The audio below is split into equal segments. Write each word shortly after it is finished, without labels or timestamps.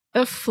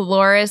The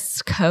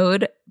florist's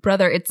code,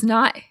 brother, it's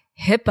not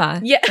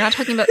HIPAA. Yeah. We're not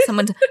talking about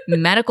someone's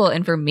medical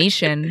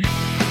information.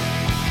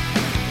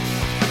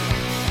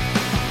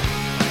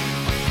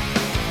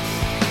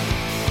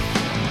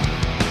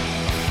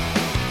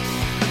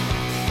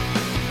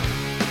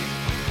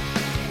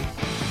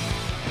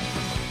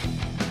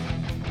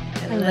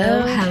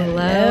 Hello.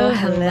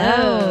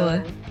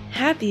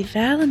 Happy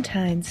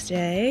Valentine's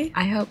Day.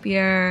 I hope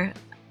you're...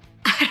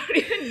 I don't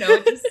even know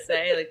what to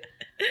say. Like,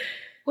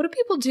 what do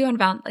people do on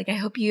Valentine's? Like, I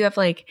hope you have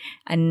like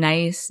a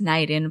nice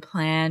night in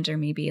planned, or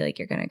maybe like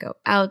you're going to go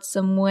out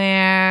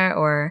somewhere,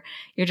 or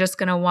you're just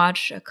going to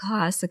watch a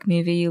classic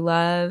movie you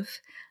love.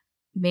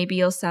 Maybe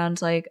you'll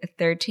sound like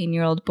a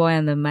 13-year-old boy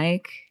on the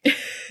mic,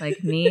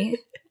 like me.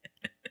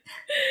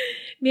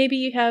 Maybe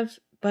you have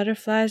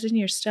butterflies in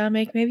your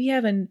stomach. Maybe you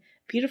have a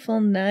beautiful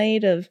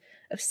night of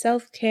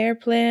self-care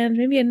planned.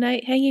 Maybe a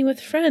night hanging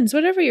with friends.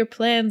 Whatever your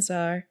plans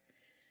are,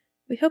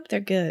 we hope they're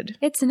good.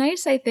 It's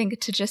nice, I think,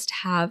 to just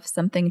have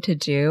something to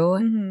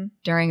do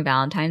during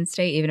Valentine's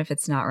Day, even if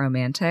it's not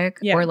romantic.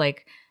 Yeah. Or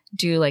like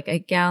do like a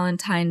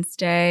Galentine's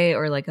Day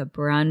or like a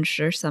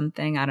brunch or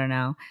something. I don't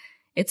know.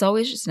 It's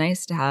always just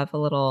nice to have a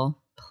little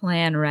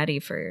plan ready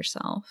for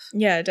yourself.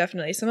 Yeah,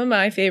 definitely. Some of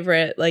my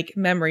favorite like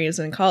memories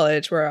in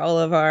college were all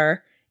of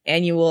our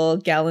annual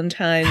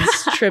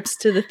Galentine's trips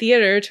to the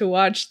theater to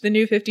watch the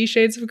new 50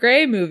 Shades of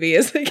Grey movie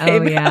as it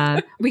came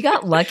out. We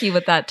got lucky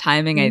with that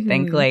timing, I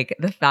think, like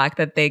the fact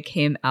that they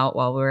came out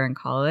while we were in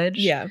college.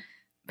 Yeah.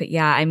 But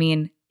yeah, I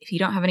mean, if you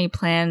don't have any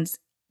plans,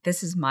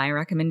 this is my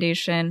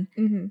recommendation.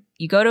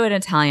 You go to an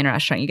Italian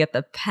restaurant, you get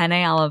the penne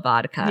alla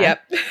vodka.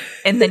 Yep.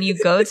 And then you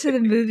go to the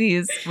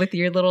movies with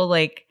your little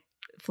like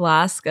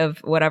flask of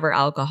whatever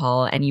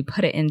alcohol and you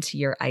put it into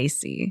your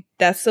icy.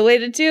 That's the way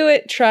to do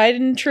it. Tried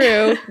and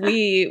true.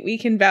 We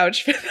can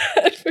vouch for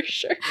that for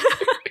sure.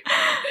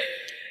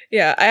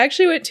 Yeah, I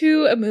actually went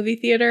to a movie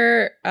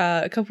theater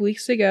a couple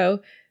weeks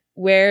ago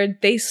where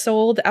they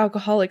sold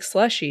alcoholic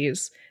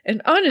slushies.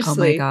 And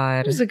honestly, oh my God,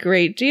 it was a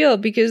great deal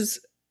because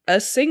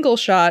a single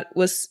shot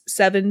was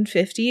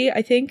 $7.50,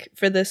 I think,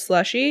 for this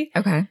slushie.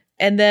 Okay.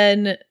 And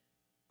then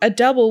a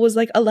double was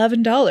like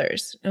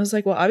 $11. I was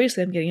like, well,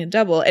 obviously I'm getting a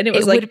double. And it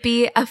was would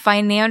be a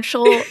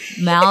financial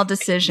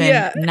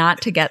mal-decision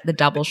not to get the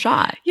double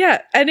shot.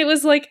 Yeah. And it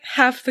was like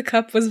half the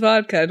cup was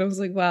vodka. And I was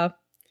like, wow,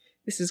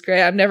 this is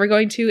great. I'm never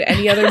going to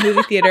any other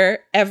movie theater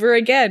ever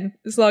again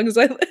as long as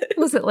I live.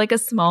 Was it like a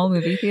small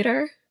movie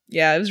theater?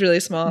 Yeah, it was really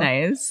small.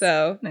 Nice.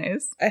 So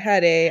nice. I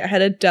had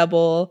a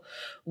double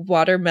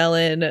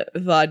watermelon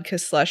vodka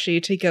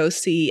slushie to go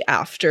see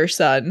After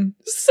Sun.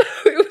 So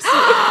it was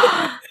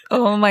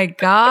oh my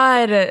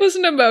God. It was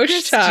an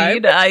emotion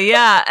time.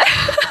 Yeah.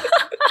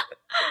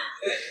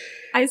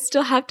 I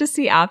still have to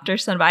see After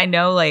Sun, but I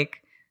know like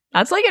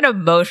that's like an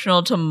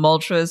emotional,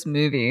 tumultuous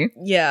movie.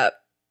 Yeah.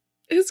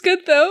 It's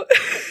good though.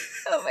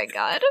 Oh my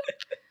God.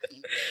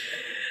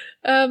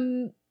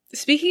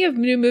 Speaking of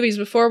new movies,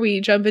 before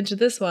we jump into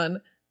this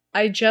one,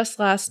 I just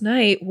last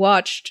night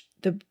watched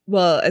at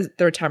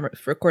the time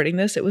of recording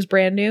this, it was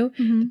brand new.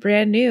 The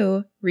brand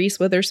new Reese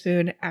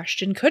Witherspoon,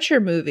 Ashton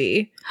Kutcher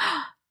movie.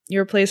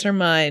 Your Place or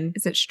Mine.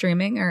 Is it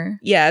streaming or?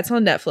 Yeah, it's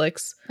on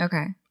Netflix.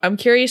 Okay. I'm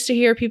curious to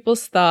hear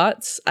people's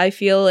thoughts. I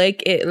feel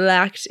like it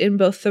lacked in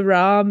both the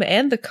rom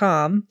and the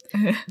com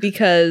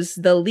because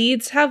the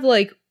leads have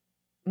like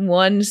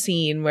one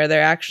scene where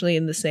they're actually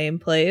in the same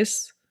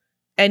place.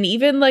 And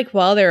even like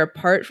while they're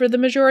apart for the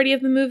majority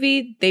of the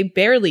movie, they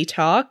barely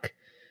talk.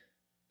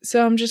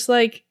 So I'm just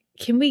like,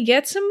 can we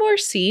get some more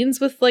scenes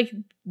with like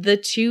the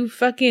two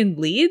fucking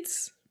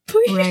leads?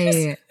 Please.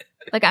 Right.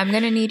 Like I'm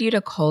going to need you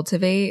to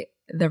cultivate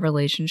the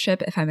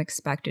relationship if I'm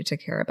expected to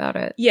care about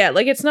it. Yeah,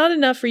 like it's not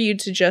enough for you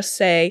to just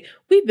say,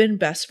 we've been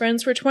best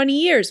friends for 20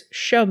 years.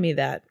 Show me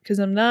that. Because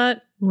I'm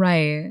not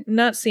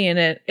seeing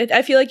it.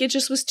 I feel like it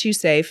just was too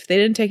safe. They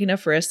didn't take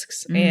enough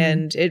risks.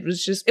 And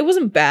it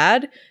wasn't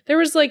bad. There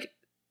was like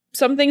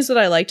some things that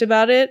I liked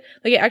about it.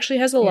 Like it actually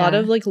has a lot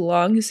of like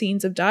long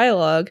scenes of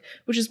dialogue,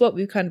 which is what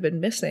we've kind of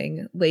been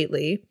missing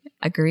lately.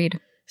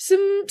 Agreed.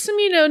 Some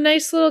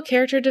nice little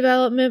character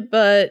development,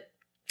 but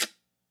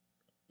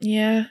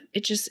yeah,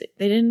 it just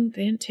they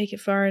didn't take it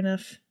far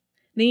enough.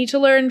 They need to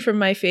learn from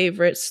my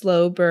favorite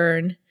slow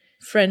burn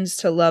Friends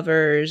to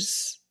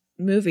Lovers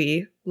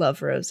movie,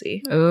 Love,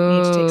 Rosie. Ooh.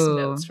 Need to take some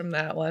notes from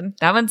that one.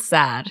 That one's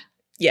sad.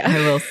 Yeah. I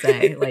will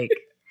say. Like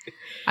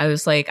I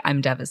was like, I'm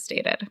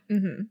devastated.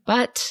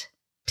 But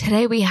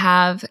today we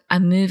have a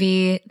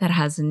movie that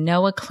has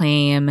no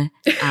acclaim.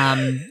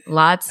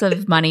 Lots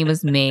of money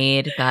was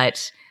made,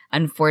 but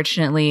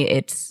unfortunately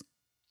it's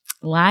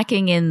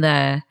lacking in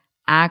the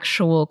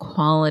actual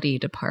quality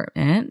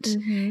department.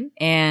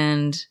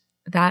 And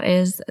that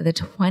is the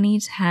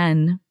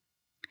 2010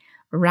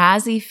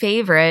 Razzie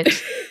favorite,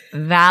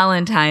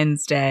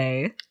 Valentine's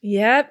Day.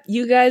 Yep,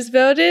 you guys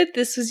voted.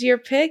 This was your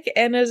pick.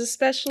 And as a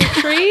special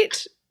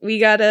treat, we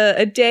got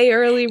a day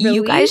early release.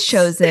 You guys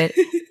chose it.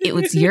 It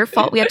was your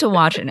fault we had to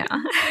watch it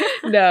now.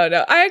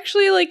 No. I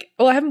actually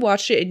I haven't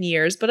watched it in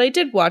years, but I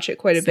did watch it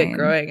quite a bit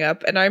growing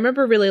up. And I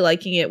remember really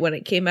liking it when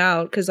it came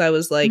out because I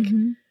was like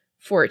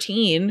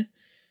 14.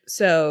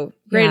 So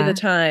great at the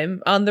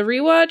time. On the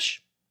rewatch,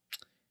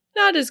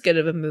 not as good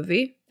of a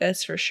movie,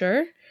 that's for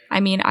sure. I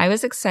mean, I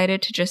was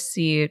excited to just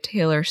see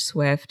Taylor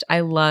Swift.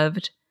 I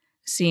loved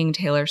seeing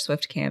Taylor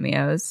Swift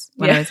cameos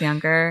when I was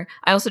younger.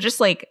 I also just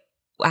like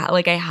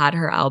I had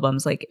her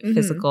albums, like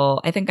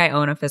physical. I think I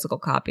own a physical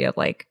copy of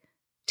like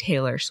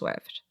Taylor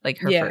Swift, like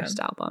her first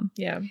album.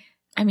 Yeah.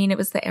 I mean, it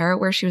was the era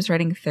where she was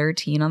writing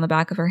 13 on the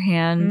back of her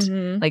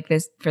hand, like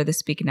this for the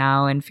Speak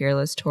Now and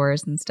Fearless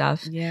tours and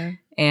stuff. Yeah.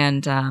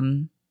 And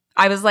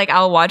I was like,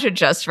 I'll watch it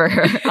just for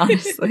her,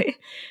 honestly.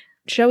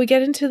 Shall we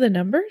get into the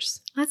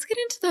numbers? Let's get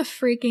into the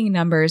freaking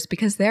numbers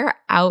because they're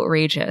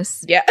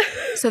outrageous. Yeah.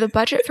 So the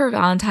budget for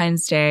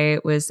Valentine's Day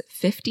was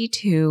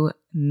 52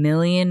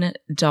 million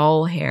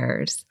doll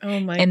hairs.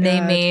 Oh my God. And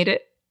they made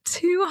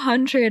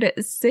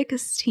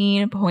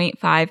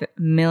 216.5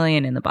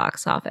 million in the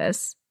box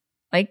office.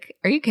 Like,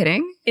 are you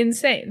kidding?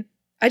 Insane.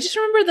 I just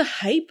remember the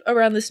hype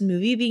around this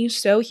movie being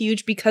so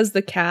huge because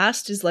the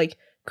cast is like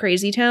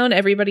crazy town.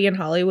 Everybody in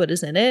Hollywood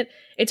is in it.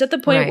 It's at the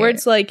point where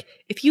it's like,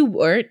 if you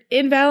weren't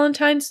in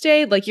Valentine's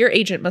Day, like your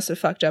agent must have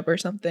fucked up or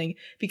something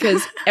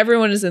because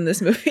everyone is in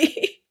this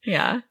movie.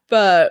 Yeah.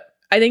 But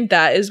I think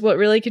that is what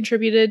really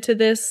contributed to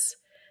this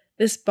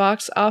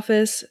box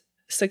office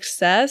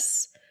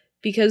success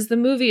because the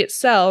movie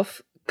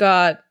itself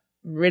got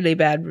really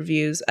bad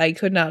reviews. I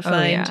could not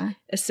find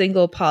a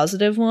single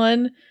positive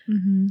one.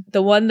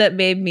 The one that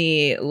made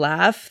me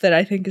laugh that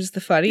I think is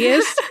the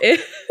funniest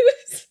is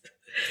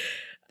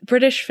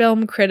British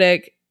film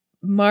critic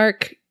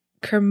Mark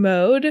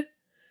Kermode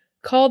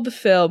called the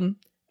film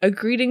a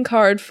greeting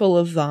card full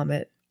of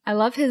vomit. I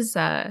love his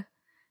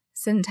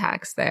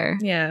syntax there.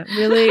 Yeah,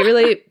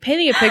 really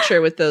painting a picture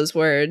with those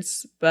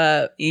words,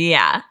 but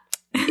yeah.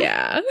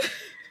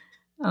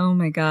 Oh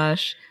my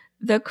gosh.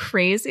 The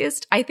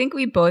craziest, I think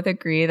we both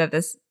agree that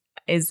this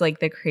is like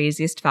the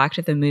craziest fact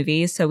of the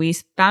movie. So we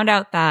found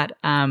out that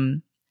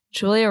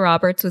Julia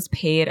Roberts was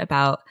paid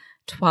about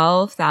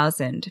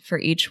 $12,000 for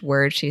each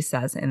word she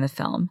says in the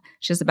film.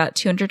 She has about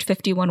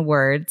 251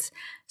 words.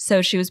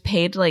 So she was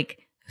paid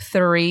like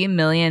 $3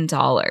 million.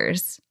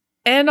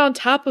 And on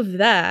top of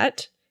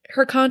that,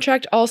 her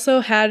contract also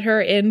had her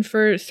in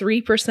for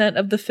 3%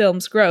 of the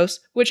film's gross,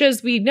 which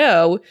as we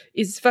know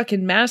is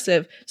fucking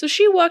massive. So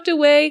she walked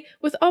away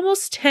with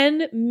almost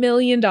 $10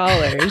 million.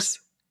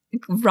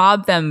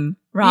 Rob them,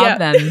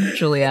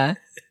 Julia.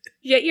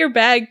 Get your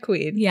bag,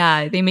 queen.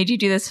 Yeah, they made you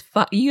do this.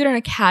 You're an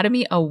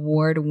Academy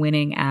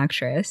Award-winning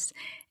actress,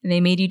 and they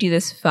made you do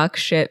this fuck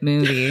shit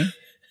movie.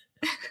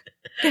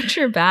 Get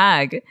your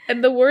bag.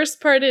 And the worst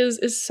part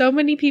is so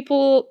many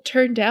people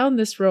turned down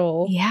this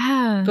role.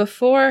 Yeah.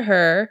 Before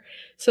her.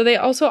 So they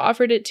also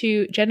offered it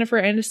to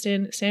Jennifer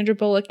Aniston, Sandra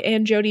Bullock,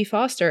 and Jodie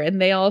Foster,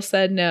 and they all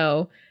said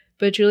no.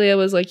 But Julia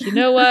was like, you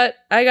know what?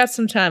 I got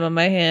some time on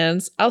my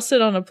hands. I'll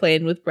sit on a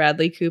plane with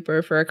Bradley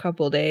Cooper for a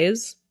couple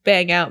days.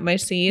 Bang out my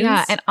scenes.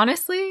 Yeah, and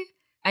honestly,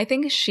 I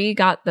think she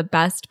got the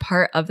best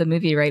part of the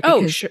movie, right?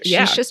 Because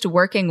she's just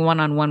working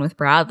one-on-one with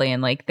Bradley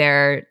and like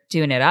they're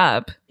doing it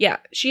up. Yeah,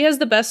 she has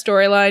the best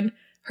storyline.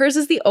 Hers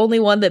is the only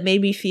one that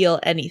made me feel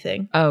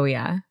anything. Oh,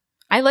 yeah.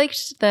 I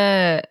liked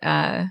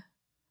the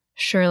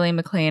Shirley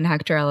MacLaine,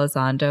 Hector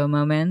Elizondo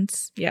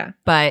moments. Yeah.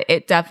 But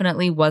it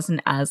definitely wasn't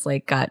as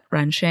like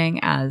gut-wrenching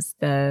as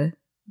the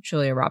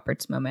Julia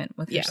Roberts moment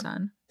with her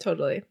son.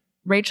 Totally.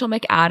 Rachel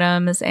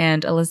McAdams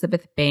and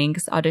Elizabeth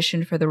Banks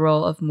auditioned for the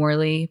role of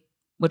Morley,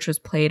 which was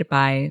played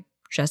by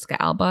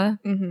Jessica Alba.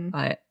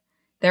 But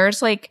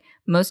there's like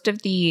most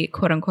of the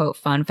quote unquote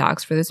fun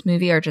facts for this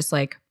movie are just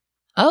like,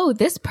 oh,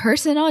 this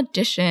person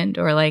auditioned,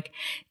 or like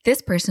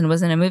this person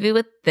was in a movie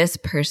with this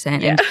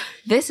person. And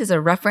this is a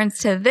reference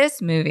to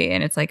this movie.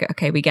 And it's like,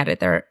 okay, we get it.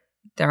 They're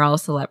all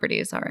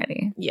celebrities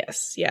already.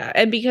 Yes, yeah.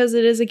 And because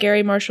it is a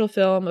Gary Marshall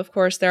film, of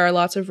course, there are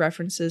lots of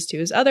references to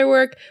his other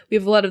work. We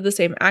have a lot of the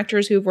same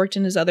actors who have worked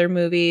in his other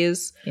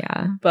movies.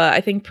 Yeah. But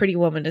I think Pretty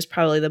Woman is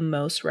probably the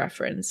most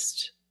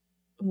referenced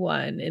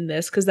one in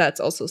this because that's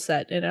also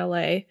set in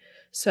LA.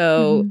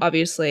 So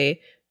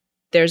obviously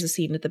there's a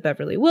scene at the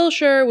Beverly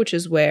Wilshire, which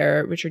is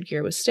where Richard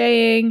Gere was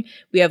staying.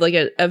 We have like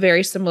a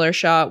very similar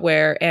shot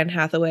where Anne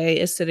Hathaway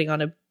is sitting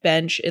on a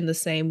bench in the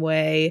same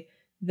way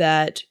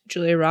that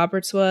Julia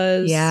Roberts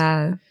was.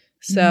 Yeah.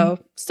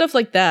 So stuff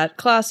like that.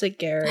 Classic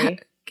Gary.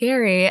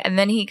 Gary. And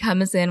then he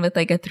comes in with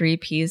like a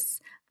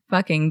 3-piece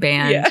fucking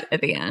band at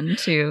the end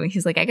too.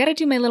 He's like, I gotta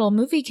do my little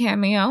movie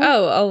cameo.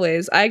 Oh,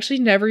 always. I actually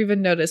never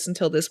even noticed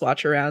until this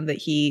watch around that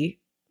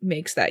he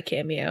makes that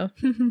cameo.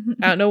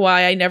 I don't know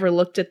why I never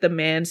looked at the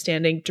man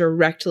standing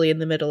directly in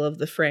the middle of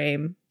the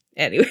frame.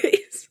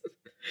 Anyways.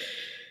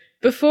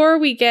 Before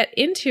we get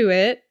into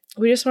it,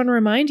 we just want to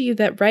remind you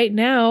that right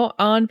now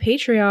on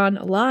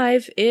Patreon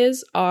live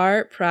is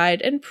our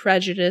Pride and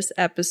Prejudice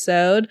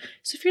episode.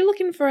 So if you're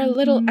looking for a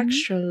little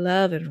extra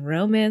love and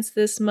romance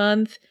this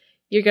month,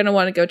 you're going to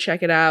want to go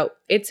check it out.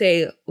 It's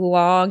a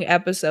long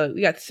episode.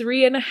 We got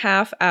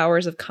 3.5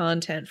 hours of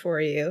content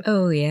for you.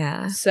 Oh,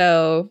 yeah.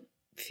 So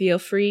feel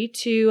free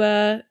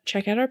to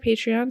check out our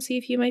Patreon, see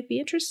if you might be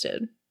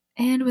interested.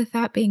 And with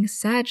that being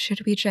said,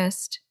 should we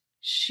just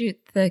shoot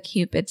the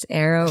Cupid's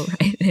arrow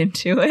right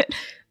into it?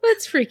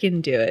 Let's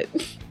freaking do it.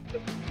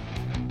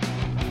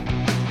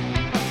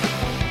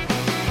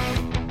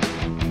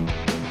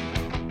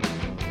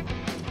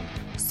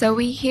 So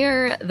we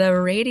hear the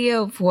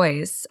radio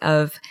voice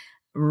of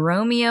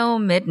Romeo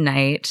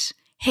Midnight.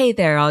 Hey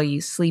there, all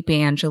you sleepy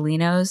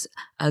Angelinos.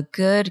 A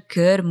good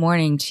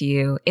morning to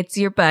you. It's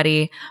your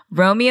buddy,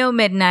 Romeo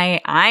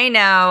Midnight. I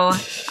know,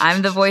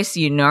 I'm the voice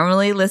you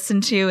normally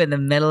listen to in the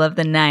middle of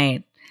the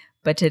night.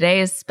 But today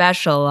is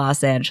special,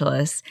 Los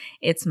Angeles.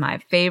 It's my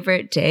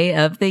favorite day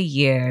of the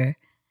year.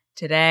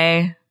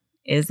 Today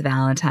is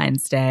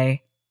Valentine's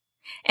Day.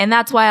 And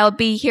that's why I'll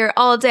be here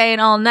all day and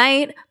all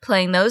night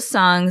playing those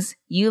songs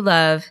you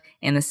love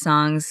and the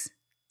songs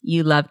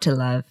you love to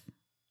love,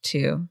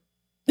 too.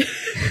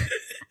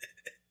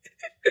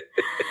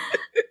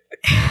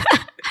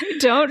 I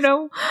don't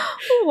know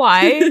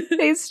why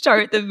they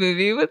start the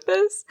movie with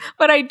this,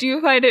 but I do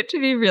find it to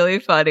be really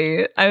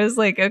funny. I was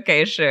like,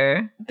 okay,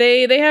 sure.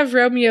 They have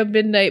Romeo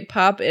Midnight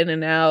pop in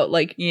and out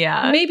like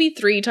maybe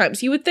 3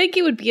 times. You would think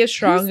it would be a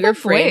stronger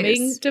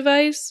framing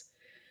device.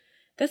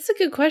 That's a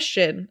good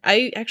question.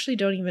 I actually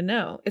don't even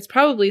know. It's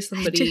probably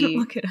somebody I didn't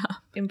look it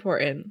up.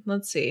 Important.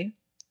 Let's see.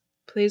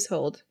 Please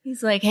hold.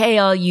 He's like, hey,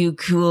 all you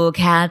cool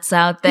cats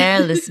out there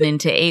listening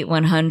to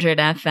 8100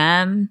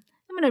 FM.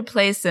 I'm going to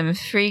play some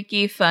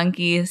freaky,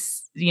 funky,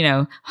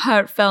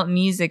 heartfelt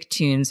music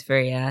tunes for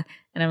you.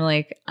 And I'm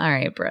like, all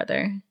right,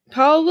 brother.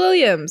 Paul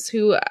Williams,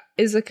 who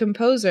is a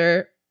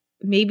composer,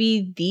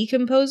 maybe the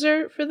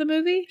composer for the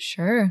movie?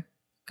 Sure.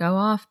 Go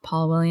off,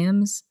 Paul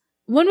Williams.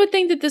 One would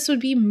think that this would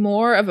be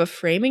more of a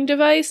framing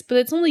device, but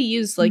it's only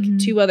used like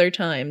 2 other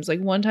times, like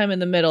one time in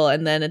the middle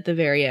and then at the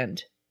very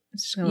end.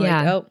 It's just kind of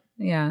like, oh.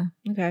 Yeah.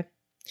 Okay.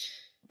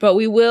 But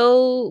we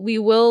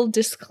will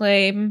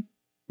disclaim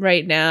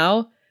right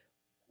now,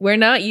 we're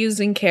not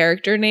using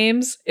character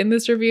names in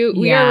this review.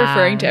 We are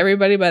referring to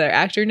everybody by their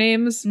actor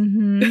names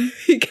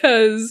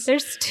because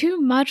there's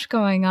too much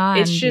going on.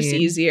 It's just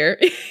easier.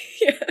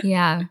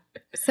 Yeah.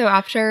 So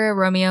after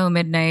Romeo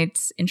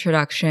Midnight's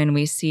introduction,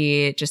 we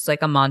see just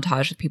like a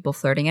montage of people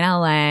flirting in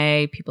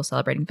LA, people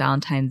celebrating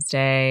Valentine's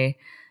Day,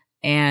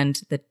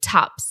 and the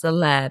top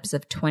celebs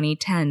of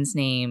 2010's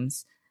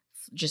names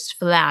just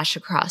flash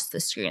across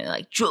the screen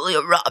like Julia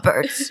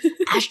Roberts,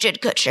 Ashton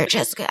Kutcher,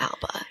 Jessica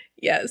Alba.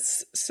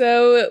 Yes.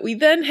 So we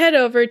then head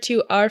over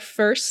to our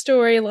first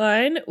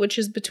storyline, which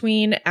is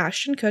between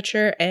Ashton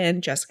Kutcher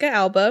and Jessica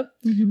Alba.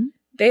 Mm-hmm.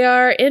 They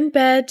are in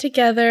bed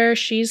together.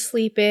 She's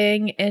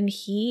sleeping, and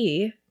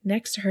he,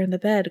 next to her in the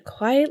bed,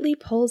 quietly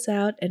pulls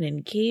out an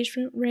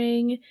engagement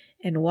ring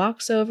and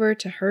walks over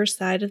to her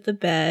side of the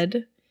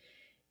bed.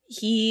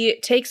 He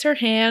takes her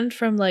hand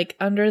from like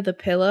under the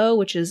pillow,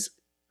 which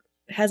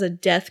has a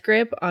death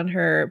grip on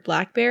her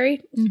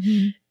BlackBerry,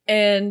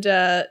 and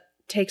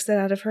takes that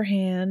out of her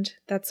hand.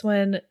 That's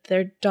when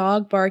their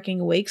dog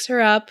barking wakes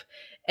her up,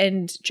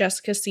 and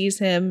Jessica sees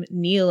him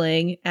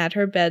kneeling at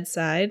her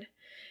bedside.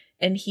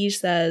 And he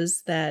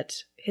says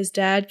that his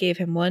dad gave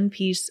him one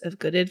piece of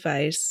good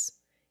advice.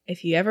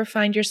 If you ever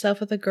find yourself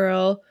with a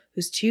girl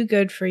who's too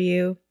good for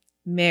you,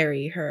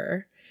 marry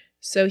her.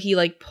 So he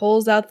like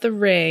pulls out the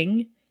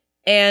ring.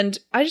 And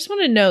I just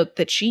want to note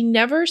that she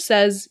never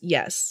says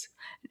yes.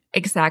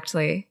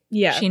 Exactly.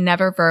 Yeah. She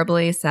never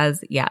verbally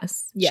says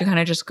yes. Yeah. She kind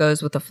of just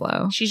goes with the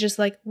flow. She's just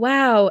like,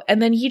 wow.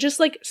 And then he just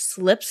like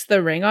slips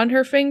the ring on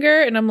her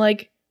finger. And I'm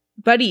like,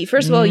 buddy,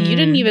 first of all, you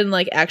didn't even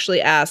like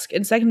actually ask.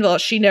 And second of all,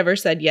 she never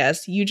said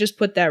yes. You just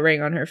put that ring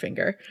on her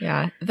finger.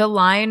 Yeah. The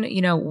line,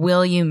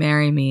 will you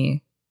marry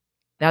me?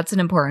 That's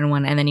an important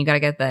one. And then you got to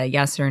get the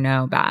yes or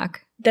no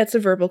back. That's a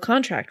verbal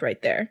contract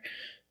right there.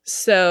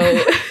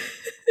 So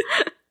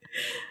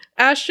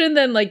Ashton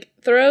then like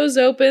throws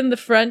open the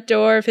front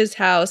door of his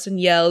house and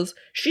yells,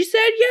 she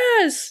said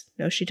yes.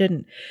 No, she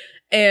didn't.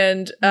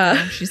 And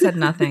she said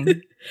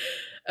nothing.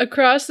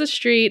 Across the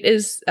street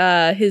is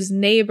his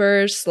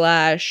neighbor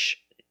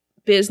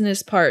 /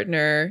 business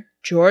partner,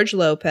 George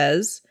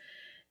Lopez.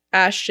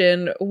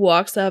 Ashton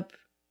walks up.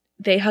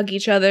 They hug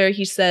each other.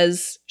 He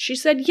says, she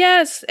said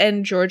yes.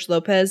 And George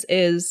Lopez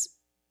is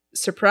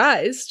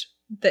surprised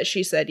that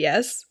she said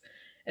yes.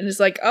 And is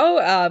like,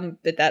 oh,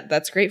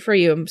 that's great for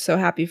you. I'm so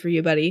happy for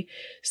you, buddy.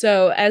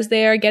 So as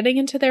they are getting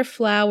into their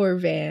flower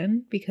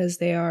van, because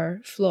they are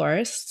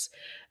florists,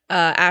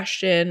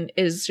 Ashton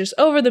is just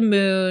over the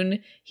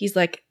moon. He's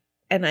like,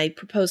 and I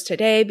propose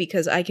today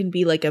because I can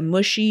be like a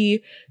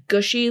mushy,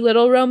 gushy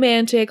little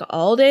romantic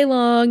all day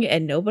long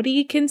and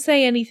nobody can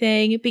say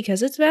anything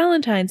because it's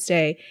Valentine's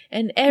Day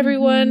and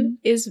everyone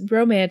is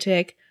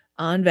romantic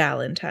on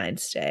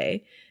Valentine's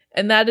Day.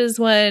 And that is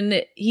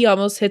when he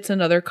almost hits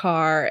another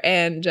car,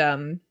 and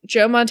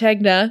Joe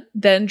Mantegna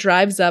then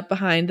drives up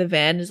behind the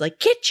van and is like,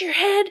 get your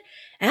head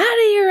out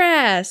of your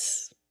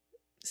ass.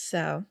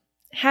 So,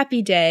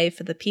 happy day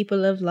for the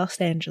people of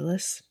Los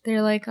Angeles.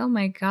 They're like, oh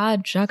my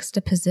God,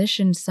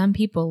 juxtaposition. Some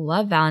people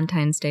love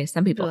Valentine's Day.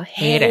 Some people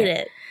hate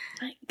it.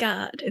 My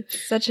God.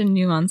 It's such a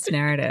nuanced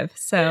narrative.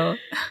 So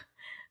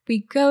we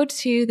go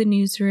to the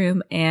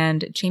newsroom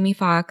and Jamie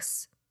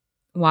Foxx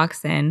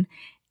walks in.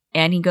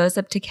 and he goes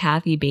up to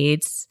Kathy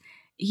Bates.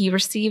 He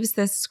receives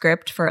this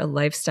script for a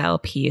lifestyle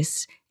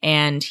piece,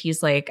 and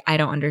he's like, I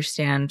don't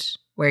understand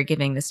why you're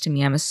giving this to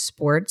me. I'm a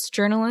sports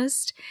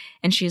journalist.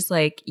 And she's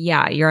like,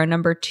 yeah, you're a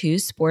number 2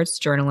 sports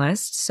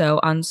journalist. So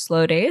on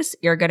slow days,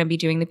 you're going to be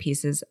doing the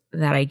pieces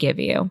that I give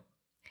you.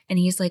 And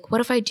he's like,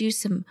 what if I do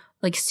some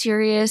like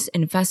serious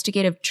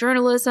investigative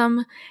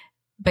journalism?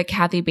 But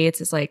Kathy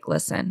Bates is like,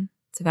 listen,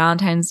 it's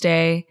Valentine's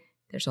Day.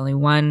 There's only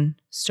one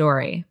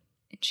story.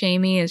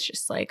 Jamie is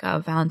just like, oh,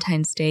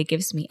 Valentine's Day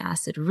gives me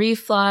acid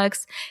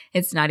reflux.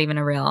 It's not even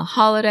a real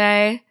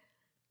holiday.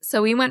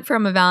 So we went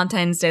from a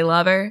Valentine's Day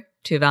lover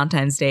to a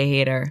Valentine's Day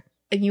hater.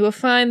 And you will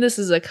find this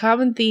is a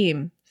common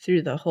theme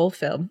through the whole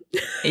film.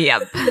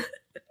 Yep.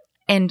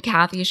 And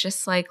Kathy's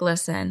just like,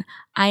 listen,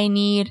 I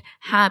need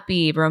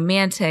happy,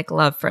 romantic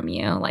love from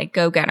you. Like,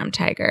 go get him,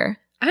 Tiger.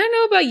 I don't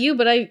know about you,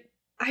 but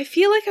I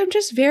feel like I'm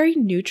just very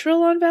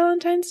neutral on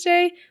Valentine's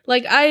Day.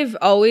 Like, I've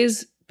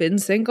always been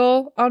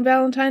single on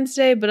Valentine's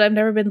Day, but I've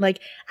never been like,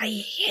 I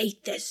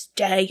hate this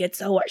day. It's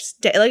the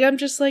worst day. Like, I'm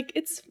just like,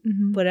 it's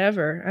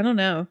whatever. I don't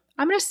know.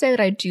 I'm going to say that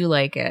I do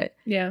like it.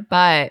 Yeah.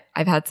 But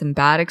I've had some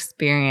bad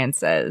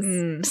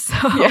experiences.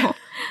 So,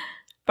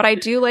 but I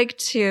do like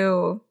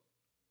to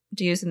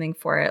do something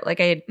for it.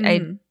 Like, I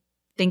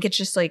think it's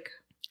just like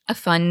a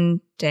fun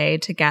day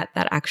to get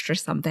that extra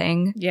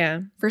something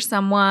for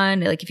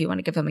someone. Like, if you want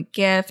to give them a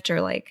gift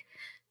or like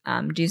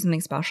do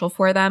something special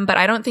for them. But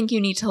I don't think you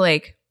need to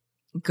like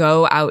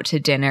go out to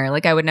dinner.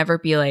 Like, I would never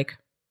be like,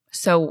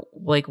 so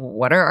like,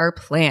 what are our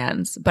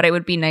plans? But it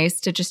would be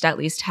nice to just at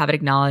least have it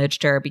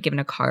acknowledged or be given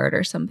a card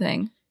or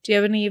something. Do you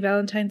have any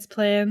Valentine's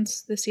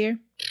plans this year?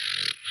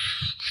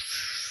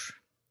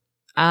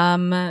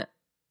 No.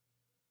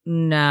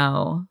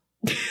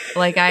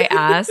 Like, I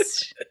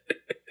asked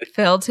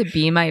Phil to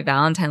be my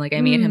Valentine. Like, I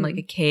made him like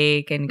a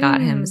cake and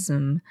got him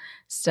some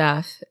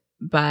stuff,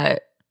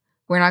 but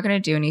we're not going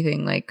to do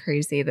anything like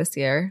crazy this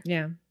year.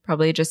 Yeah.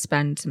 Probably just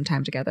spend some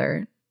time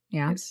together.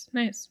 Yeah.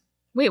 Nice.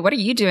 Wait, what are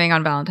you doing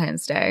on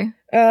Valentine's Day?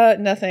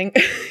 Nothing.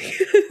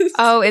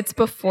 Oh, it's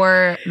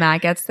before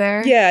Matt gets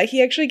there? Yeah,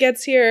 he actually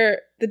gets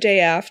here the day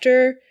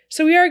after.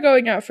 So we are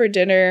going out for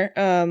dinner.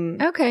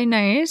 Okay,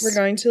 nice. We're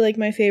going to like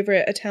my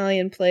favorite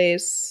Italian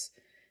place.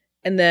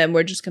 And then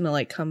we're just going to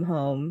like come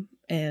home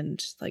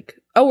and like,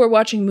 oh, we're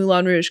watching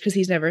Moulin Rouge because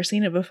he's never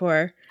seen it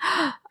before.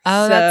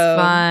 Oh, so,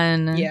 that's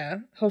fun. Yeah.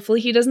 Hopefully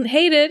he doesn't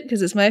hate it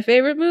because it's my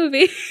favorite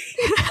movie.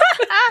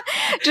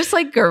 Just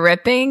like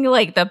gripping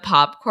like the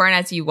popcorn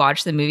as you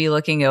watch the movie,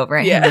 looking over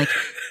at him like,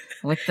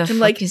 what the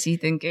fuck is he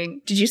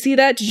thinking? Did you see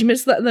that? Did you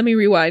miss that? Let me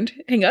rewind.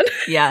 Hang on.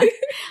 Yeah.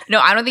 No,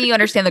 I don't think you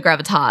understand the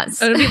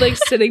gravitas. I'm going to be like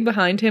sitting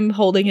behind him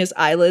holding his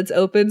eyelids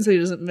open so he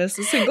doesn't miss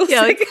a single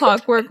second. Like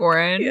Clockwork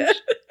Orange. Yeah.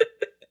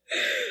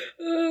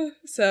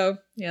 So,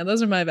 yeah,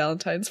 those are my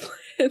Valentine's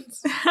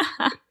plans.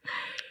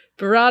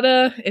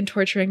 Barada and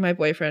torturing my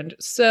boyfriend.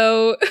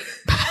 So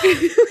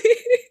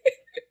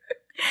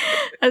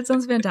that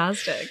sounds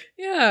fantastic.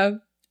 Yeah.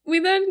 We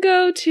then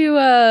go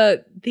to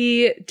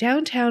the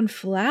downtown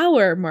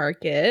flower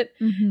market.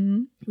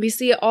 Mm-hmm. We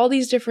see all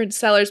these different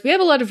sellers. We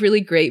have a lot of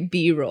really great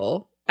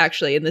B-roll,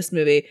 actually, in this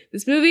movie.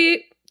 This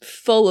movie,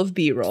 full of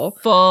B-roll.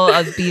 Full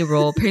of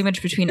B-roll, pretty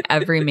much between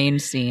every main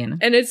scene.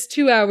 And it's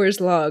 2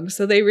 hours long,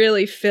 so they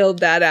really filled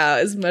that out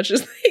as much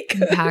as they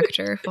could. Packed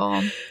her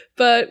full.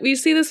 But we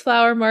see this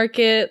flower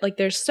market. Like,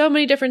 there's so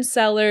many different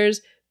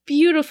sellers,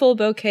 beautiful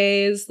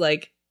bouquets,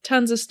 like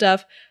tons of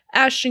stuff.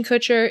 Ashton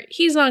Kutcher,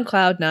 he's on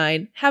cloud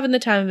 9, having the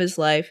time of his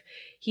life.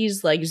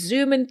 He's like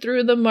zooming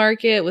through the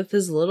market with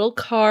his little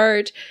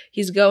cart.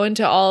 He's going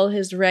to all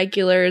his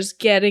regulars,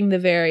 getting the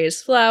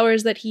various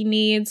flowers that he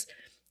needs.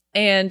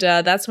 And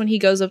that's when he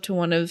goes up to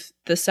one of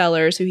the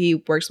sellers who he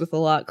works with a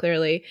lot,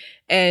 clearly.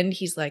 And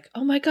he's like,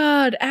 oh my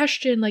God,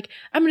 Ashton, like,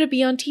 I'm going to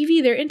be on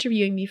TV. They're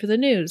interviewing me for the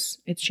news.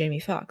 It's Jamie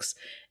Foxx.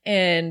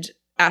 And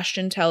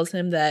Ashton tells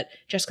him that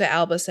Jessica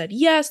Alba said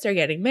yes, they're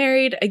getting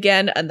married.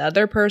 Again,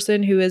 another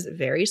person who is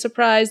very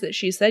surprised that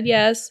she said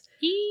yes,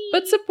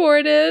 but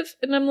supportive.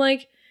 And I'm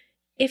like,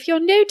 if you're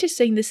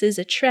noticing this is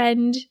a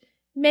trend,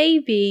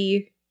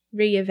 maybe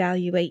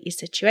reevaluate your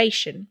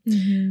situation.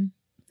 Mm-hmm.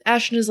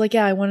 Ashton is like,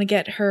 yeah, I want to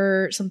get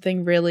her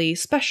something really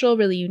special,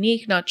 really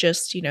unique, not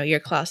just, you know, your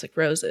classic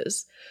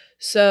roses.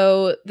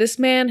 So this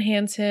man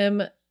hands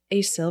him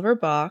a silver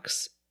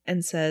box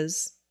and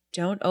says,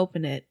 don't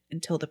open it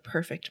until the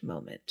perfect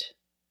moment.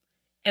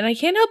 And I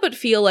can't help but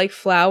feel like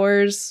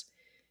flowers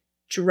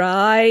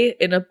dry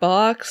in a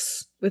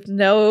box with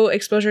no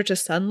exposure to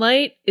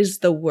sunlight is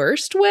the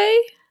worst way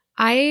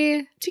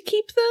to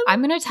keep them.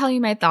 I'm going to tell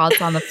you my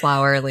thoughts on the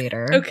flower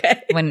later.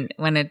 Okay. When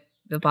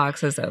the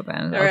box is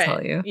open, I'll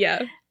tell you.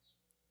 Yeah.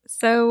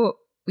 So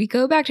we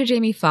go back to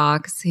Jamie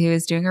Foxx, who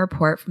is doing a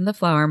report from the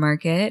flower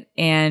market,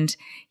 and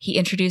he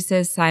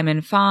introduces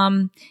Simon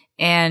Pham,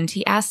 and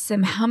he asks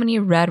him how many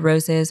red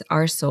roses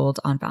are sold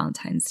on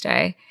Valentine's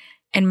Day.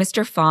 And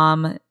Mr.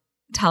 Pham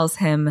tells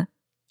him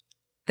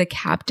the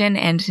captain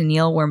and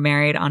Tennille were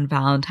married on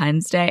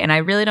Valentine's Day. And I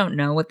really don't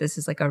know what this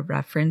is like a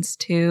reference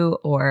to,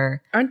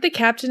 or... Aren't the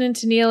captain and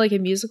Tennille like a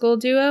musical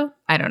duo?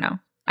 I don't know.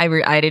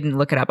 I didn't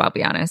look it up, I'll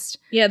be honest.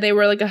 Yeah, they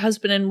were like a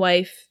husband and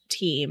wife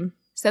team.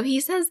 So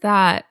he says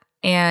that,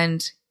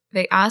 and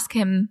they ask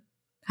him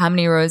how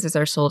many roses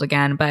are sold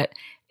again, but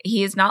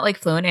he is not like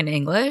fluent in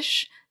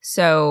English.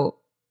 So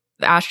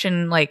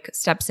Ashton like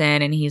steps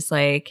in and he's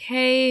like,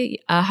 hey,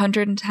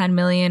 110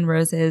 million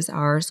roses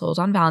are sold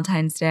on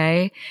Valentine's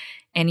Day.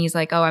 And he's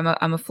like, oh,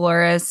 I'm a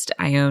florist.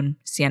 I own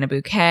Sienna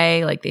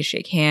Bouquet. Like, they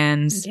shake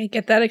hands. Yeah,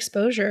 get that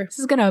exposure. This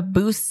is going to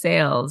boost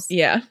sales.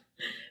 Yeah.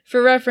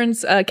 For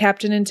reference,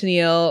 Captain and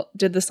Tennille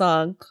did the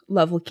song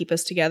Love Will Keep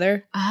Us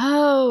Together.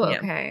 Oh, Yeah.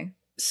 okay.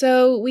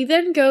 So we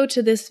then go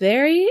to this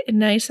very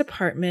nice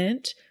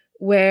apartment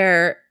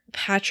where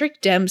Patrick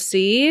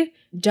Dempsey,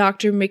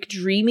 Dr.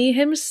 McDreamy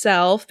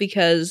himself,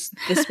 because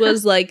this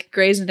was like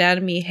Grey's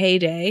Anatomy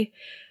heyday,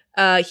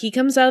 he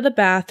comes out of the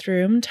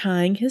bathroom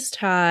tying his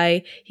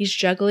tie. He's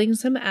juggling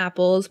some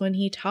apples when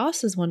he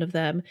tosses one of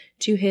them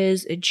to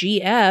his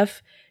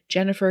GF,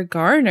 Jennifer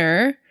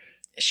Garner.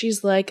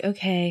 She's like,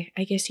 okay,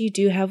 I guess you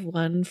do have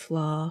one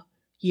flaw,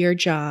 your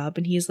job.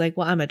 And he's like,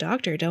 well, I'm a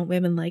doctor. Don't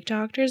women like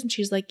doctors? And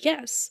she's like,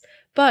 yes,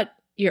 but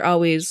you're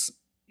always,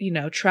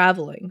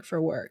 traveling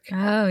for work.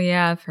 Oh,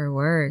 yeah, for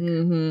work.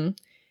 Mm-hmm.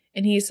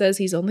 And he says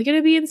he's only going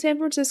to be in San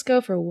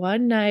Francisco for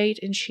one night.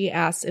 And she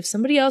asks if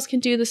somebody else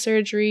can do the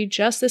surgery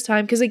just this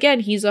time. Because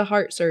again, he's a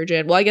heart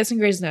surgeon. Well, I guess in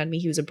Grey's Anatomy,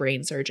 he was a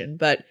brain surgeon.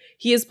 But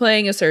he is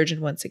playing a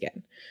surgeon once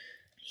again.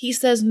 He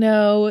says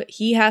no,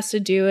 he has to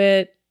do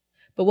it.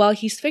 But while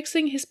he's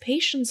fixing his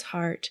patient's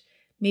heart,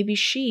 maybe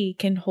she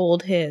can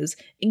hold his,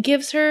 and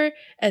gives her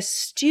a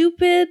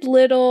stupid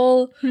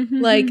little,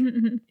 like,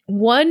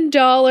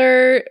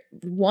 $1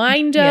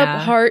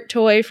 wind-up heart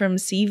toy from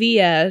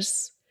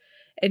CVS.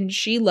 And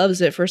she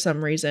loves it for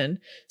some reason.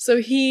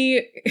 So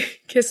he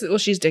kisses, well,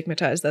 she's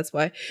stigmatized, that's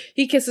why.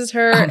 He kisses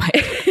her and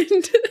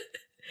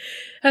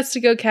has to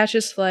go catch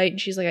his flight. And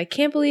she's like, I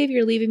can't believe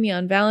you're leaving me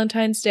on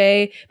Valentine's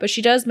Day. But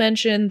she does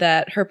mention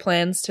that her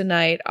plans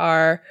tonight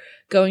are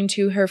going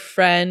to her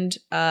friend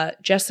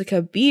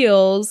Jessica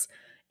Biel's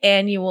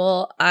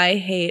annual I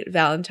Hate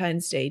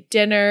Valentine's Day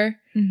dinner.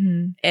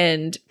 Mm-hmm.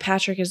 And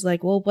Patrick is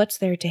like, well, what's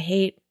there to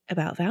hate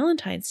about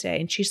Valentine's Day?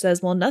 And she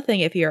says, well, nothing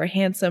if you're a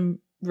handsome,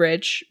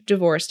 rich,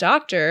 divorced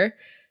doctor.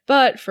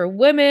 But for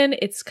women,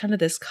 it's kind of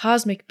this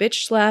cosmic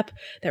bitch slap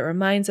that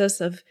reminds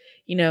us of,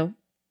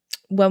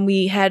 when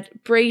we had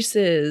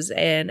braces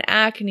and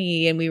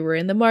acne and we were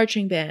in the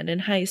marching band in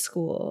high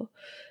school.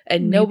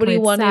 And nobody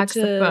wanted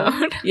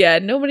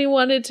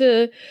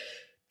to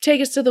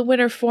take us to the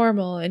winter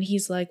formal. And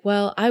he's like,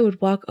 well, I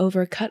would walk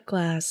over cut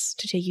glass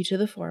to take you to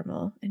the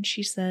formal. And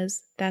she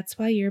says, that's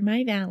why you're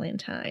my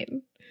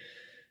Valentine.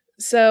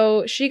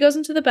 So she goes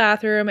into the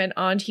bathroom, and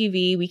on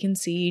TV, we can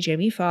see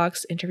Jamie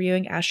Foxx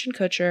interviewing Ashton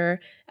Kutcher,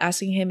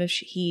 asking him if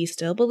he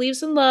still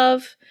believes in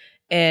love.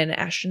 And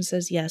Ashton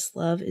says, yes,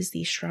 love is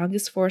the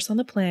strongest force on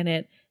the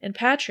planet. And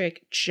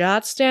Patrick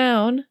jots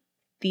down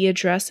the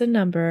address and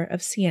number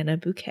of Sienna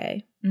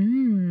Bouquet.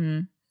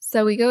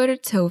 So we go to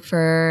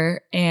Topher,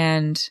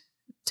 and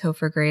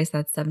Topher Grace,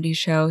 that 70s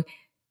show.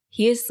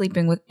 He is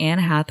sleeping with Anne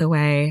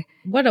Hathaway.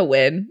 What a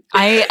win.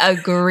 I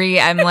agree.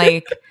 I'm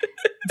like,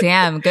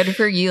 damn, good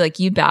for you. Like,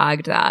 you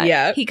bagged that.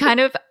 Yeah. He kind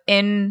of,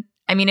 in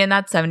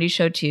that 70s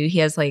show too, he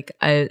has like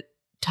a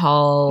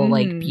tall,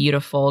 like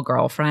beautiful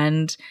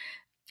girlfriend.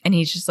 And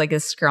he's just like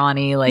a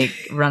scrawny, like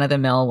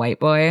run-of-the-mill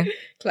white boy.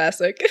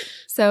 Classic.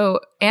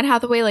 So Anne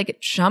Hathaway like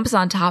jumps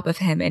on top of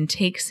him and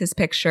takes his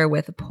picture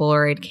with a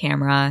Polaroid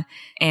camera,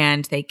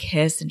 and they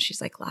kiss. And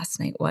she's like, last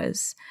night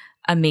was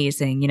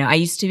amazing. I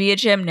used to be a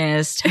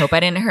gymnast. Hope I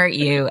didn't hurt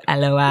you.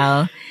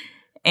 LOL.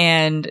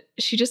 And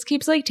she just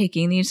keeps like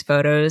taking these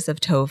photos of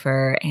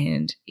Topher,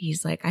 and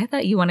he's like, I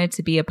thought you wanted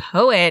to be a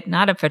poet,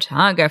 not a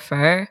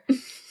photographer.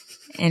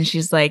 And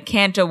she's like,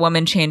 can't a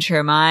woman change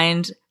her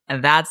mind?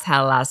 And that's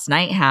how last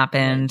night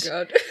happened.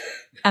 Oh, God.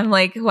 I'm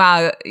like,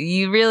 wow,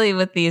 you really,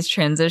 with these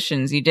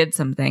transitions, you did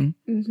something.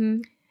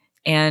 Mm-hmm.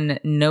 And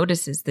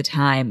notices the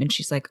time, and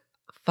she's like,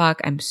 fuck,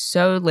 I'm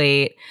so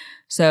late.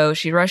 So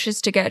she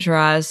rushes to get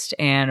dressed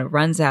and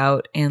runs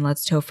out and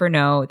lets Topher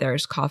know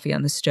there's coffee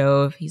on the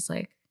stove. He's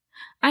like,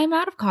 I'm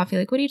out of coffee.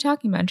 Like, what are you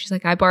talking about? And she's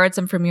like, I borrowed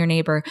some from your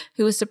neighbor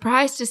who was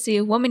surprised to see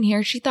a woman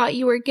here. She thought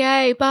you were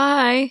gay.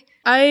 Bye.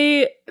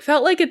 I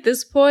felt like at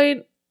this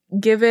point,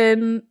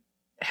 given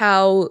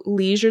how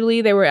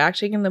leisurely they were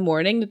acting in the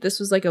morning, that this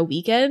was like a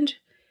weekend.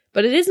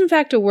 But it is in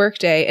fact a work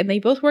day, and they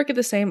both work at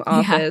the same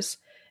office.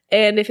 Yeah.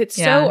 And if it's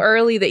so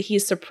early that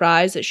he's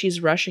surprised that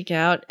she's rushing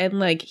out and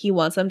like he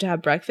wants them to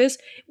have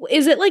breakfast,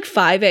 is it like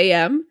 5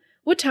 a.m.?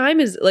 What time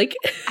is it? Like,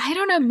 I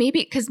don't know.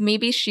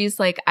 Maybe she's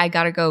like, I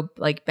gotta go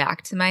like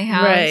back to my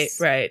house.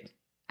 Right.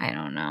 I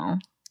don't know.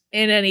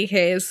 In any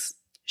case,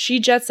 she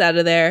jets out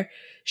of there.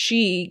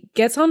 She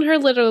gets on her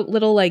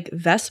little like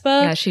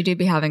Vespa. Yeah, she do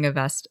be having a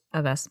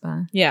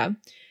Vespa. Yeah.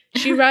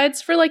 She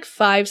rides for like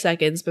 5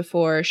 seconds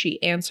before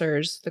she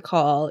answers the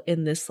call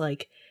in this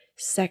like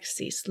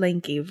sexy,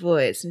 slinky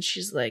voice. And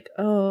she's like,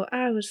 oh,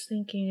 I was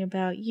thinking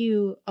about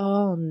you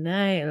all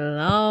night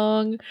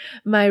long.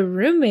 My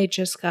roommate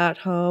just got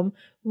home.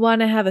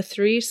 want to have a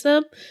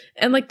threesome.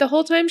 And like the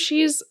whole time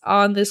she's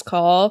on this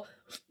call,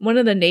 one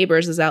of the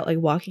neighbors is out like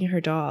walking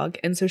her dog.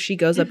 And so she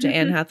goes up to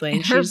Anne Hathaway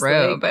and she's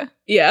robe. Like,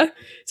 yeah.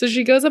 So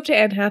she goes up to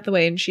Anne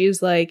Hathaway and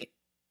she's like,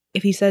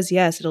 if he says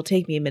yes, it'll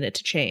take me a minute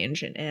to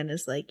change. And Anne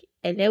is like,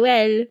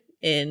 LOL,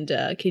 and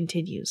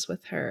continues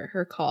with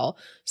her call.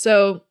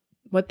 So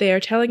what they are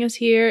telling us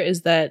here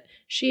is that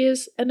she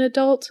is an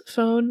adult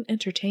phone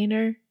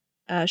entertainer.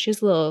 She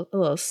has a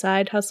little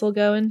side hustle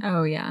going.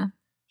 Oh, yeah.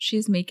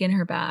 She's making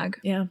her bag.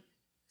 Yeah.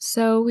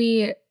 So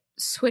we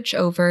switch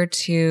over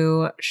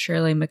to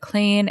Shirley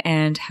MacLaine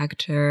and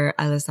Hector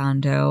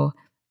Elizondo.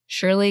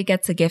 Shirley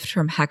gets a gift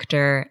from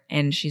Hector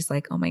and she's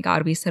like, oh my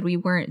God, we said we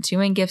weren't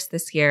doing gifts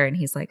this year. And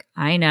he's like,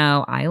 I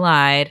know, I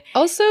lied.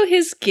 Also,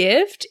 his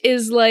gift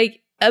is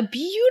like a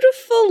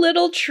beautiful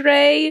little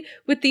tray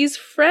with these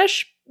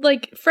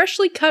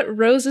freshly cut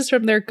roses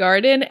from their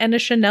garden and a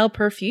Chanel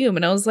perfume.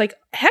 And I was like,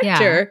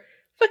 Hector,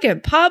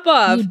 fucking pop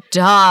off. You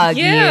dog,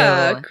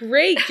 yeah, you.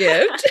 Great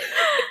gift.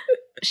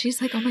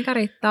 She's like, oh my God,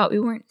 I thought we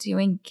weren't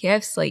doing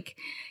gifts. Like,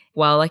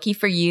 well, lucky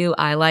for you,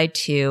 I lied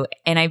too.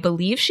 And I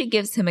believe she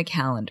gives him a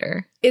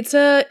calendar. I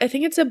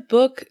think it's a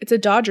book. It's a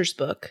Dodgers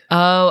book.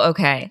 Oh,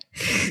 okay.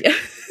 Yeah.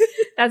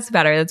 That's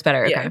better.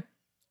 Okay. Yeah.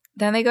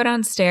 Then they go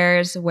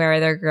downstairs where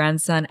their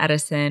grandson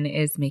Edison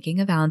is making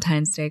a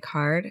Valentine's Day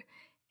card.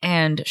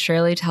 And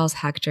Shirley tells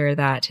Hector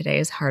that today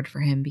is hard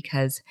for him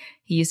because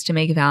he used to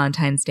make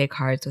Valentine's Day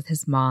cards with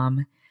his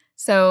mom.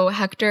 So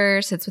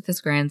Hector sits with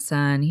his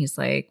grandson. He's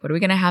like, what are we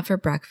going to have for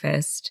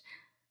breakfast?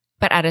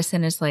 But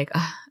Edison is like,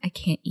 I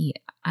can't eat.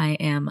 I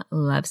am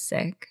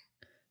lovesick.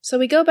 So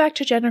we go back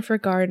to Jennifer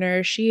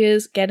Garner. She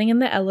is getting in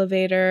the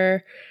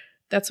elevator.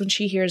 That's when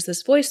she hears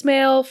this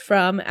voicemail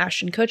from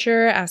Ashton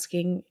Kutcher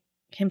asking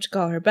him to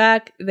call her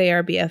back. They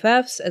are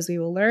BFFs, as we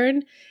will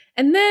learn.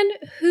 And then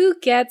who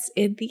gets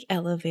in the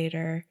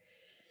elevator?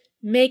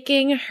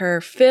 Making her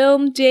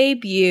film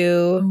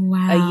debut,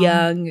 wow. A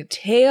young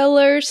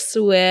Taylor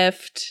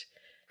Swift.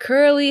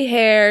 Curly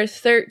hair,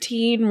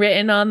 13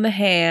 written on the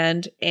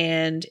hand,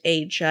 and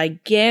a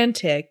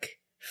gigantic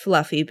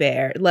fluffy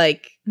bear.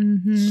 Like,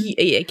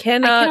 I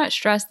cannot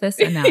stress this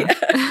enough.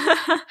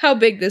 How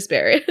big this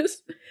bear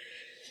is.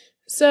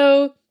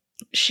 So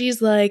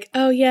she's like,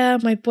 oh yeah,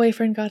 my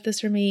boyfriend got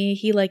this for me.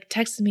 He like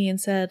texted me and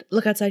said,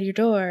 look outside your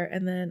door.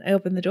 And then I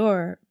opened the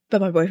door,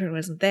 but my boyfriend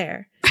wasn't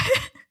there.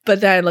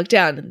 But then I looked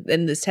down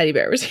and this teddy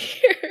bear was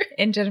here.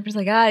 And Jennifer's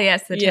like,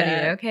 yes, the teddy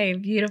bear. Okay,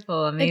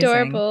 beautiful, amazing.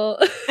 Adorable.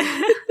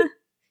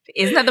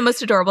 Isn't that the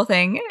most adorable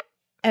thing?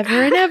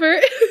 Ever and ever.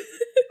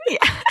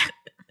 Yeah.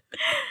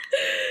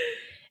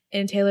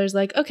 And Taylor's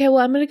like, okay, well,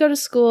 I'm going to go to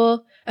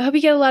school. I hope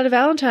you get a lot of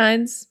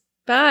Valentines.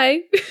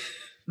 Bye.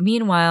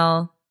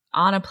 Meanwhile,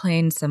 on a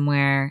plane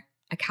somewhere,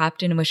 a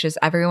captain wishes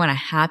everyone a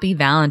happy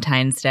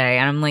Valentine's Day.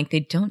 And I'm like, they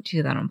don't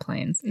do that on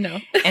planes. No.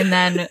 And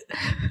then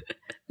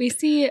we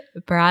see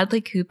Bradley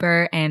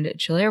Cooper and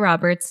Julia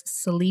Roberts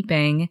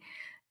sleeping.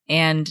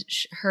 And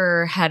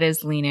her head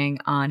is leaning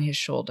on his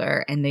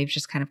shoulder, and they've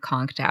just kind of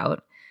conked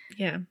out.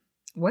 Yeah.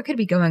 What could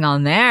be going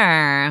on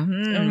there?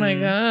 Oh, my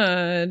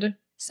God.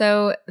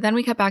 So then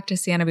we cut back to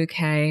Sienna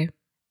Bouquet.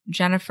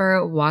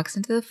 Jennifer walks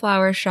into the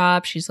flower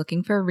shop. She's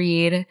looking for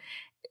Reed,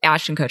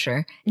 Ashton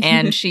Kutcher.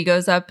 And she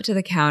goes up to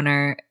the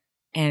counter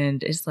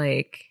and is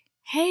like,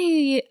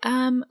 hey,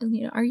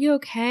 are you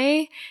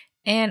okay?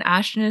 And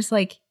Ashton is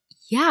like,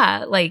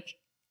 yeah, like,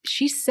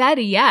 she said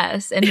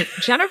yes. And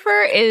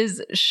Jennifer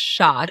is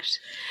shocked.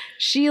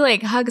 She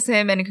like hugs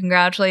him and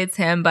congratulates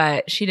him,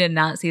 but she did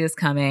not see this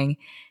coming.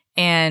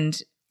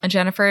 And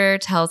Jennifer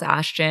tells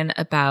Ashton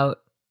about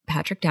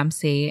Patrick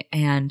Dempsey,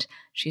 and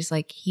she's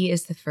like, he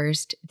is the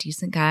first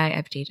decent guy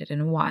I've dated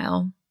in a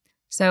while.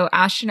 So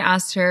Ashton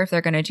asks her if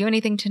they're going to do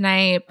anything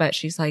tonight, but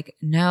she's like,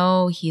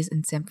 no, he's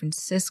in San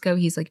Francisco.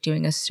 He's like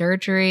doing a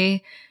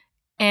surgery.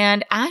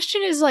 And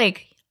Ashton is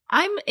like,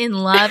 I'm in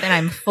love and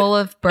I'm full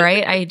of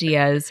bright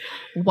ideas.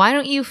 Why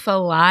don't you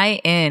fly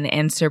in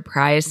and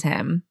surprise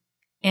him?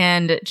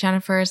 And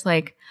Jennifer's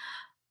like,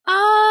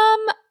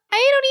 I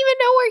don't even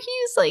know where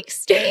he's like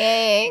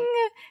staying.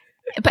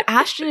 But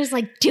Ashton is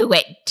like, do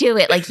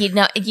it. Like,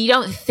 you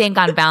don't think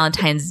on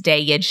Valentine's Day,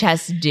 you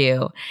just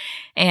do.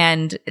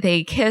 And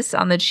they kiss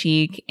on the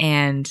cheek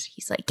and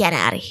he's like, get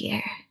out of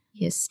here,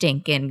 you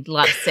stinking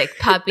lovesick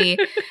puppy.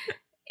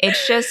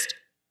 It's just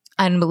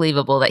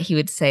unbelievable that he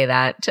would say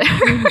that to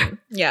her.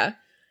 Yeah.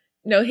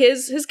 No,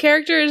 his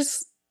character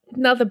is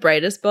not the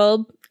brightest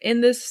bulb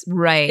in this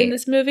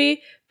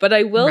movie, but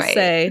I will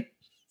say,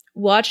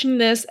 watching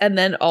this and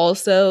then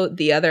also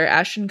the other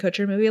Ashton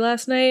Kutcher movie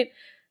last night,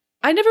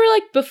 I never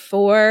like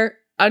before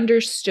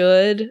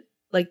understood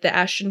like the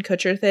Ashton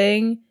Kutcher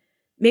thing.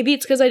 Maybe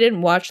it's because I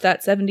didn't watch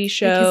that 70s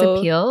show. Like his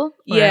appeal?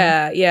 Or?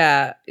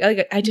 Yeah.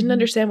 Like, I didn't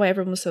understand why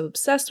everyone was so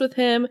obsessed with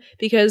him,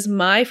 because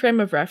my frame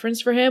of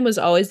reference for him was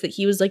always that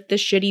he was like the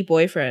shitty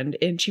boyfriend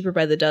in Cheaper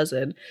by the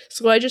Dozen.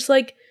 So I just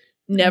like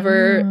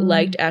never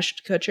liked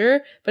Ashton Kutcher.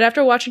 But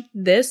after watching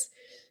this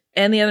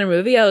and the other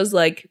movie, I was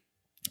like,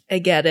 I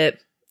get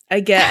it. I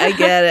get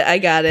it. I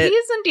got it.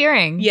 He's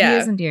endearing. Yeah. He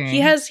is endearing.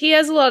 He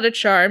has a lot of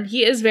charm.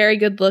 He is very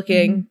good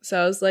looking. Mm-hmm.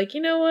 So I was like,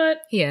 you know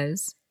what? He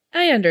is.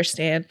 I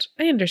understand.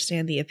 I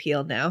understand the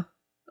appeal now.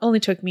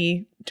 Only took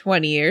me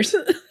 20 years.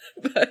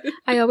 But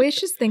I always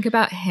just think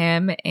about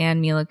him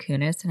and Mila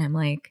Kunis, and I'm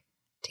like,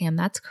 damn,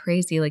 that's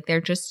crazy. Like,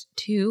 they're just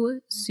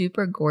two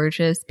super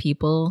gorgeous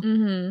people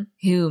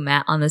who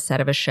met on the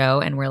set of a show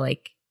and were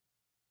like,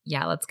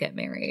 yeah, let's get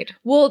married.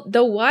 Well,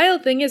 the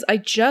wild thing is I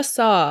just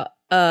saw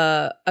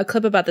a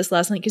clip about this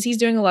last night because he's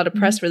doing a lot of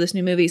press for this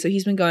new movie. So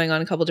he's been going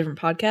on a couple different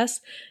podcasts.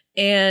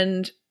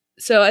 And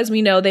so as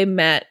we know, they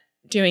met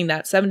doing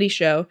that 70s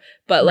show,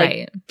 but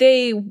like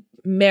they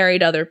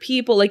married other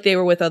people. Like they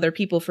were with other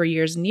people for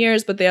years and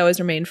years, but they always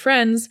remained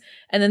friends.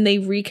 And then they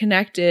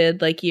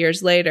reconnected like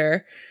years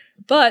later.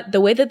 But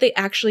the way that they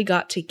actually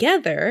got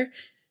together.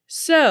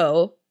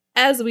 So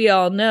as we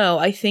all know,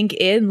 I think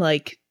in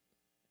like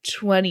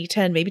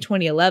 2010, maybe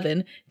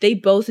 2011, they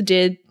both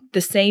did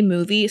the same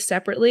movie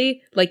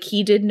separately. Like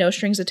he did No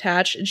Strings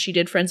Attached and she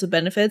did Friends with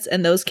Benefits,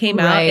 and those came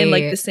out in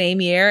like the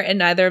same year, and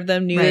neither of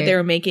them knew that they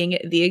were making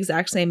the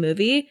exact same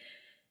movie.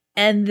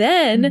 And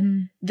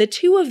then the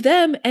two of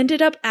them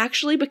ended up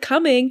actually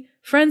becoming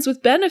friends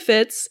with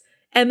benefits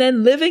and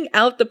then living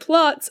out the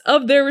plots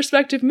of their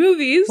respective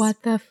movies.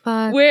 What the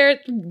fuck? Where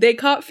they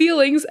caught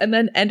feelings and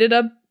then ended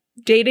up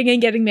dating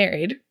and getting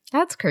married.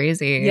 That's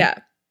crazy. Yeah.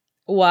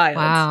 Wild.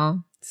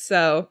 Wow.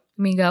 So.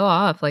 I mean, go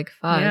off. Like,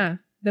 fuck. Yeah.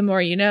 The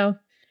more you know.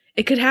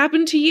 It could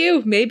happen to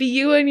you. Maybe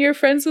you and your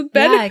friends with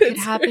benefits. Yeah, it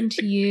could happen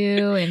to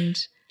you. And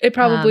it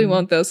probably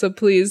won't, though. So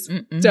please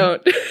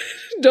don't.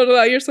 Don't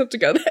allow yourself to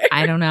go there.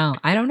 I don't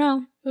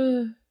know.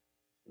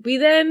 We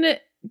then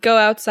go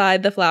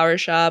outside the flower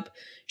shop.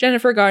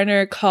 Jennifer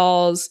Garner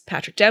calls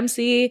Patrick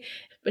Dempsey,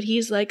 but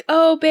he's like,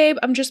 oh, babe,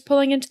 I'm just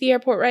pulling into the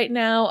airport right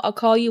now. I'll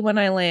call you when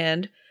I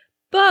land.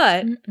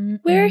 But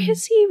where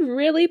is he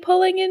really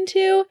pulling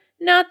into?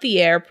 Not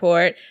the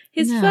airport.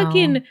 His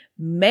fucking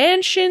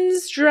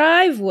mansion's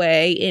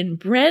driveway in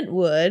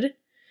Brentwood.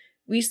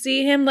 We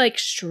see him like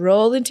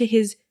stroll into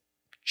his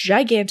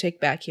gigantic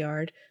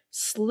backyard,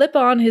 slip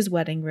on his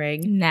wedding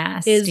ring.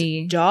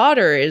 Nasty. His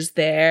daughter is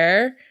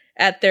there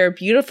at their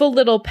beautiful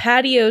little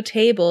patio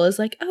table, is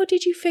like, oh,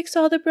 did you fix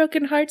all the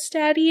broken hearts,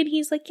 Daddy? And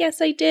he's like,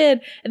 yes, I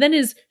did. And then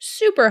his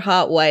super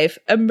hot wife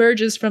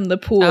emerges from the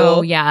pool.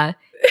 Oh, yeah.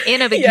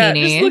 In a bikini. Yeah,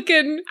 just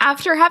looking.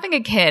 After having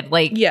a kid.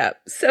 Like, yeah,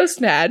 so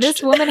snatched.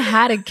 This woman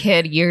had a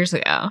kid years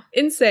ago.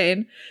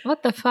 Insane.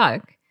 What the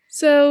fuck?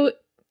 So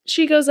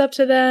she goes up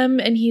to them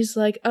and he's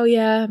like, oh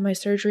yeah, my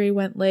surgery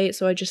went late,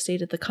 so I just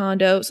stayed at the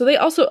condo. So they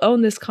also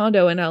own this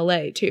condo in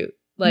LA too.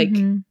 Like,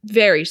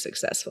 very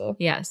successful.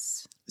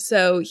 Yes.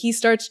 So he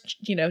starts,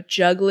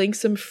 juggling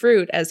some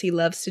fruit as he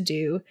loves to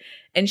do.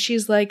 And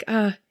she's like,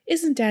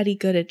 isn't Daddy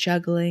good at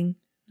juggling?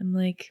 I'm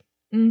like,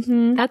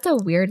 That's a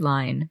weird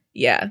line.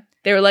 Yeah.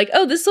 They were like,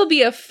 oh, this will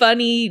be a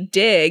funny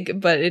dig,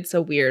 but it's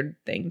a weird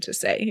thing to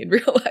say in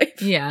real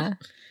life. Yeah.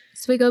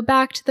 So we go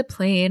back to the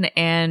plane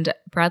and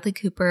Bradley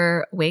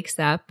Cooper wakes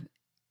up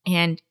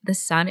and the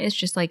sun is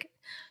just like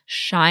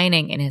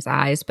shining in his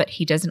eyes, but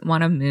he doesn't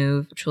want to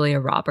move Julia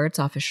Roberts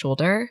off his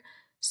shoulder.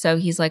 So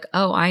he's like,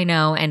 oh, I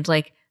know. And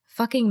like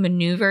fucking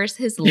maneuvers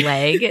his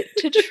leg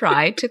to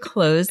try to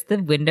close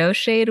the window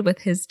shade with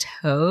his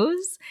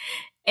toes.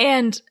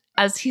 And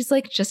as he's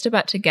like just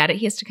about to get it,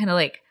 he has to kind of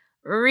like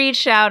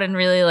reach out and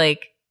really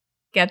like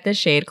get the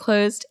shade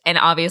closed, and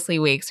obviously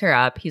wakes her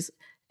up.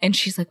 And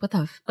she's like, what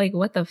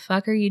the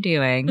fuck are you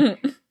doing?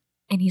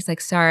 And he's like,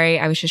 sorry,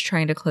 I was just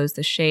trying to close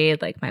the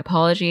shade. Like, my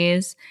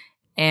apologies.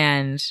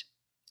 And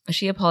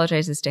she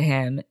apologizes to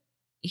him.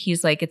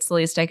 He's like, it's the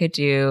least I could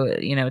do.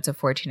 It's a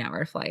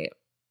 14-hour flight.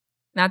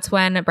 That's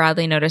when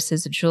Bradley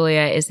notices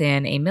Julia is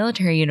in a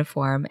military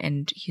uniform,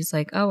 and he's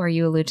like, oh, are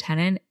you a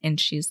lieutenant? And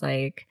she's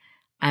like,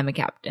 I'm a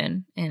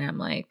captain. And I'm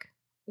like,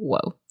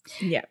 whoa.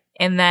 Yeah.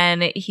 And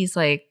then he's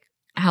like,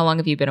 how long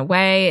have you been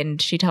away?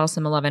 And she tells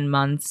him 11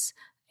 months.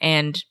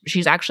 And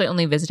she's actually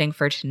only visiting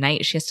for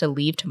tonight. She has to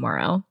leave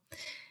tomorrow.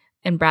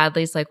 And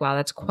Bradley's like, wow,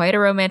 that's quite a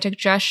romantic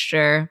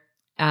gesture.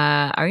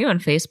 Are you on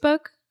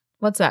Facebook?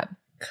 What's up?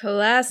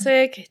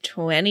 Classic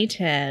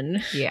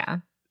 2010. Yeah.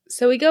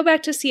 So we go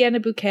back to Sienna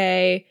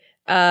Bouquet.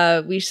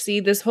 We see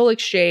this whole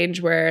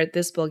exchange where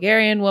this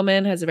Bulgarian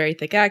woman has a very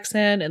thick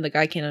accent and the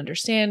guy can't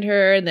understand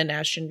her. And then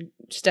Ashton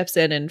steps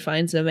in and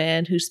finds a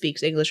man who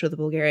speaks English with a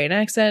Bulgarian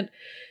accent.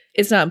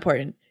 It's not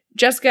important.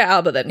 Jessica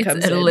Alba then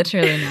comes in.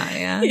 Literally not,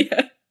 yeah.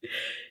 Yeah.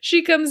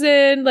 She comes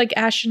in, like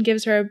Ashton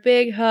gives her a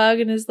big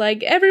hug and is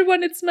like,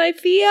 everyone, it's my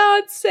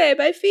fiance.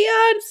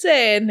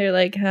 And they're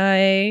like,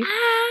 hi.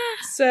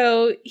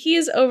 So he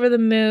is over the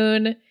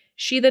moon.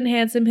 She then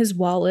hands him his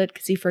wallet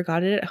because he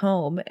forgot it at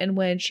home. And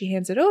when she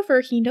hands it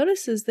over, he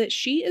notices that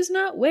she is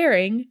not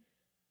wearing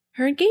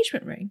her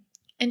engagement ring.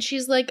 And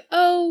she's like,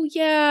 oh,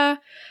 yeah,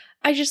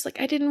 I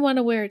didn't want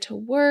to wear it to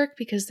work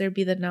because there'd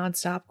be the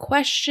nonstop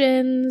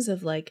questions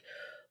of like,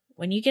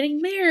 when are you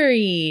getting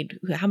married?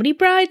 How many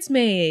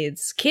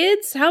bridesmaids?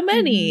 Kids? How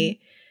many?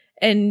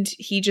 And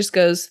he just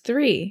goes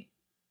 3,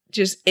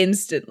 just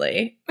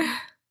instantly.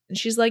 And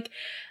she's like,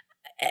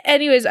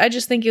 Anyways, I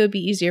just think it would be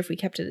easier if we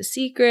kept it a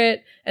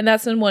secret. And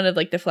that's when one of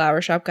like the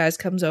flower shop guys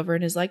comes over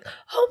and is like,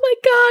 oh my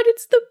God,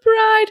 it's the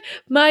bride.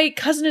 My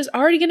cousin is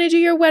already going to do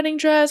your wedding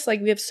dress.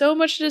 Like, we have so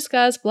much to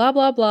discuss, blah,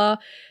 blah, blah.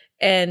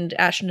 And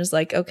Ashton is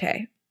like,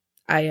 okay,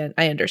 I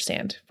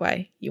understand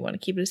why you want to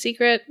keep it a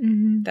secret.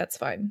 Mm-hmm. That's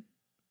fine.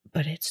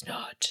 But it's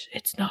not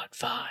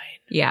fine.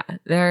 Yeah,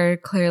 there are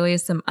clearly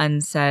some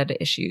unsaid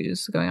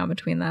issues going on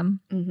between them.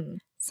 Mm-hmm.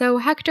 So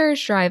Hector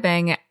is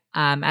driving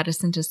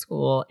Edison to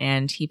school,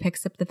 and he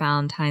picks up the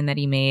Valentine that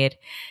he made,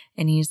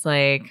 and he's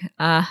like,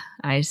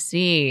 I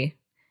see.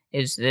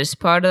 Is this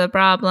part of the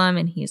problem?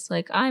 And he's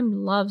like,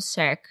 I'm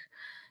lovesick.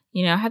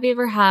 You know, have you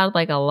ever had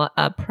like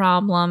a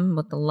problem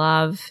with the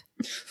love?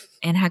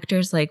 And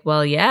Hector's like,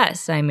 well,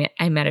 yes, I met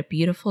a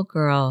beautiful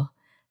girl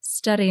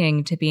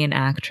studying to be an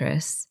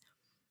actress.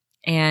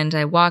 And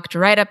I walked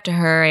right up to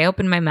her. I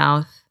opened my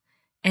mouth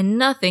and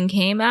nothing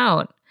came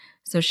out.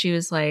 So she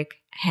was like,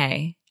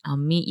 hey, I'll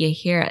meet you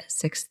here at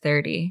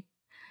 6:30.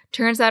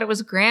 Turns out it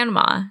was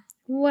Grandma.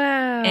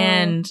 Wow.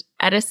 And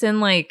Edison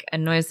like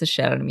annoys the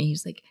shit out of me.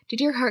 He's like,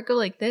 did your heart go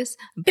like this?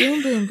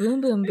 Boom, boom,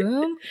 boom, boom,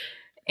 boom.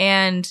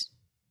 And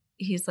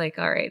he's like,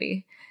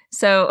 alrighty.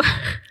 So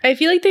I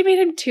feel like they made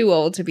him too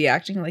old to be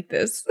acting like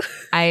this.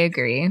 I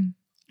agree.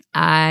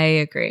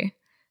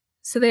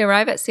 So they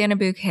arrive at Santa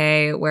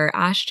Bouquet, where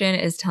Ashton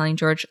is telling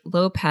George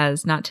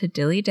Lopez not to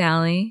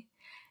dilly-dally.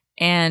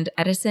 And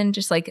Edison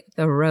just like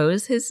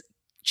throws his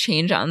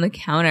change on the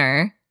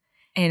counter.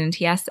 And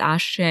he asks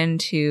Ashton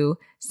to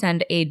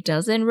send a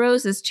dozen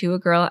roses to a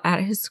girl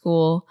at his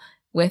school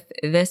with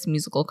this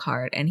musical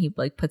card. And he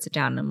like puts it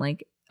down. And I'm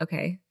like,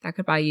 okay, that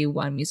could buy you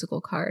one musical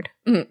card.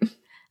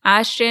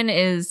 Ashton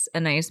is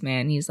a nice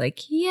man. He's like,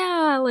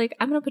 yeah, like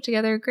I'm going to put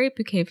together a great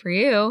bouquet for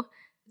you.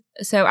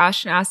 So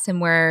Ashton asks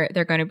him where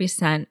they're going to be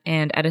sent,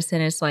 and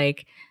Edison is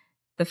like,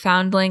 the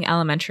Foundling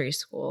Elementary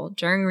School.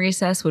 During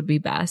recess would be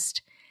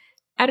best.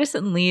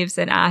 Edison leaves,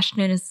 and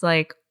Ashton is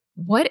like,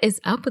 what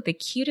is up with the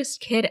cutest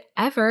kid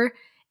ever?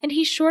 And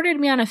he shorted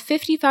me on a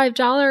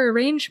 $55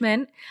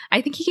 arrangement.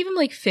 I think he gave him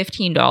like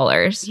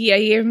 $15. Yeah,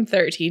 he gave him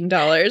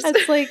 $13.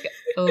 That's like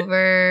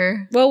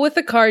over... Well, with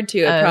the card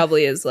too, it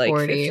probably is like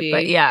 40, 50.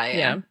 But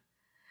yeah.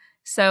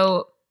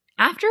 So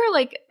after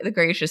like the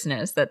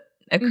graciousness that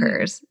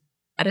occurs,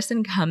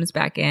 Edison comes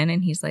back in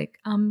and he's like,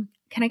 can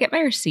I get my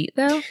receipt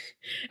though?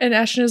 And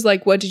Ashton is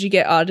like, what, did you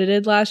get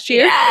audited last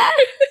year? Yeah.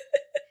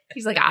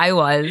 He's like, I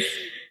was.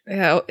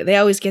 Yeah, they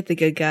always get the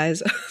good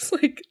guys. I was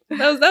like,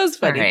 that was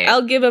funny. Right.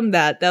 I'll give him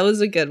that. That was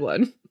a good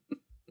one.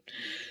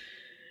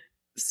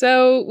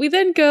 So we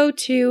then go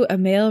to a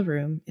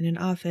mailroom in an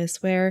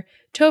office where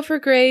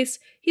Topher Grace,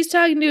 he's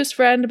talking to his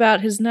friend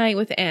about his night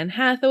with Anne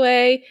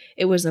Hathaway.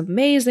 It was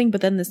amazing,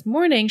 but then this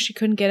morning she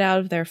couldn't get out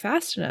of there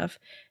fast enough.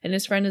 And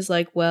his friend is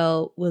like,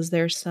 well, was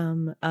there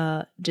some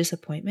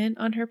disappointment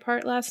on her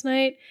part last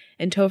night?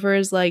 And Topher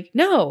is like,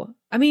 no,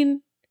 I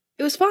mean,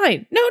 it was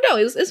fine. No,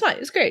 it's fine.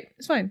 It's great.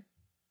 It's fine.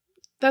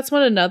 That's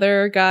when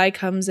another guy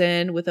comes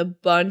in with a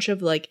bunch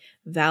of like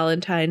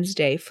Valentine's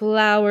Day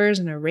flowers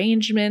and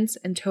arrangements.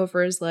 And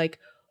Topher is like,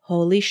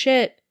 holy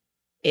shit,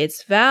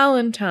 it's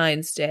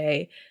Valentine's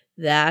Day.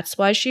 That's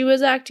why she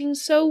was acting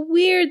so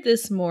weird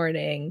this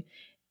morning.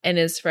 And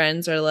his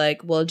friends are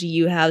like, well, do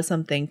you have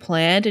something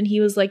planned? And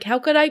he was like, how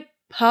could I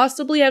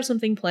possibly have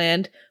something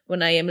planned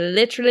when I am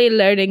literally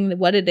learning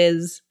what it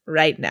is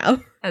right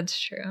now? That's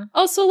true.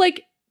 Also,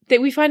 like,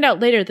 that we find out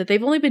later that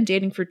they've only been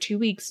dating for 2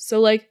 weeks. So,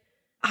 like,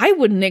 I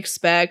wouldn't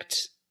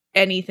expect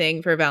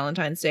anything for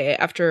Valentine's Day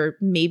after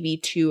maybe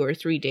 2 or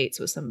 3 dates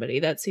with somebody.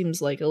 That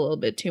seems like a little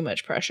bit too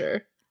much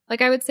pressure.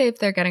 Like, I would say if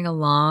they're getting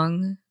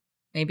along,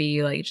 maybe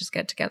you like just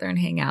get together and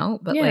hang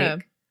out. But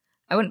like,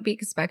 I wouldn't be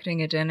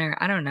expecting a dinner.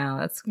 I don't know.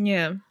 That's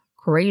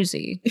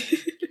crazy.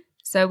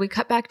 So we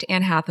cut back to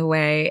Anne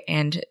Hathaway,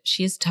 and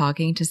she's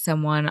talking to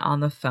someone on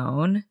the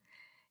phone.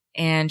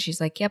 And she's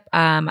like, yep,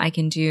 I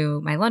can do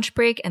my lunch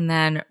break and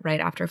then right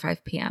after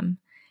 5 p.m.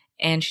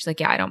 And she's like,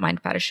 yeah, I don't mind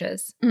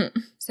fetishes.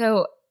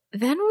 So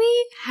then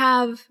we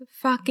have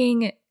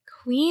fucking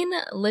Queen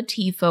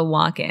Latifah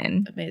walk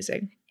in.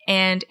 Amazing.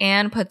 And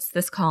Anne puts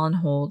this call on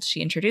hold. She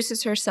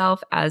introduces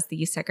herself as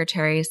the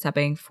secretary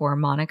subbing for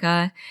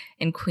Monica.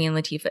 And Queen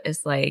Latifah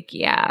is like,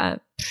 yeah,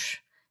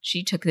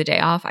 she took the day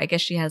off. I guess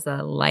she has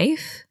a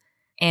life.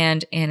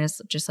 And Anne is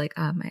just like,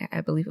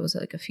 I believe it was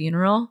like a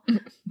funeral.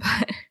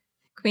 But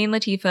Queen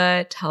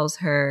Latifah tells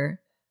her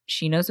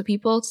she knows what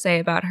people say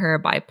about her.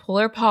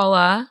 Bipolar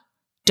Paula.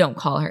 Don't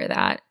call her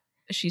that.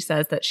 She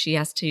says that she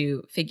has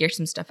to figure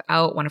some stuff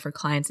out. One of her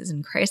clients is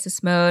in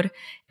crisis mode.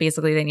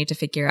 Basically, they need to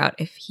figure out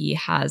if he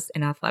has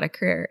an athletic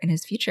career in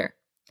his future.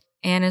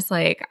 Anne is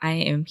like, I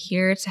am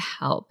here to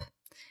help.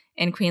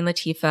 And Queen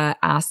Latifah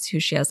asks who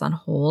she has on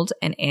hold.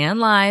 And Anne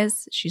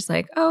lies. She's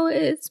like, oh,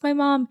 it's my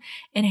mom.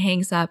 And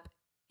hangs up.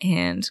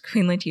 And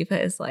Queen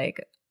Latifah is like,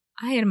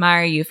 I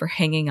admire you for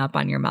hanging up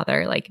on your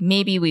mother. Like,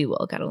 maybe we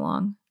will get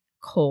along.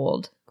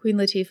 Cold. Queen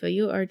Latifah,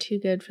 you are too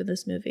good for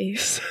this movie.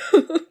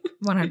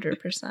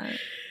 100%.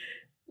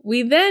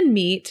 We then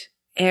meet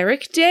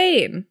Eric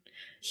Dane.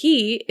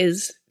 He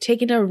is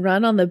taking a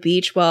run on the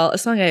beach while a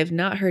song I have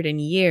not heard in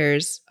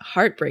years,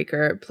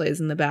 Heartbreaker, plays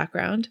in the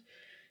background.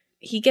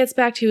 He gets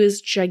back to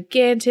his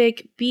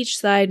gigantic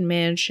beachside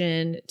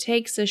mansion,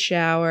 takes a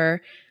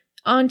shower.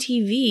 On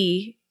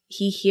TV,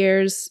 he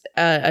hears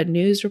a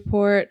news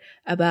report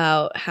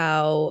about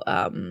how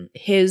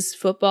his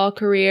football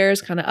career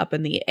is kind of up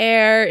in the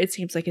air. It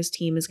seems like his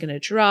team is going to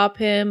drop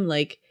him.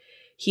 Like,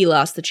 he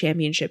lost the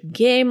championship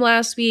game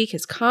last week.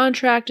 His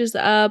contract is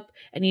up.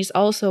 And he's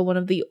also one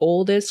of the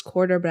oldest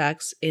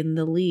quarterbacks in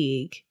the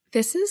league.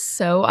 This is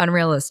so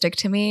unrealistic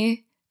to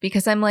me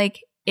because I'm like,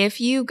 if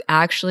you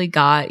actually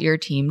got your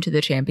team to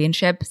the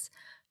championships,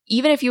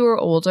 even if you were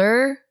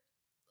older,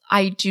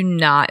 I do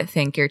not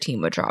think your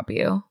team would drop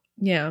you.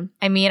 Yeah.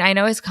 I mean, I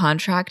know his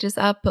contract is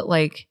up, but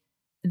like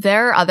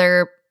there are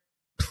other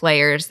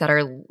players that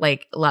are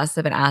like less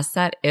of an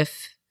asset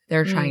if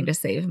they're trying to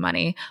save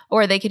money.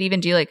 Or they could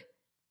even do like,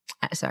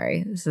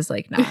 sorry, this is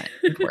like not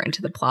important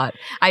to the plot.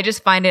 I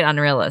just find it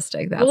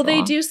unrealistic. That's well, they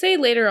all. do say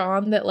later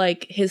on that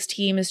like his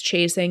team is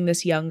chasing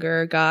this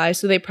younger guy.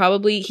 So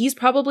he's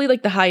probably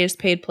like the highest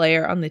paid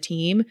player on the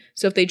team.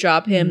 So if they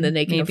drop him, then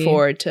they can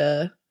afford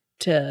to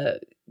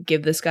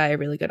give this guy a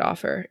really good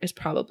offer is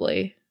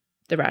probably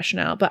the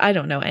rationale. But I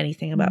don't know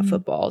anything about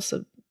football,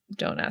 so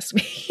don't ask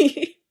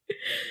me.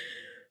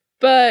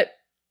 But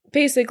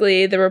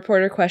basically, the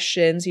reporter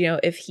questions,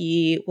 if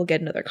he will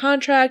get another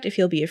contract, if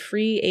he'll be a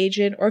free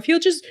agent, or if he'll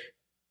just,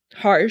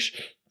 harsh,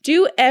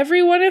 do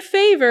everyone a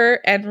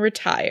favor and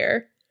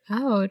retire.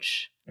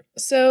 Ouch.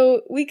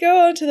 So we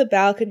go onto the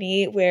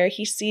balcony where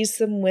he sees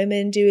some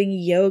women doing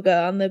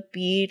yoga on the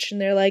beach,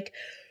 and they're like,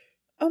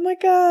 oh my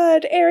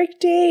God, Eric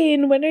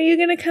Dane, when are you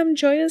going to come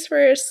join us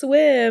for a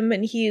swim?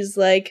 And he's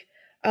like,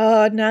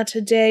 oh, not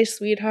today,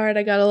 sweetheart.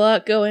 I got a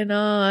lot going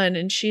on.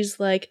 And she's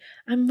like,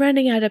 I'm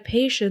running out of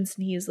patience.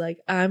 And he's like,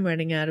 I'm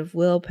running out of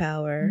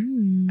willpower.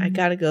 I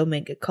gotta go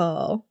make a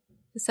call.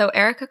 So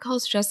Erica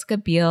calls Jessica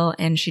Biel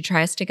and she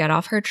tries to get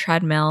off her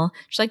treadmill.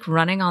 She's like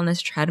running on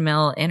this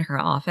treadmill in her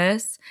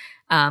office,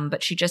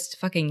 but she just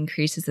fucking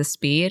increases the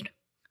speed.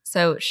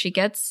 So she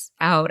gets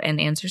out and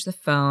answers the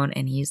phone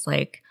and he's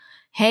like,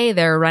 hey,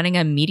 they're running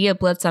a media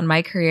blitz on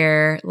my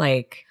career.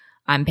 Like,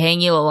 I'm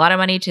paying you a lot of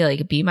money to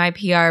like be my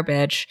PR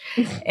bitch.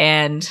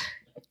 And,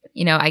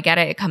 I get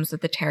it. It comes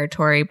with the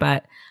territory,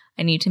 but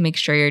I need to make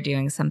sure you're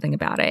doing something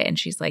about it. And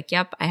she's like,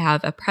 yep, I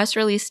have a press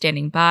release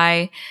standing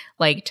by.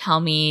 Like,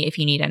 tell me if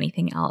you need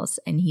anything else.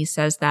 And he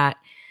says that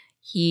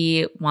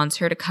he wants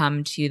her to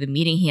come to the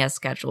meeting he has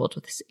scheduled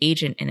with his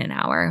agent in an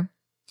hour.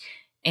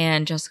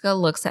 And Jessica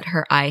looks at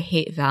her I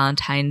Hate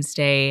Valentine's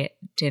Day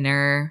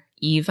dinner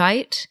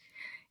Evite,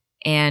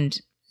 and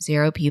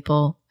 0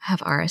 people have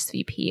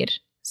RSVP'd.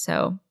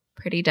 So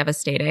pretty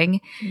devastating.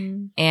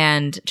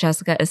 And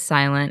Jessica is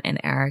silent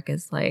and Eric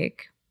is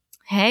like,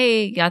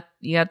 hey, you got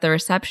the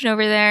reception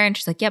over there? And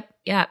she's like,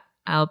 yep,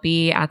 I'll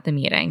be at the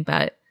meeting.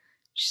 But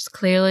she's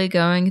clearly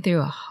going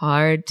through a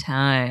hard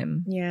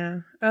time. Yeah.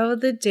 Oh,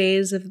 the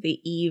days of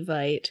the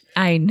Evite.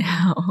 I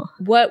know.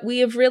 What we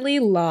have really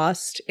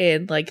lost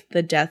in like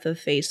the death of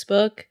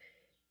Facebook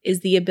is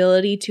the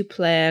ability to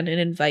plan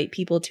and invite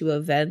people to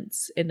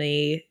events in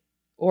a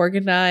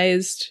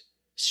organized,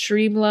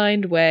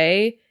 streamlined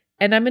way.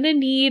 And I'm going to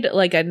need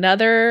like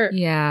another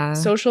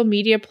social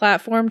media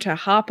platform to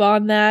hop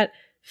on that,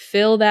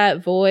 fill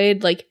that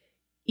void. Like,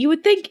 you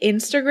would think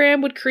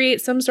Instagram would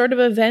create some sort of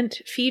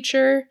event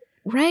feature.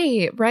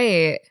 Right.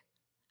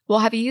 Well,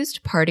 have you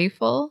used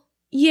Partyful?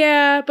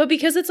 Yeah, but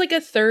because it's like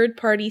a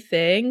third-party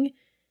thing,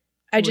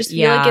 I just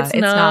feel like it's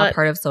not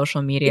part of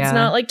social media. It's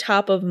not like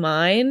top of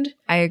mind.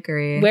 I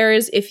agree.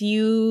 Whereas if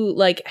you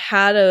like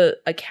had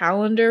a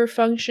calendar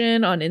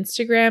function on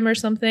Instagram or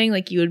something,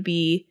 like you would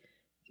be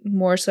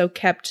more so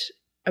kept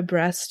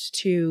abreast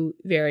to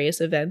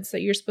various events that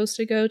you're supposed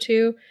to go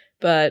to.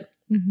 But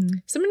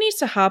someone needs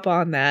to hop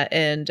on that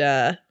and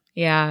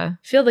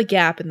fill the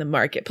gap in the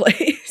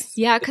marketplace.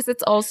 Yeah, because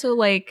it's also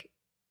like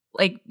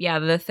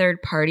the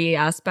third party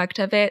aspect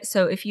of it.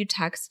 So if you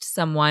text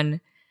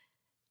someone,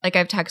 like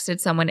I've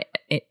texted someone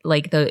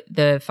like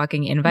the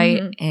fucking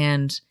invite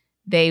and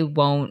they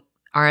won't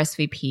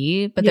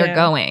RSVP, but they're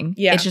going.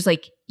 Yeah. It's just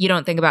like you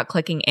don't think about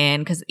clicking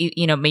in because,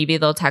 maybe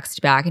they'll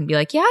text back and be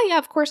like, yeah,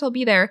 of course I'll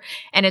be there.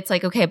 And it's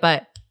like, okay,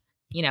 but,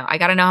 I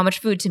got to know how much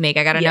food to make.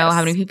 I got to know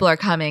how many people are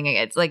coming.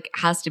 It's like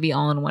has to be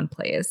all in one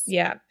place.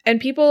 Yeah. And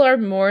people are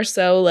more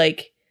so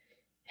like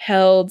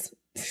held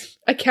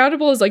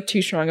accountable is like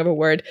too strong of a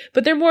word,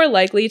 but they're more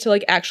likely to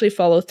like actually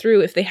follow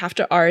through if they have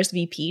to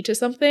RSVP to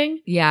something.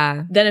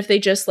 Yeah. Than if they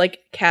just like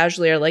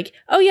casually are like,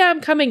 oh yeah,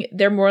 I'm coming.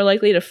 They're more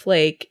likely to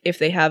flake if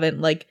they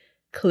haven't like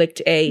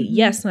clicked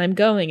yes, I'm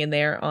going, and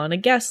they're on a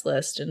guest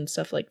list and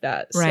stuff like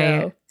that.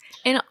 Right. So.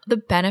 And the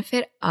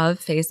benefit of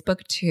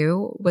Facebook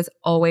too was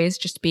always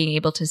just being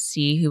able to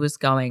see who was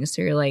going.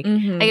 So you're like, I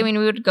mean,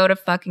 we would go to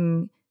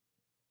fucking,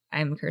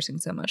 I'm cursing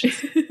so much.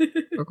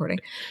 Recording,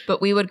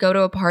 but we would go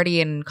to a party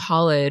in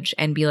college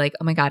and be like,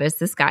 oh my God, is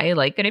this guy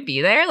like gonna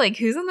be there? Like,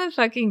 who's on the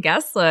fucking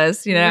guest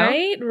list,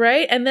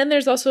 Right. And then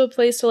there's also a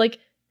place to like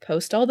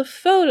post all the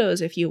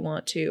photos if you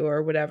want to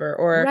or whatever.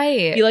 Or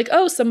right. be like,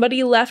 oh,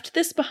 somebody left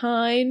this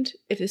behind.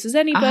 If this is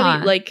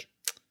anybody, like.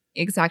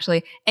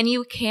 Exactly. And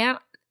you can't,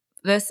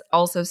 this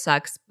also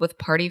sucks with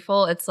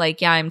Partyful. It's like,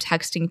 yeah, I'm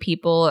texting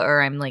people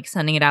or I'm like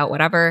sending it out,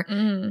 whatever.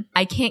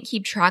 I can't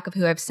keep track of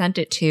who I've sent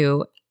it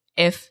to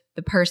if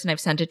the person I've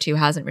sent it to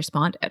hasn't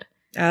responded.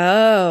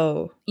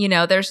 Oh. You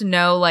know, there's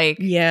no like.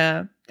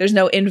 Yeah. There's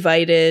no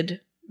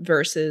invited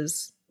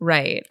versus.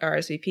 Right.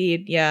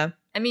 RSVP'd. Yeah.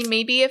 I mean,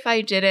 maybe if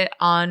I did it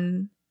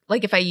on,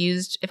 like if I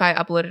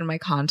uploaded my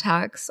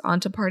contacts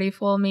onto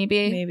Partyful,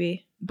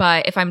 maybe.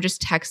 But if I'm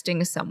just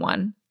texting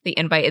someone the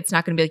invite, it's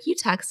not going to be like, you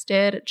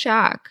texted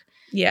Jack.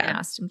 Yeah. And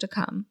asked him to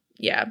come.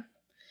 Yeah.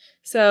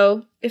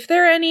 So if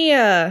there are any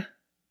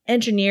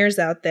engineers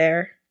out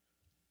there,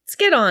 let's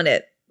get on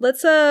it.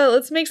 Let's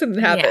make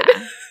something happen.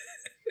 Yeah.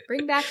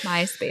 Bring back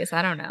MySpace.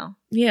 I don't know.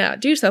 Yeah,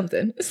 do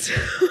something.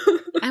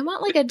 I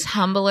want like a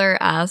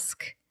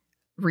Tumblr-esque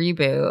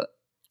reboot,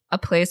 a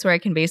place where I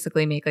can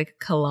basically make like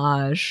a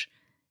collage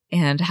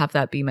and have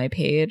that be my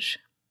page.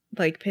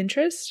 Like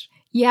Pinterest?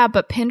 Yeah,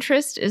 but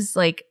Pinterest is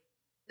like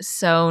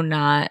so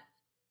not.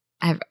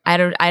 I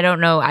don't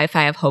know if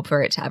I have hope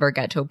for it to ever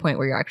get to a point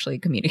where you're actually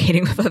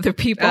communicating with other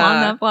people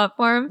on that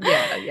platform.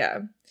 Yeah.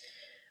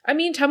 I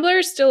mean, Tumblr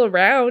is still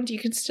around. You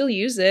can still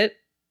use it.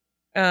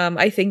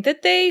 I think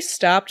that they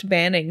stopped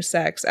banning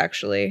sex,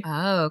 actually.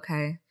 Oh,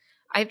 okay.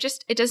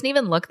 It doesn't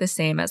even look the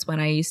same as when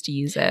I used to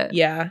use it.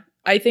 Yeah.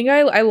 I think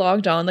I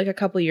logged on like a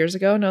couple of years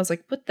ago and I was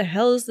like, what the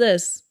hell is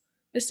this?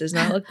 This does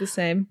not look the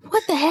same.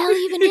 What the hell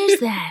even is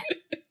that?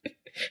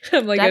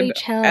 I'm like an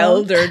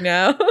elder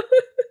now.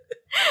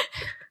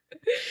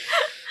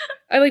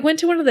 I like went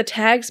to one of the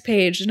tags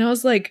page and I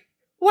was like,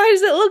 why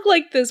does it look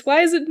like this?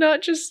 Why is it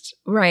not just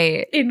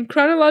right in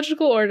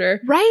chronological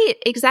order? Right,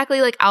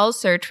 exactly. Like I'll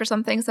search for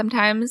something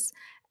sometimes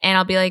and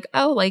I'll be like,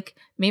 oh, like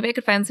maybe I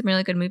could find some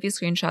really good movie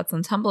screenshots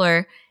on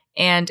Tumblr,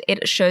 and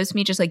it shows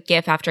me just like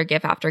GIF after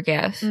GIF after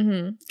GIF.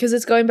 Because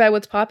it's going by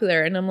what's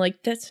popular, and I'm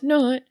like, that's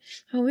not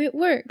how it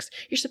works.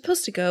 You're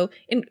supposed to go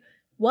in.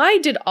 Why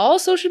did all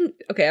social...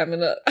 Okay,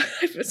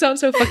 I sound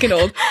so fucking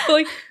old. But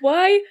like,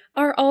 why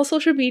are all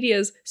social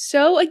medias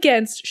so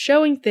against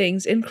showing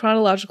things in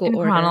chronological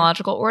order?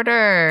 Chronological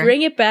order.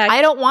 Bring it back.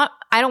 I don't want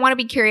to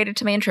be curated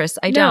to my interests.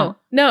 No.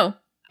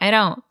 I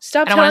don't.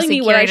 Stop telling me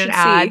what I should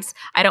ads. see.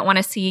 I don't want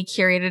to see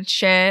curated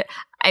shit.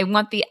 I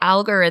want the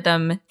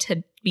algorithm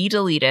to be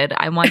deleted.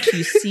 I want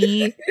to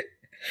see...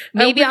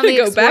 Maybe on the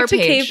go Explore back to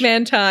page.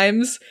 caveman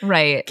times.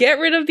 Right. Get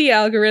rid of the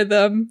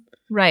algorithm.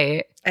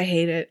 Right. I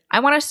hate it. I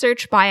want to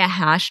search by a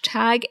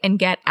hashtag and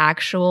get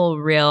actual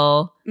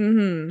real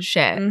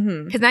shit.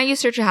 Because now you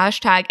search a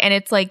hashtag and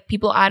it's like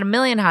people add 1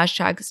 million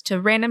hashtags to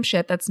random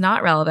shit that's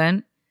not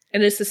relevant.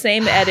 And it's the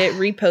same edit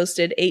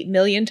reposted 8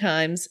 million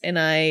times, and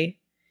I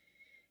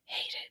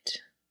hate it.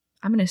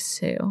 I'm going to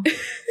sue.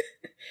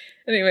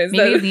 Anyways.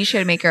 Maybe we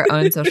should make our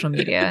own social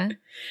media.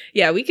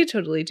 Yeah, we could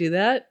totally do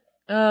that.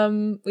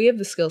 We have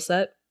the skill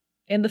set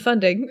and the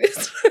funding.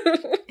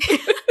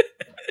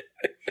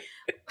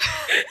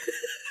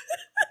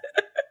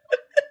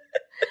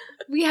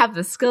 We have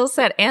the skill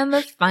set and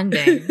the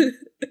funding.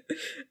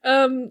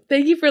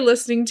 Thank you for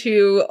listening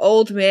to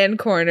Old Man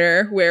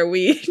Corner, where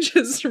we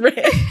just ran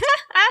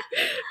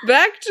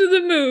back to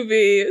the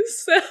movie.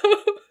 So,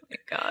 oh my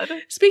God.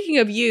 Speaking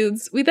of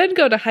youths, we then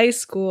go to high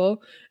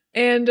school,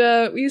 and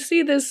we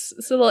see this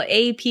little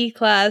AP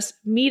class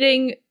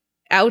meeting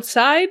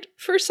outside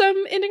for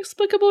some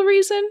inexplicable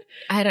reason.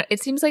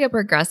 It seems like a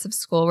progressive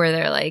school where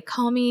they're like,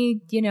 call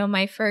me,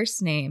 my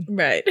first name.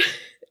 Right.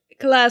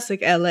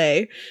 Classic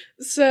LA.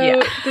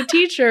 So the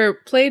teacher,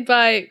 played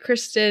by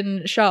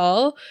Kristen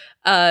Schaal,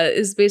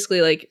 is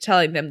basically like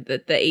telling them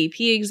that the AP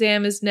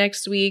exam is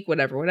next week,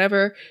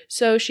 whatever.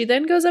 So she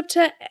then goes up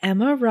to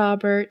Emma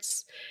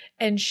Roberts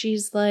and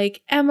she's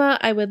like, Emma,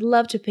 I would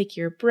love to pick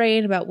your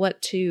brain about what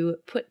to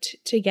put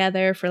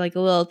together for like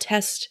a little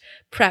test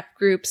prep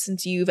group,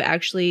 since you've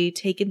actually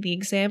taken the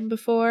exam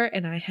before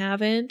and I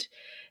haven't.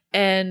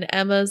 And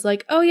Emma's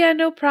like, oh yeah,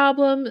 no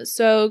problem.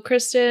 So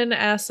Kristen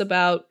asks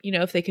about,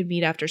 if they could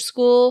meet after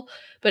school,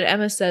 but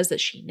Emma says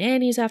that she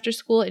nannies after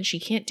school and she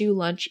can't do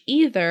lunch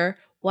either.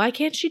 Why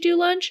can't she do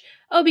lunch?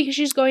 Oh, because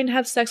she's going to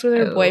have sex with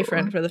her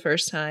boyfriend for the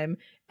first time.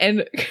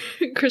 And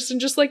Kristen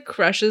just like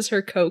crushes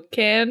her Coke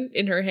can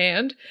in her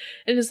hand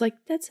and is like,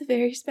 that's a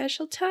very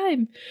special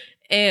time.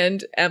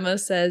 And Emma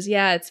says,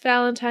 yeah, it's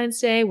Valentine's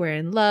Day. We're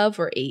in love.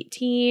 We're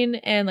 18.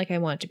 And like, I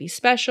want it to be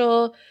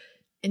special.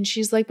 And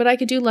she's like, but I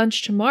could do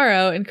lunch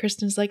tomorrow. And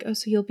Kristen's like, oh,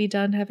 so you'll be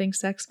done having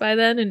sex by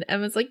then? And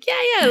Emma's like,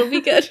 yeah, it'll be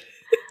good.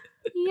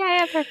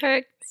 Yeah,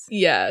 perfect.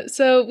 Yeah.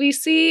 So we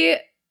see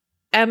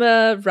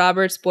Emma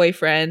Roberts'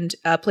 boyfriend,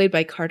 played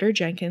by Carter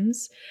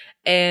Jenkins.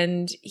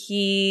 And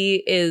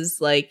he is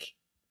like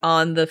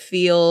on the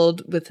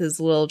field with his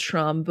little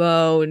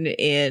trombone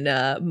in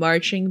a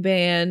marching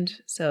band.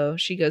 So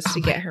she goes to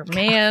get her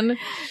man.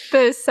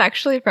 The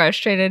sexually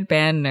frustrated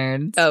band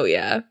nerds. Oh,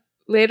 yeah.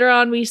 Later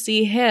on, we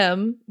see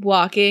him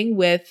walking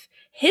with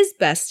his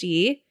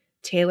bestie,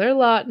 Taylor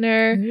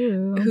Lautner,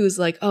 Ooh. who's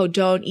like, oh,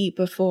 don't eat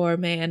before,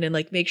 man, and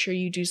like make sure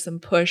you do some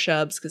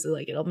push-ups because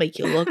like it'll make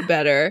you look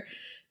better.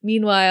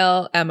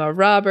 Meanwhile, Emma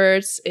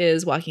Roberts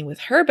is walking with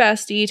her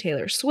bestie,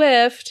 Taylor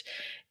Swift,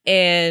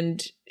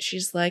 and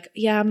she's like,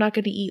 yeah, I'm not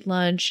going to eat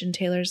lunch. And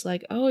Taylor's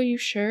like, oh, are you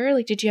sure?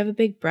 Like, did you have a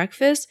big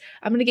breakfast?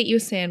 I'm going to get you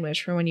a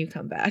sandwich for when you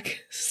come back.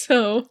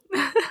 So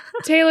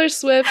Taylor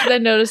Swift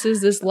then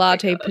notices this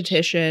latte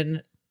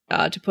petition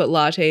to put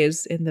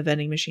lattes in the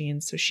vending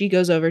machines. So she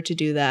goes over to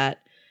do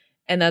that.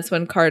 And that's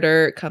when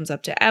Carter comes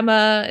up to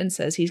Emma and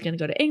says he's going to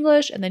go to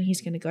English and then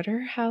he's going to go to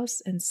her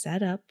house and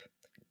set up.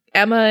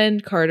 Emma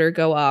and Carter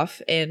go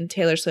off and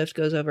Taylor Swift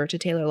goes over to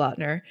Taylor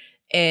Lautner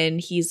and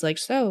he's like,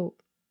 so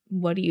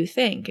what do you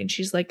think? And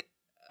she's like,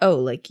 oh,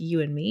 like you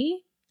and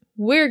me?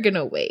 We're going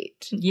to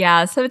wait.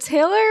 Yeah, so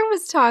Taylor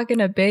was talking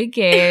a big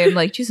game,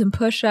 like do some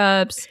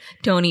push-ups,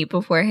 don't eat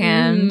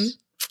beforehand.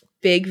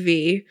 Big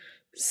V.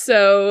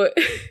 So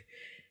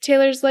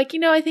Taylor's like,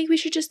 I think we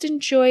should just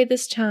enjoy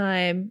this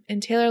time.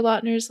 And Taylor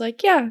Lautner's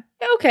like, yeah,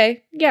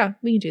 okay. Yeah,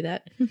 we can do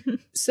that.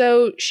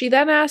 So she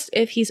then asked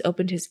if he's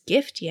opened his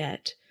gift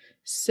yet.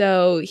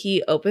 So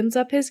he opens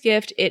up his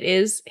gift. It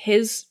is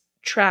his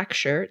track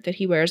shirt that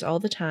he wears all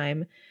the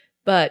time.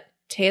 But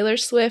Taylor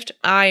Swift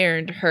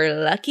ironed her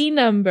lucky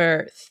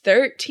number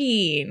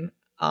 13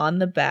 on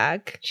the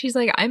back. She's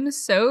like, I'm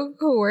so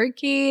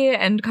quirky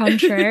and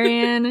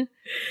contrarian.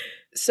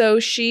 So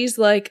she's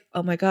like,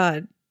 oh my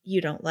God, you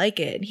don't like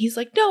it. And he's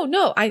like,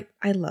 no, I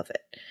love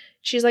it.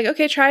 She's like,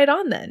 okay, try it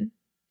on then.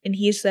 And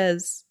he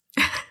says,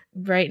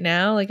 right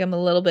now, like I'm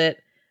a little bit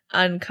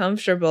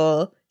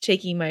uncomfortable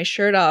taking my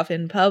shirt off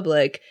in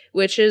public,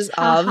 which is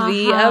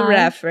obviously a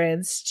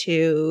reference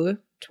to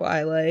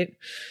Twilight.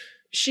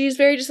 She's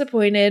very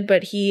disappointed,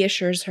 but he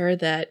assures her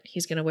that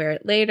he's going to wear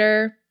it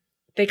later.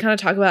 They kind of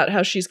talk about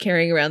how she's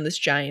carrying around this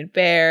giant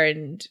bear,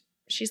 and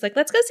she's like,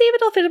 let's go see if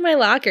it'll fit in my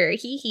locker.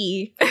 Hee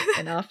hee.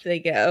 And off they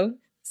go.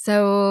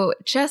 So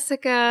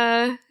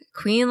Jessica,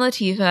 Queen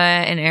Latifah,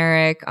 and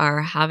Eric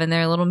are having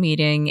their little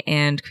meeting,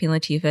 and Queen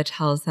Latifah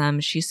tells them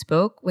she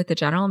spoke with the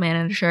general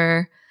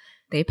manager.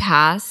 They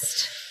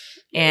passed,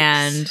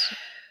 and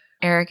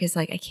Eric is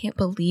like, I can't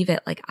believe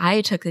it. Like, I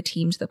took the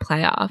team to the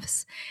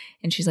playoffs.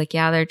 And she's like,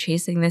 yeah, they're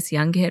chasing this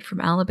young kid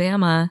from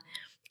Alabama.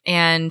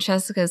 And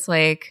Jessica's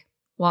like,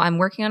 well, I'm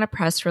working on a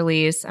press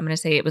release. I'm going to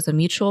say it was a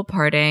mutual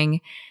parting.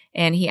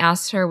 And he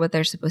asks her what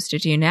they're supposed to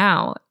do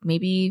now.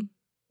 Maybe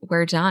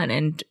we're done.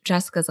 And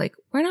Jessica's like,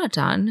 we're not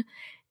done.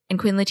 And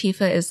Queen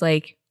Latifah is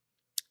like,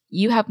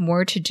 you have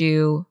more to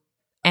do.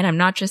 And I'm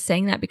not just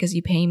saying that because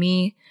you pay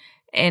me.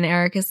 And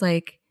Eric is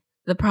like,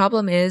 the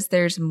problem is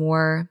there's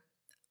more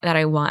that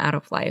I want out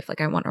of life. Like,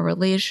 I want a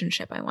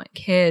relationship. I want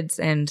kids.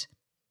 And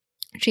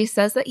she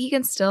says that he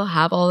can still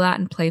have all that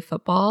and play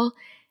football.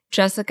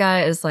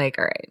 Jessica is like,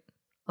 all right,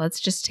 let's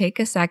just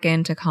take a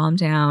second to calm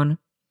down.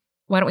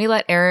 Why don't we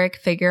let Eric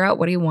figure out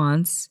what he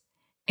wants?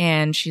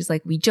 And she's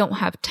like, we don't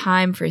have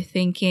time for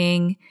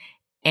thinking,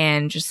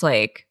 and just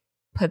like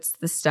puts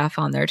the stuff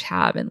on their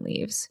tab and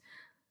leaves.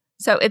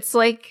 So it's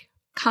like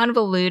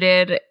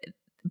convoluted,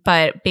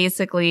 but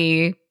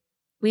basically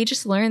we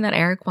just learned that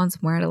Eric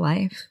wants more out of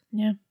life.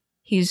 Yeah.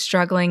 He's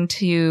struggling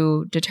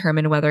to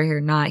determine whether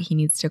or not he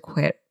needs to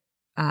quit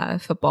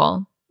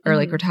football or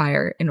like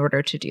retire in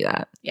order to do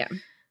that. Yeah.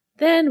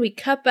 Then we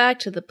cut back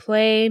to the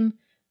plane.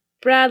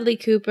 Bradley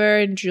Cooper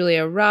and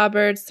Julia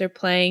Roberts, they're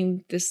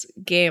playing this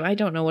game. I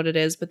don't know what it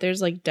is, but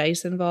there's like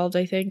dice involved,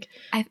 I think.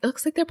 It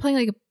looks like they're playing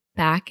like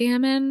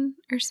backgammon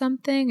or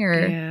something.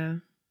 Or yeah.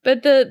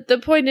 But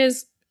the point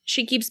is,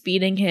 she keeps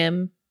beating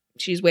him.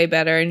 She's way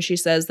better. And she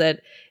says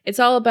that it's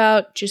all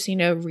about just,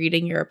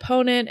 reading your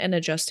opponent and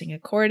adjusting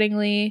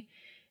accordingly.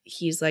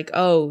 He's like,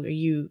 oh,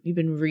 you've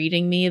been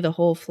reading me the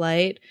whole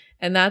flight?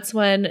 And that's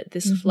when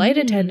this flight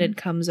attendant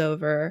comes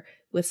over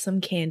with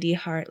some candy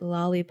heart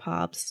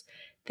lollipops.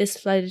 This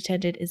flight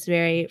attendant is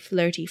very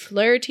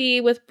flirty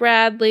with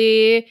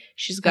Bradley.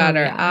 She's got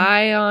her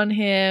eye on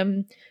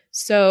him.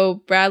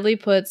 So Bradley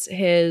puts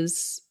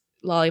his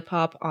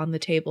lollipop on the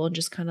table and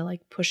just kind of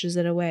like pushes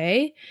it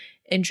away.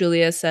 And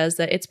Julia says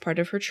that it's part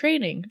of her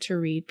training to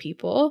read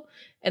people.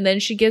 And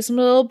then she gives him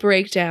a little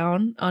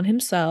breakdown on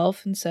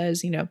himself and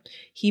says,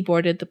 he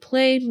boarded the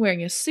plane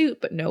wearing a suit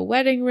but no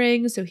wedding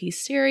ring, so he's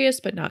serious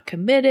but not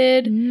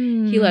committed.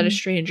 He let a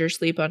stranger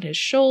sleep on his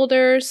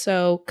shoulder,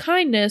 so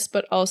kindness,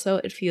 but also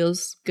it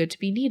feels good to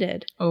be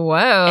needed.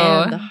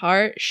 Whoa. And the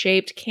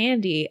heart-shaped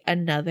candy,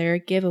 another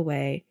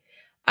giveaway.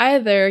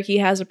 Either he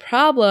has a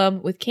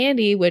problem with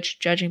candy,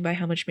 which, judging by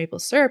how much maple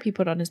syrup he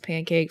put on his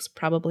pancakes,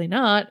 probably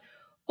not,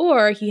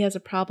 or he has a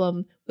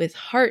problem with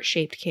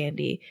heart-shaped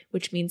candy,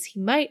 which means he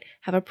might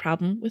have a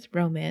problem with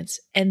romance,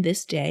 and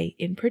this day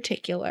in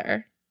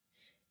particular.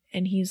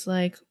 And he's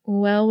like,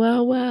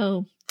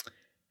 well.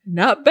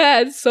 Not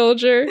bad,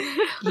 soldier.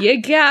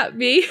 You got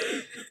me.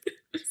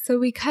 So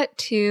we cut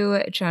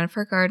to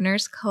Jennifer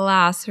Gardner's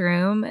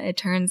classroom. It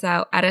turns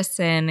out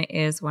Edison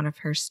is one of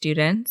her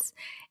students,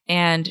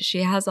 and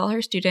she has all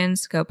her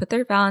students go put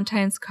their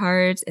Valentine's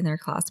cards in their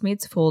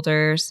classmates'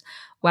 folders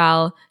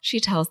while she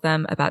tells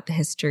them about the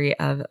history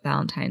of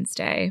Valentine's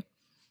Day.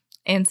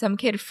 And some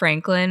kid,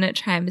 Franklin,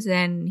 chimes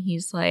in.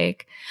 He's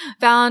like,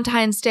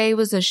 Valentine's Day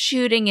was a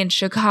shooting in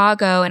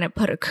Chicago and it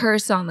put a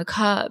curse on the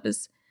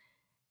Cubs.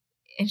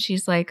 And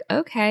she's like,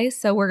 okay,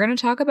 so we're going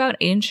to talk about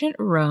ancient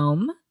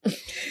Rome.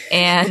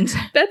 And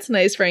that's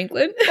nice,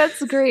 Franklin.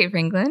 That's great,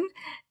 Franklin.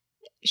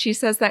 She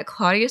says that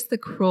Claudius the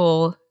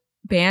Cruel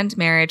banned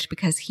marriage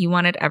because he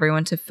wanted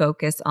everyone to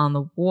focus on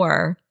the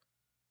war.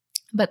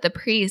 But the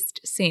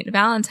priest, St.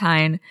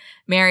 Valentine,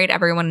 married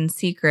everyone in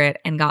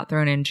secret and got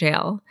thrown in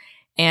jail.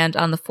 And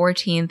on the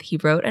 14th, he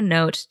wrote a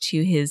note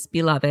to his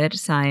beloved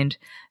signed,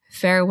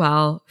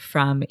 "Farewell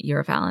from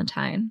your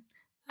Valentine."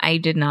 I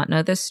did not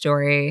know this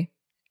story.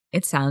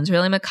 It sounds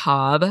really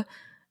macabre,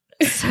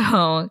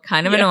 so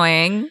kind of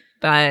annoying,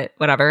 but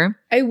whatever.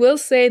 I will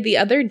say the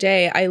other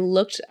day I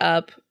looked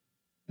up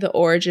the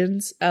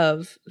origins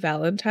of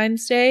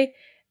Valentine's Day,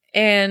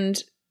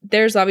 and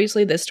there's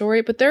obviously this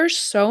story, but there are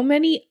so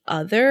many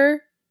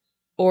other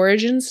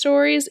origin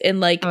stories in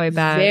like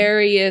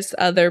various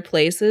other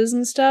places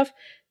and stuff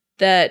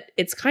that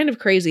it's kind of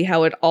crazy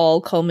how it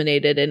all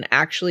culminated in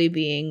actually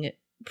being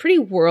pretty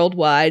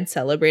worldwide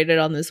celebrated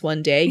on this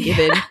one day,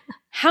 given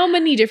how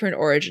many different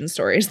origin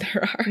stories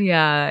there are.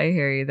 Yeah, I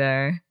hear you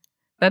there.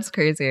 That's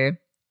crazy.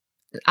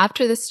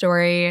 After the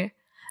story,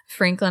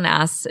 Franklin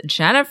asks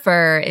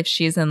Jennifer if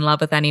she's in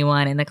love with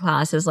anyone, and the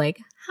class is like,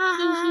 ha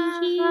ha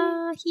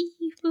ha, hee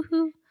hee hoo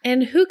hoo.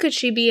 And who could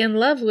she be in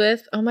love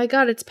with? Oh my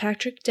god, it's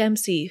Patrick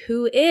Dempsey,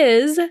 who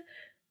is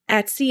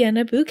at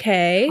Sienna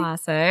Bouquet.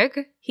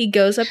 Classic. He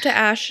goes up to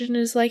Ashton and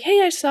is like,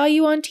 hey, I saw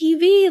you on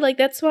TV. Like,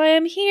 that's why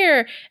I'm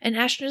here. And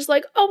Ashton is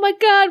like, oh my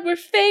god, we're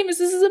famous.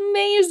 This is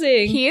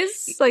amazing. He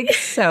is like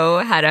so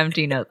head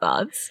empty, no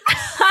thoughts.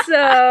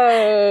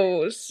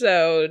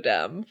 so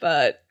dumb.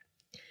 But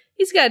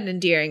he's got an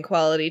endearing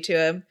quality to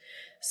him.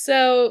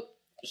 So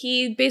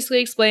he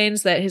basically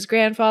explains that his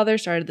grandfather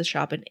started the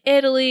shop in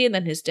Italy and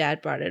then his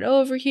dad brought it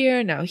over here.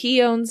 And now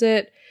he owns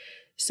it.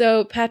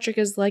 So Patrick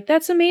is like,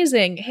 that's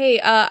amazing. Hey,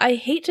 I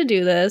hate to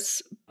do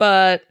this,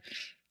 but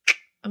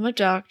I'm a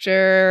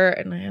doctor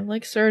and I have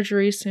like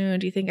surgery soon.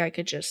 Do you think I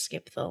could just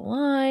skip the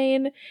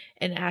line?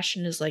 And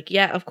Ashton is like,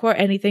 yeah, of course,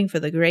 anything for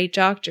the great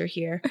doctor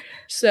here.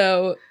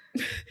 So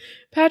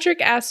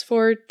Patrick asks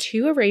for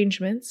 2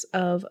 arrangements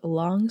of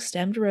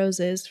long-stemmed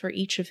roses for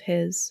each of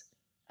his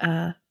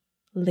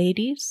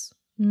ladies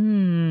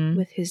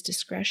with his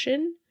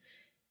discretion.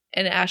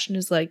 And Ashton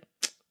is like,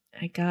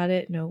 I got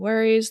it, no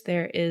worries.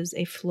 There is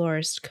a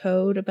florist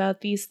code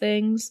about these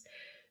things.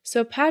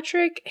 So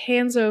Patrick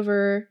hands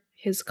over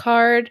his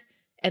card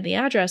and the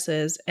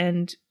addresses,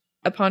 and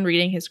upon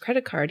reading his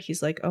credit card,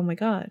 he's like, oh my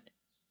god,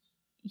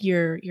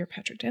 you're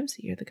Patrick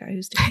Dempsey. You're the guy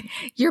who's dating.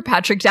 You're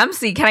Patrick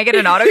Dempsey. Can I get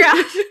an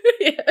autograph?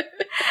 Yeah.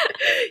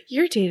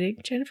 You're dating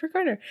Jennifer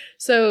Garner.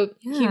 So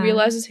he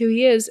realizes who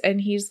he is,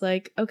 and he's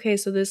like, okay,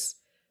 so this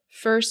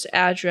first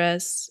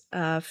address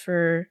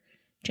for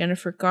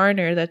Jennifer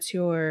Garner, that's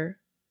your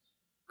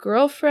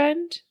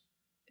girlfriend?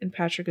 And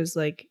Patrick is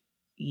like,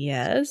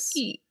 yes.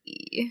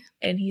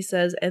 And he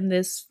says, and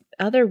this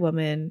other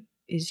woman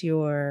is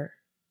your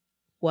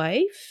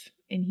wife?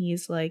 And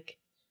he's like,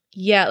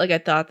 yeah, like I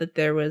thought that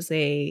there was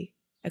a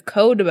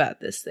code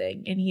about this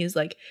thing. And he's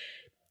like,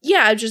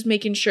 yeah, I'm just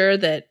making sure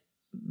that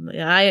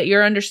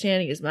your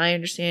understanding is my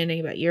understanding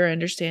about your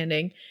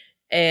understanding.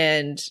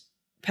 And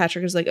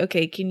Patrick is like,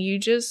 okay, can you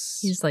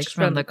just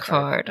run the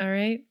card. All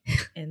right.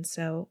 And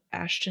so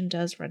Ashton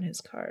does run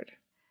his card.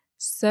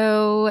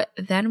 So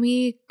then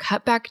we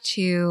cut back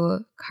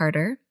to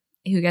Carter,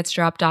 who gets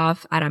dropped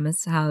off at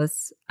Emma's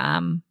house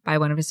by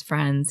one of his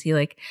friends. He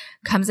like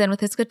comes in with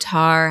his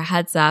guitar,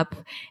 heads up,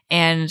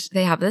 and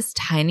they have this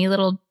tiny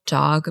little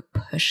dog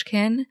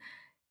Pushkin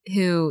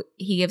who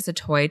he gives a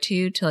toy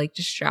to like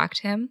distract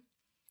him.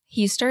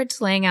 He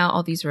starts laying out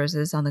all these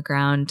roses on the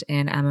ground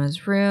in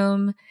Emma's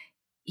room.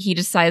 He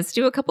decides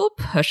to do a couple of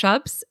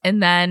push-ups,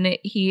 and then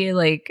he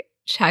like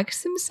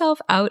checks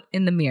himself out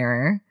in the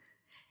mirror.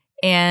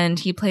 And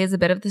he plays a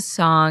bit of the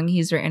song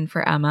he's written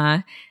for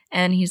Emma.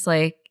 And he's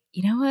like,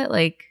 you know what?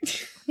 Like,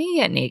 let me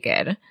get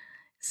naked.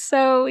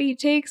 So he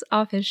takes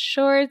off his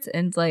shorts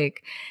and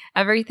like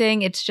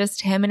everything. It's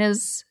just him and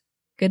his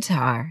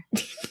guitar.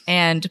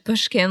 And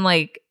Pushkin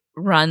like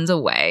runs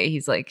away.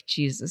 He's like,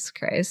 Jesus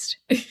Christ.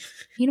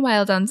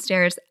 Meanwhile,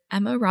 downstairs,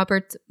 Emma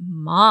Roberts'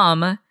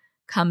 mom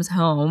comes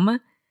home.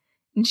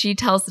 And she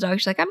tells the dog,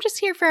 she's like, I'm just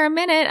here for a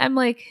minute. I'm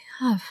like,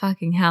 oh,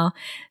 fucking hell.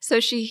 So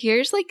she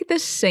hears like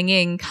this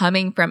singing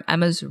coming from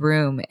Emma's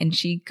room, and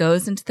she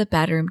goes into the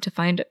bedroom to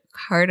find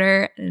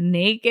Carter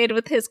naked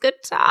with his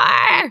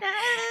guitar.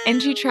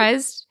 And she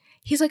tries,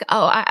 he's like,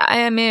 oh, I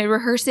am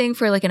rehearsing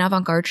for like an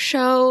avant-garde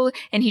show.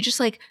 And he just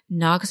like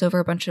knocks over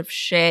a bunch of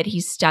shit.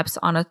 He steps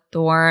on a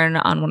thorn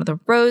on one of the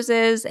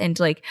roses and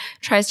like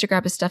tries to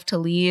grab his stuff to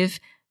leave.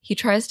 He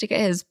tries to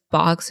get his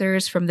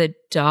boxers from the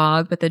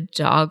dog, but the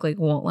dog like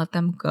won't let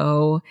them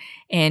go.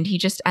 And he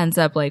just ends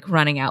up like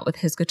running out with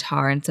his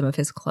guitar and some of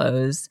his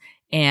clothes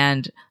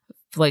and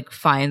like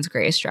finds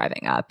Grace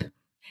driving up.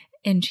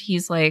 And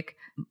he's like,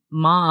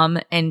 mom.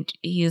 And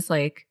he's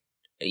like,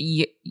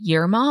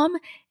 your mom?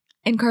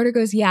 And Carter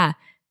goes, yeah,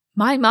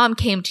 my mom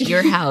came to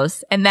your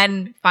house. And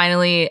then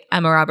finally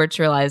Emma Roberts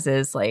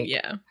realizes like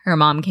her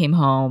mom came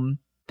home.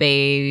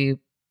 They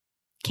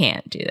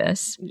can't do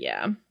this.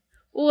 Yeah.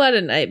 What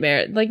a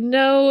nightmare. Like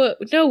no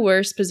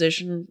worse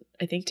position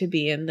I think to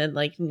be in than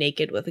like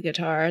naked with a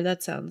guitar.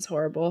 That sounds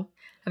horrible.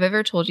 Have I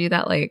ever told you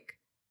that like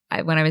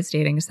when I was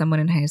dating someone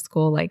in high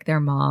school, like their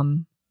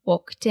mom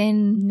walked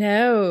in?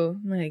 No.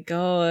 My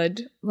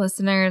God.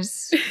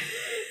 Listeners,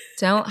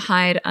 don't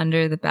hide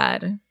under the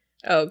bed.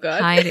 Oh,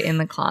 God. Hide in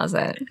the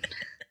closet.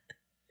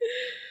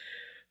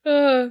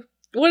 One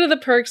of the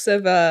perks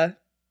of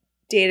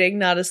dating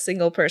not a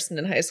single person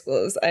in high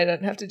school is I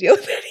don't have to deal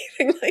with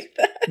anything like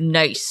that.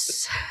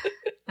 Nice.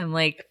 I'm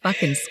like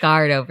fucking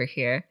scarred over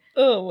here.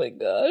 Oh my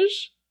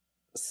gosh.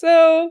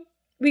 So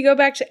we go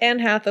back to Anne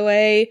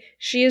Hathaway.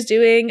 She is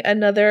doing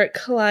another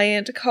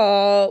client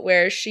call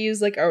where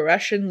she's like a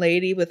Russian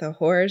lady with a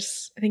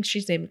horse. I think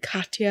she's named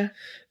Katya.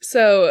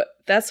 So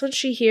that's when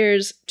she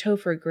hears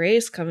Topher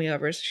Grace coming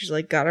over. So she's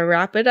like, gotta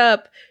wrap it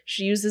up.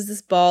 She uses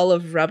this ball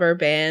of rubber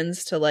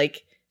bands to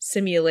like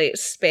simulate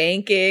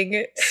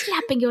spanking.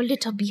 Slapping your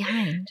little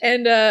behind.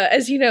 And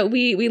as you know,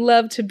 we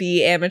love to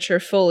be amateur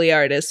Foley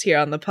artists here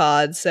on the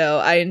pod, so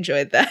I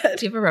enjoyed that.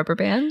 Do you have a rubber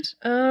band?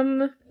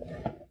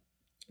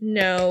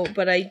 No,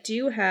 but I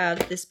do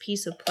have this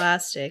piece of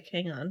plastic.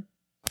 Hang on.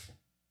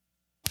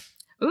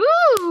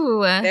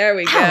 Ooh! There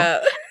we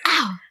go.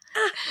 Ow!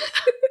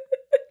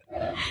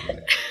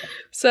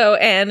 So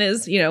Anne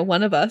is,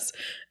 one of us.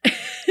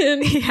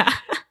 And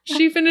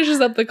she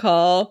finishes up the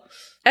call.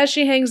 As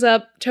she hangs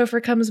up,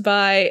 Topher comes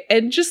by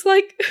and just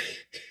like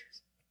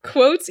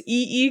quotes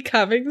E.E.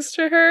 Cummings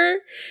to her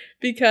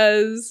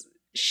because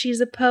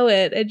she's a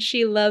poet and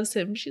she loves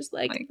him. She's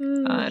like,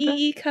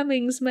 E.E.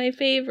 Cummings, my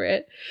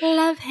favorite.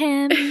 Love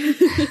him.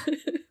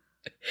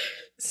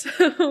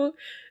 So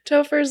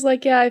Topher's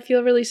like, yeah, I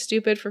feel really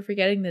stupid for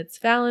forgetting that it's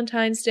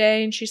Valentine's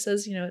Day. And she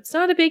says, it's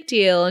not a big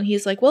deal. And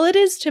he's like, well, it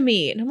is to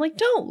me. And I'm like,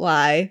 don't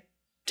lie.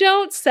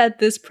 Don't set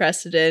this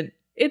precedent.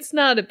 It's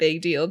not a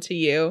big deal to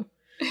you.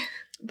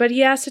 But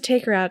he has to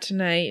take her out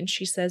tonight, and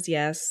she says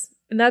yes.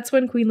 And that's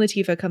when Queen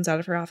Latifah comes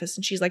out of her office,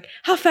 and she's like,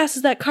 how fast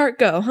does that cart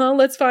go, huh?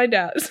 Let's find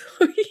out.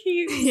 So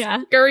he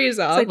scurries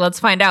off. It's like, let's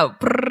find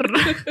out.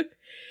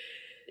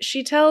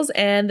 She tells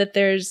Anne that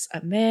there's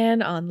a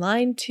man on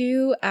line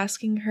 2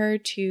 asking her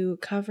to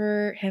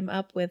cover him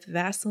up with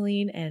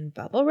Vaseline and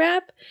bubble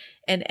wrap.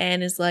 And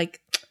Anne is like,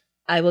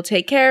 I will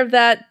take care of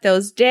that.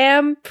 Those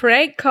damn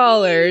prank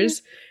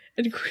callers.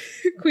 And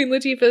Queen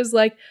Latifah is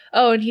like,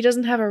 oh, and he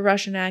doesn't have a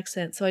Russian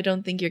accent, so I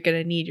don't think you're going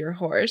to need your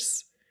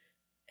horse.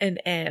 And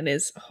Anne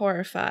is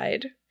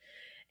horrified.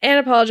 Anne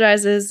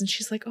apologizes, and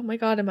she's like, oh my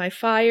God, am I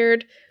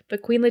fired?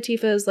 But Queen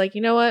Latifah is like,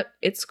 you know what?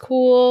 It's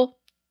cool.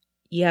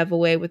 You have a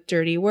way with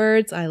dirty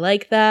words. I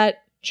like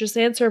that. Just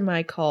answer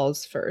my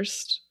calls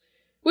first.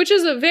 Which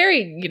is a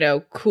very,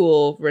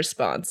 cool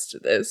response to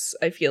this,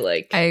 I feel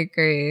like. I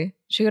agree.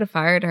 She could have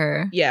fired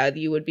her. Yeah,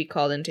 you would be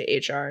called into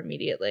HR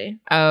immediately.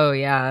 Oh,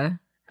 yeah.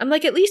 I'm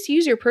like, at least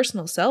use your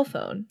personal cell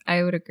phone.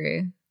 I would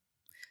agree.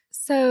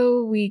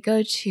 So we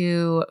go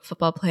to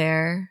football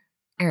player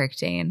Eric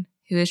Dane,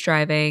 who is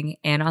driving,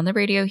 and on the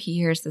radio he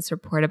hears this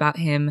report about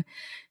him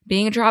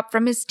being dropped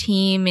from his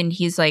team, and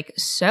he's like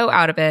so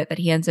out of it that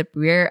he ends up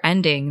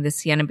rear-ending the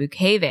Sienna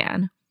Bouquet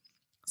van.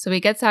 So he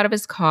gets out of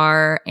his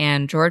car,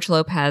 and George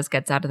Lopez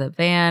gets out of the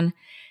van,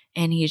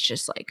 and he's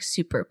just like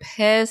super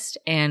pissed,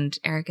 and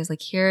Eric is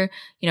like, here,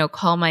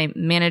 call my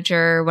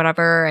manager,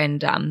 whatever,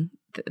 and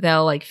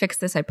they'll like fix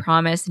this, I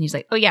promise. And he's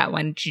like, oh yeah,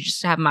 why don't you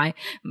just have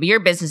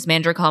your business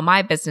manager call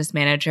my business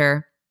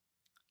manager?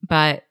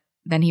 But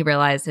then he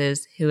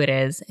realizes who it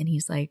is, and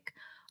he's like,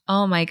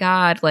 oh my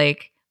God,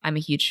 like I'm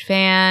a huge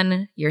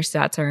fan. Your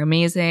stats are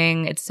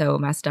amazing. It's so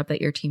messed up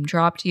that your team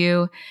dropped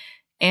you.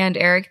 And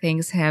Eric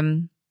thanks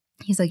him.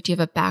 He's like, do you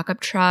have a backup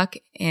truck?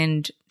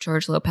 And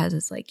George Lopez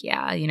is like,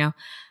 yeah,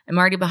 I'm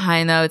already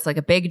behind though. It's like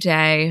a big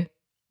day.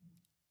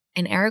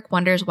 And Eric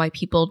wonders why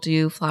people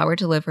do flower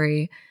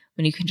delivery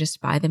when you can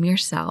just buy them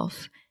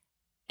yourself.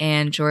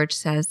 And George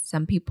says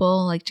some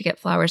people like to get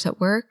flowers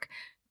at work.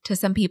 To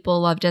some people,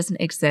 love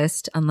doesn't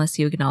exist unless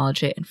you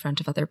acknowledge it in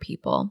front of other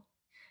people.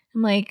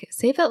 I'm like,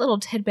 save that little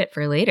tidbit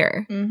for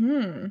later.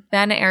 Mm-hmm.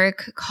 Then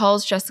Eric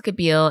calls Jessica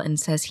Biel and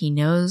says he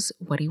knows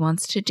what he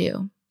wants to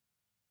do.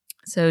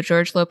 So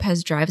George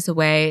Lopez drives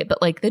away,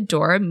 but like the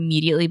door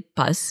immediately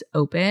busts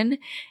open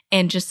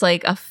and just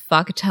like a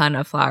fuck ton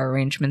of flower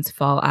arrangements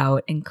fall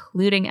out,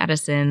 including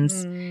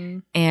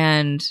Edison's.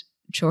 And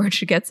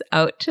George gets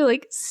out to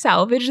like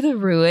salvage the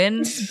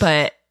ruins,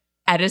 but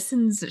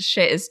Edison's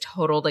shit is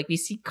totaled. Like we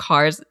see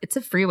cars, it's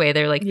a freeway,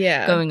 they're like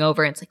going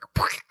over, and it's like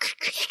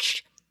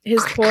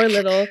his poor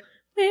little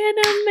 "When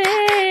a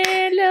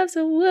Man Loves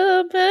a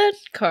Woman"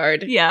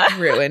 card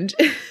ruined.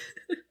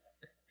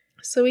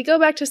 So we go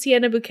back to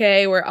Sienna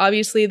Bouquet, where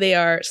obviously they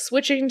are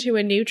switching to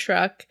a new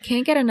truck.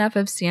 Can't get enough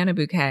of Sienna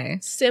Bouquet.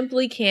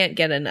 Simply can't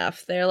get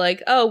enough. They're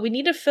like, oh, we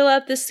need to fill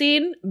out this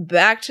scene.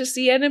 Back to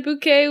Sienna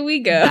Bouquet we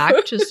go.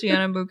 Back to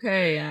Sienna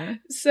Bouquet, yeah.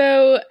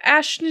 So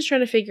Ashton is trying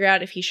to figure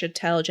out if he should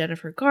tell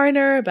Jennifer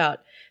Garner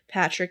about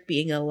Patrick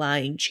being a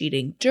lying,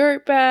 cheating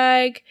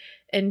dirtbag.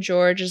 And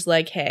George is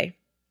like, hey,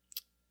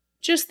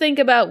 just think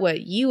about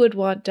what you would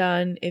want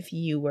done if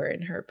you were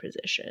in her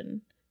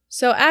position.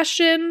 So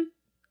Ashton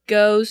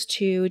goes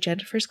to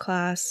Jennifer's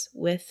class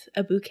with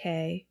a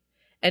bouquet,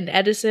 and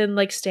Edison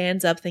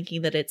stands up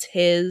thinking that it's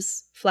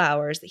his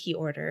flowers that he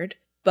ordered.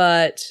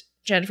 But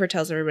Jennifer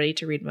tells everybody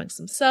to read amongst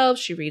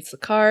themselves. She reads the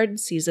card and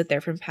sees that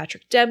they're from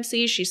Patrick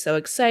Dempsey. She's so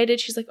excited.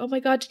 She's like, oh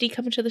my God, did he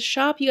come into the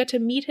shop? You got to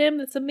meet him?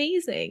 That's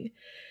amazing.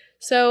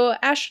 So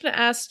Ashton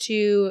asks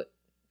to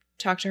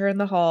talk to her in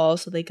the hall,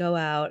 so they go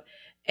out.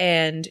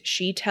 And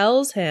she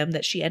tells him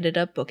that she ended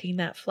up booking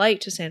that flight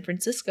to San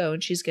Francisco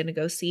and she's going to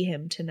go see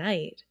him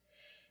tonight.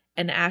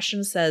 And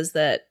Ashton says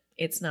that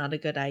it's not a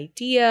good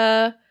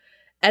idea.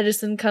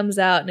 Edison comes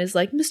out and is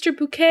like, Mr.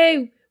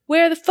 Bouquet,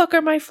 where the fuck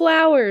are my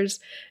flowers?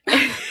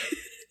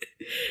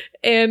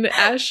 And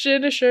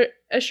Ashton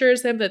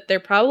assures him that they're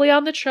probably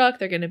on the truck.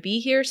 They're going to be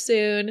here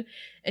soon.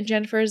 And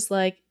Jennifer's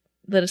like,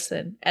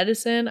 listen,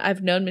 Edison,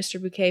 I've known Mr.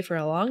 Bouquet for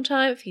a long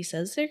time. If he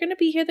says they're going to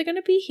be here, they're going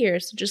to be here.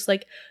 So just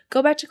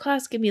go back to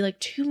class. Give me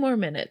 2 more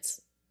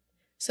minutes.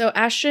 So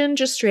Ashton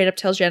just straight up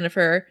tells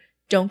Jennifer,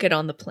 don't get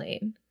on the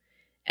plane.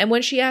 And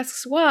when she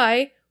asks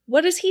why,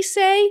 what does he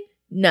say?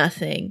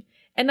 Nothing.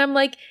 And I'm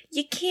like,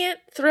 you can't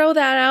throw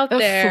that out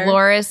there. A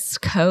florist's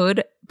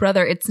code,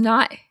 brother. It's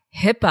not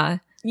HIPAA.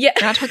 Yeah.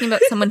 We're not talking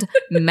about someone's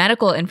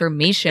medical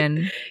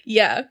information.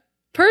 Yeah.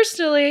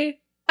 Personally,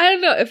 I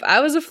don't know. If I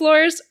was a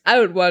florist, I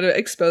would want to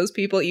expose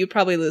people. You'd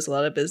probably lose a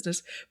lot of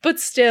business. But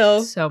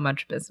still. So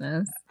much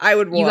business. I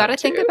would want to. You got to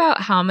think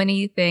about how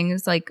many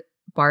things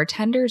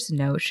bartenders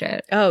know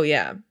shit. Oh,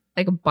 yeah.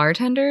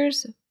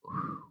 Bartenders.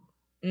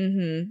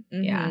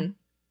 Yeah.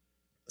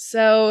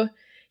 So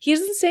he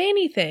doesn't say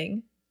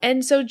anything.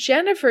 And so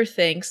Jennifer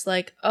thinks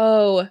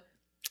oh,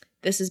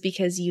 this is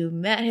because you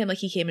met him.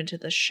 He came into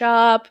the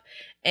shop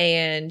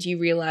and you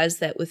realize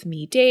that with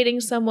me dating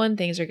someone,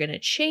 things are going to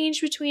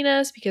change between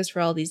us because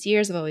for all these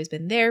years, I've always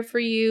been there for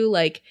you.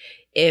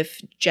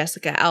 If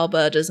Jessica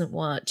Alba doesn't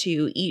want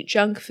to eat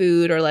junk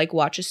food or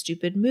watch a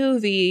stupid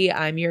movie,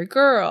 I'm your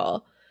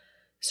girl.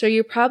 So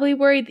you're probably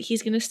worried that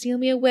he's going to steal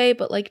me away,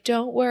 but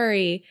don't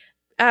worry.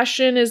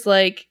 Ashton is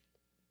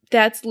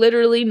that's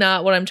literally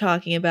not what I'm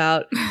talking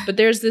about. But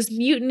there's this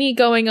mutiny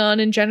going on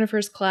in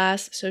Jennifer's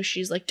class. So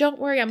she's like, don't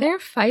worry. They're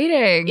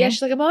fighting. Yeah,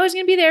 she's like, I'm always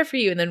going to be there for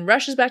you. And then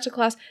rushes back to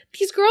class.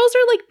 These girls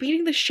are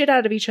beating the shit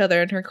out of each other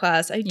in her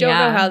class. I don't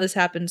know how this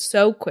happened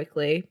so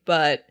quickly,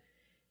 but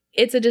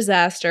it's a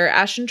disaster.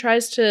 Ashton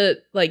tries to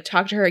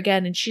talk to her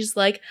again. And she's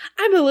like,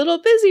 I'm a little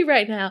busy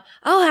right now.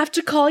 I'll have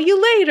to call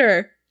you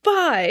later.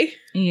 Bye.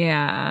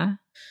 Yeah.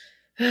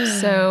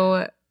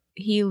 So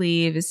he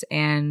leaves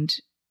and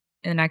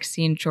in the next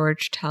scene,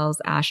 George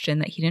tells Ashton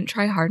that he didn't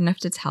try hard enough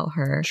to tell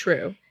her.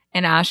 True.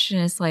 And Ashton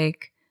is when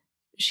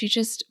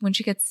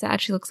she gets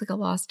sad, she looks like a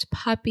lost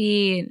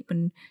puppy. And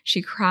when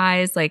she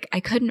cries, I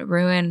couldn't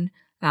ruin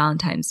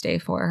Valentine's Day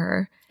for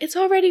her. It's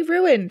already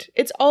ruined.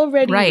 It's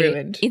already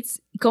ruined. It's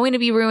going to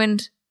be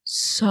ruined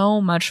so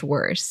much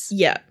worse.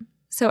 Yeah.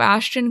 So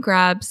Ashton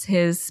grabs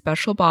his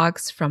special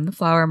box from the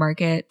flower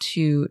market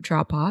to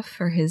drop off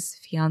for his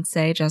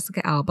fiancée,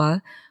 Jessica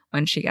Alba,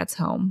 when she gets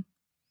home.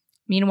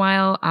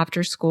 Meanwhile,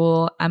 after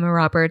school, Emma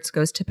Roberts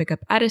goes to pick up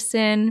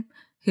Edison,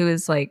 who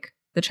is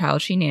the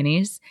child she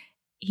nannies.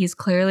 He's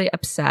clearly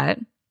upset.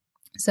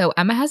 So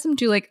Emma has him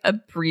do a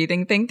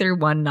breathing thing through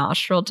one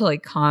nostril to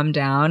calm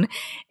down.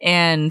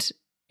 And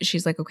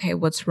she's like, okay,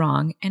 what's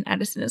wrong? And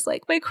Edison is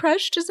like, my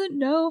crush doesn't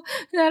know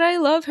that I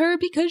love her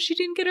because she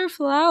didn't get her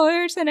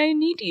flowers and I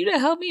need you to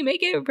help me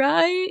make it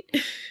right.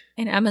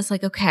 And Emma's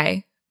like,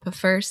 okay, but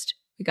first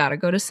we got to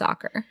go to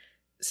soccer.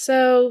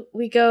 So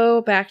we go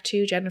back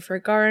to Jennifer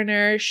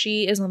Garner.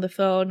 She is on the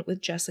phone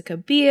with Jessica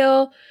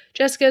Biel.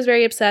 Jessica is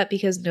very upset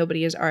because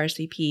nobody is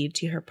RSVP'd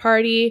to her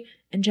party.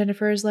 And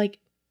Jennifer is like,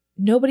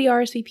 nobody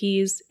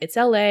RSVPs. It's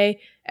LA.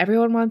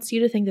 Everyone wants you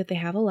to think that they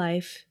have a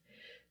life.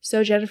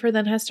 So Jennifer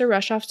then has to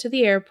rush off to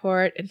the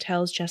airport and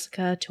tells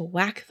Jessica to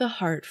whack the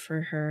heart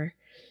for her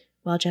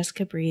while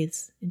Jessica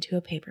breathes into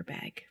a paper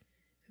bag.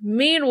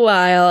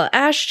 Meanwhile,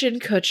 Ashton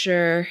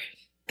Kutcher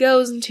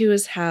goes into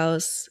his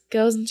house,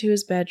 goes into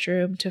his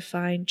bedroom to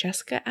find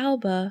Jessica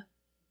Alba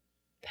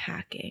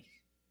packing.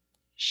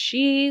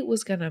 She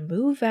was going to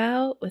move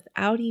out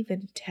without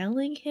even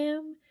telling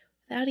him,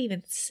 without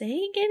even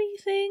saying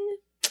anything.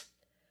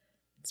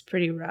 It's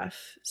pretty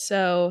rough.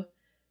 So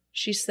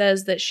she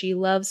says that she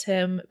loves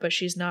him, but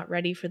she's not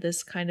ready for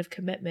this kind of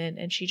commitment,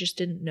 and she just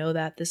didn't know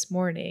that this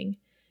morning.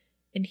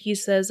 And he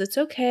says, it's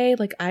okay,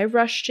 I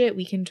rushed it,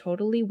 we can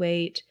totally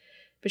wait.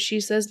 But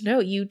she says, no,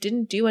 you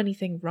didn't do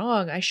anything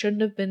wrong. I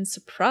shouldn't have been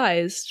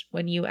surprised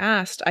when you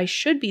asked. I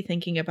should be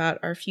thinking about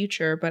our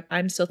future, but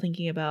I'm still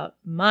thinking about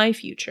my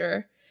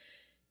future.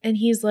 And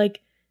he's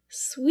like,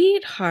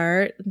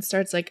 sweetheart, and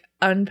starts like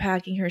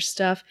unpacking her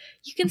stuff.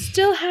 You can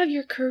still have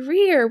your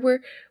career.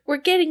 We're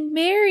getting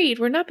married.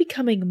 We're not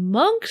becoming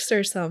monks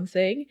or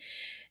something.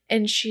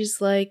 And she's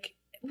like,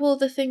 well,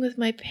 the thing with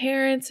my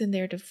parents and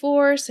their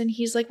divorce. And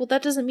he's like, well,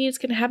 that doesn't mean it's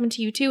going to happen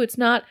to you too. It's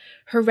not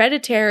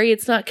hereditary.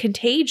 It's not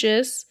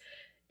contagious.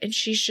 And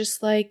she's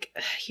just like,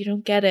 you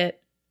don't get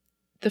it.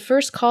 The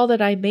first call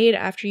that I made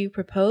after you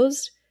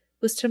proposed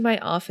was to my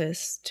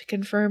office to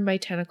confirm my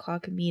 10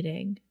 o'clock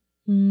meeting.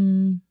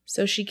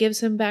 So she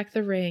gives him back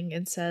the ring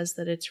and says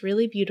that it's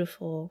really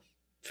beautiful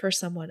for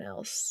someone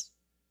else.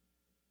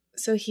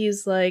 So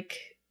he's like,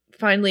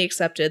 finally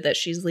accepted that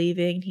she's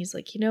leaving. He's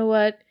like, you know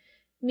what?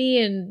 Me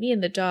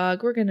and the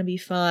dog, we're gonna be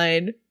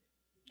fine.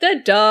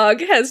 That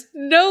dog has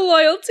no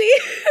loyalty.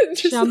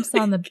 Jumps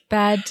on the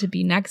bed to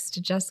be next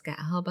to Jessica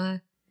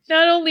Alba.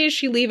 Not only is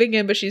she leaving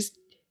him, but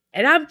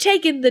and I'm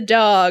taking the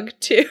dog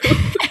too.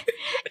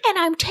 And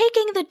I'm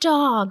taking the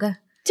dog.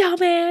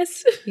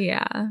 Dumbass.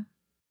 Yeah.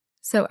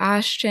 So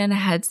Ashton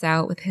heads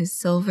out with his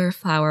silver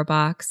flower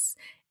box,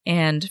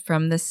 and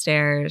from the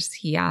stairs,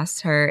 he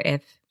asks her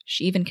if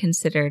she even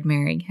considered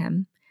marrying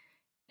him.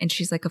 And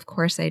she's like, of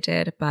course I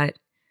did, but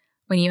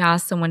when you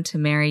ask someone to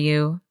marry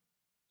you,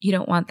 you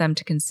don't want them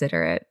to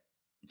consider it.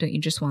 Don't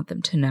you just want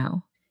them to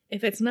know?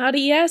 If it's not a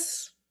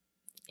yes,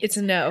 it's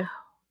a no.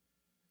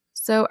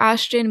 So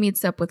Ashton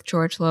meets up with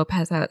George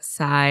Lopez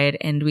outside,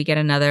 and we get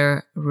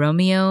another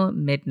Romeo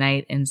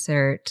Midnight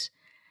insert.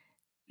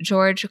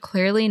 George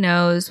clearly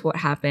knows what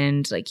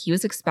happened. Like, he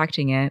was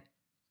expecting it.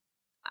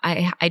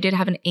 I did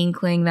have an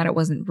inkling that it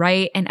wasn't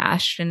right. And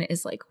Ashton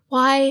is like,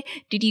 why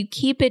did you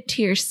keep it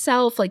to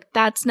yourself? Like,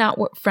 that's not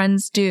what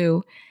friends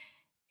do.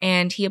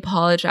 And he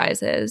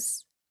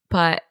apologizes.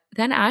 But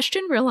then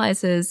Ashton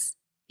realizes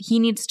he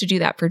needs to do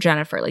that for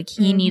Jennifer. Like,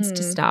 he needs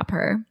to stop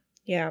her.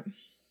 Yeah.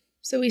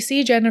 So we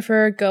see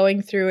Jennifer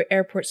going through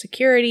airport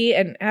security,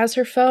 and as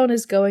her phone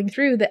is going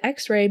through the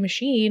x-ray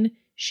machine,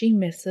 she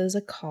misses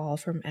a call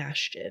from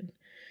Ashton.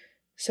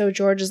 So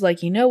George is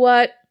like, you know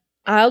what?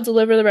 I'll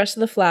deliver the rest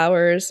of the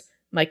flowers.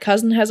 My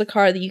cousin has a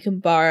car that you can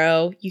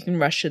borrow. You can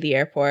rush to the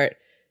airport.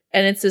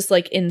 And it's this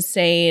like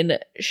insane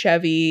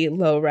Chevy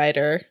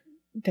lowrider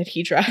that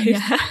he drives.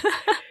 Yeah.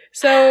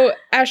 So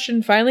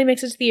Ashton finally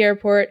makes it to the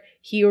airport.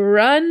 He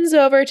runs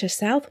over to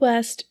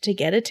Southwest to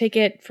get a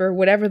ticket for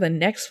whatever the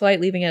next flight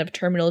leaving out of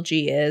Terminal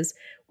G is.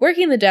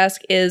 Working the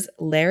desk is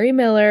Larry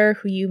Miller,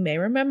 who you may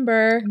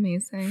remember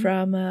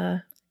from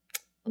a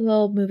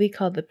little movie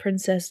called The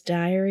Princess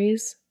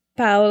Diaries.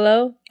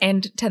 Paolo.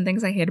 And 10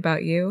 Things I Hate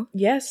About You.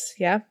 Yes,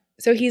 yeah.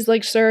 So he's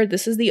like, sir,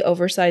 this is the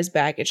oversized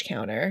baggage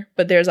counter.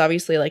 But there's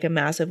obviously like a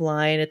massive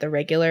line at the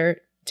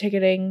regular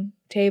ticketing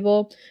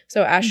table.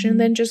 So Ashton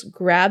then just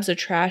grabs a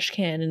trash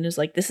can and is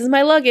like, this is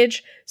my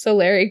luggage. So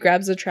Larry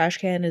grabs the trash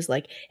can and is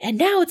like, and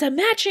now it's a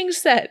matching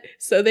set.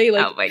 So they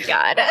like, oh my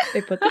God.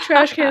 They put the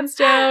trash cans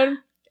down.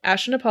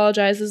 Ashton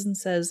apologizes and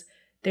says,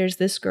 there's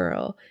this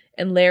girl.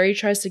 And Larry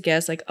tries to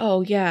guess like,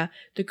 oh yeah,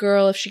 the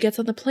girl, if she gets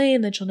on the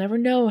plane, then she'll never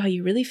know how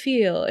you really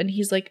feel. And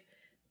he's like,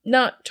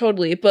 not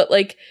totally, but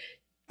like,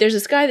 there's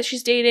this guy that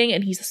she's dating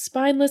and he's a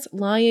spineless,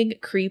 lying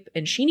creep.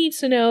 And she needs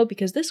to know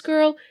because this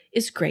girl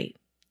is great.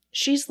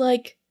 She's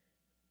like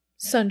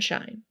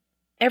sunshine.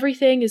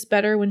 Everything is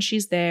better when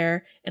she's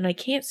there. And I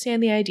can't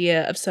stand the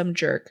idea of some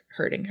jerk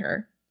hurting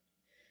her.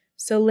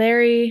 So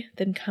Larry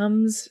then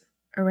comes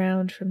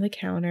around from the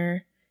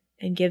counter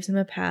and gives him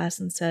a pass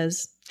and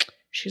says,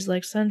 she's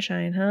like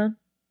sunshine, huh?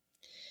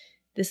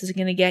 This is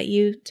going to get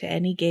you to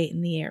any gate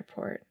in the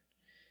airport.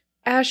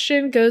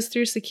 Ashton goes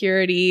through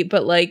security,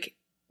 but like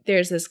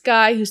there's this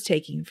guy who's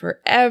taking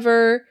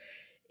forever.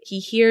 He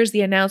hears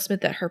the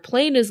announcement that her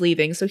plane is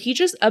leaving, so he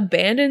just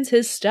abandons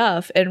his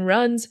stuff and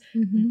runs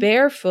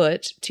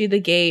barefoot to the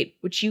gate,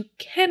 which you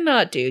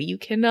cannot do. You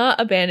cannot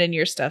abandon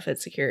your stuff at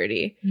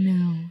security.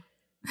 No.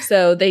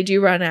 So they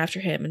do run after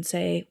him and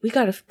say, we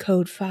got a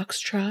code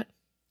Foxtrot.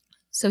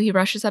 So he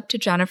rushes up to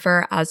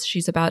Jennifer as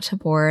she's about to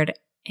board,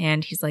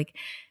 and he's like,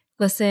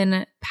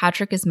 listen,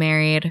 Patrick is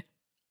married.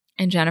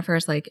 And Jennifer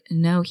is like,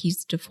 no,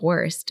 he's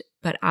divorced.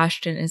 But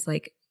Ashton is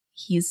like,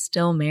 he's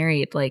still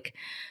married. Like,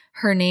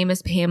 her name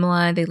is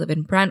Pamela. They live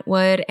in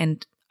Brentwood.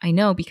 And I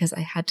know because I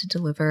had to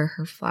deliver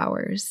her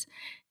flowers.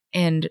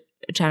 And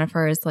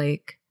Jennifer is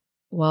like,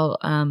 well,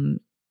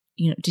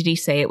 did he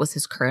say it was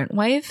his current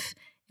wife?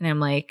 And I'm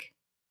like,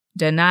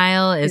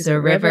 denial is a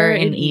river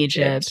in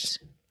Egypt.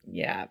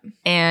 Yeah.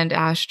 And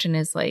Ashton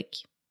is like,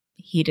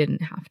 he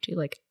didn't have to.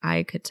 Like,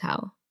 I could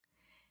tell.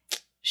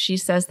 She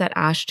says that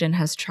Ashton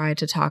has tried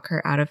to talk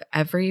her out of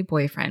every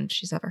boyfriend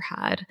she's ever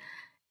had.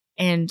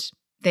 And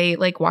they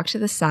like walk to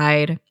the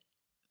side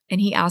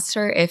and he asks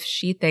her if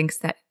she thinks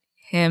that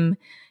him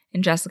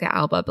and Jessica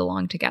Alba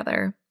belong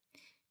together.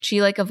 She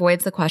like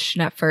avoids the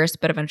question at first,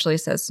 but eventually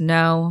says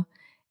no.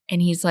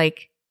 And he's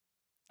like,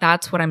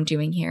 that's what I'm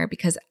doing here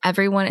because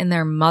everyone and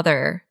their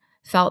mother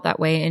felt that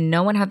way and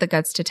no one had the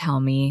guts to tell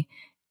me.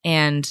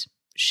 And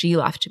she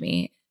left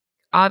me.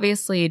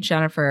 Obviously,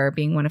 Jennifer,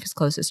 being one of his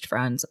closest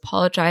friends,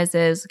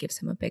 apologizes, gives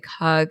him a big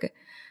hug.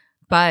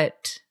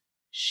 But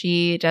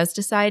she does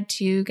decide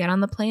to get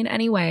on the plane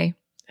anyway.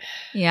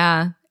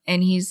 Yeah.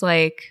 And he's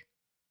like,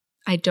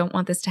 I don't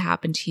want this to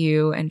happen to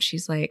you. And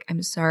she's like,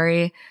 I'm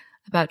sorry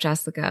about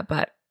Jessica,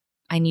 but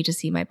I need to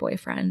see my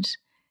boyfriend.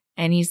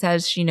 And he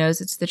says she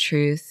knows it's the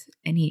truth,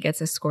 and he gets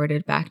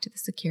escorted back to the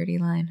security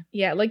line.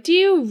 Yeah, like, do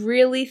you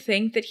really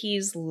think that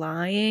he's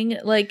lying?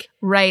 Like,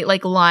 right,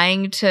 like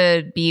lying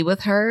to be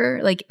with her,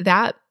 like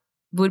that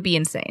would be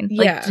insane.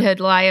 Yeah. Like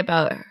to lie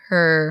about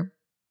her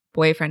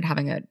boyfriend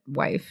having a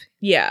wife.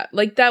 Yeah,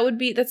 like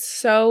that's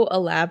so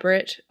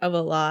elaborate of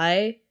a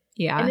lie.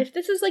 Yeah. And if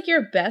this is like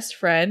your best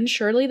friend,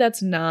 surely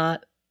that's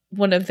not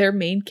one of their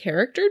main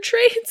character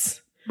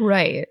traits.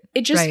 Right.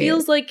 It just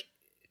feels like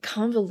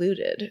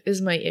convoluted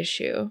is my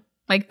issue.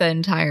 Like the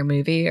entire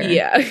movie? Or?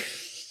 Yeah.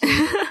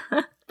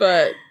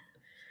 But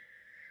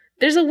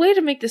there's a way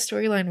to make the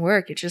storyline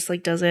work. It just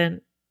like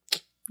doesn't.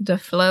 The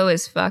flow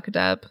is fucked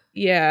up.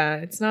 Yeah,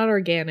 it's not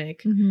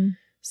organic. Mm-hmm.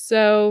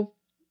 So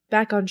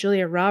back on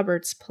Julia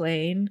Roberts'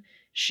 plane,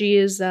 she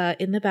is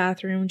in the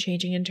bathroom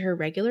changing into her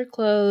regular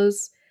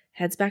clothes,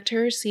 heads back to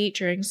her seat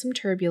during some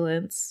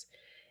turbulence,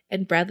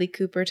 and Bradley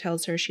Cooper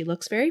tells her she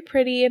looks very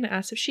pretty and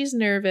asks if she's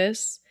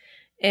nervous.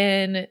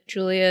 And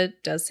Julia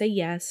does say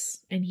yes,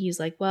 and he's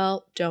like,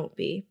 well, don't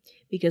be,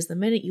 because the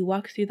minute you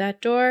walk through that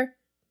door,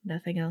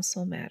 nothing else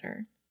will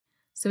matter.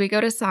 So we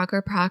go to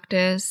soccer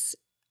practice,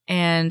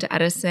 and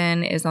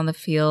Edison is on the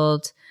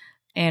field,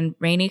 and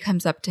Rainey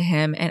comes up to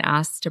him and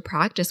asks to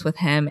practice with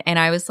him. And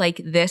I was like,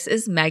 this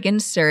is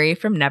Megan Surrey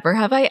from Never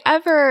Have I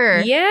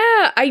Ever.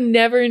 Yeah, I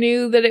never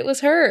knew that it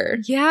was her.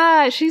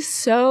 Yeah, she's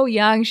so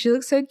young. She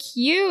looks so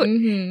cute.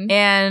 Mm-hmm.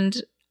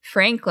 And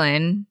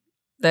Franklin,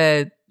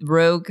 the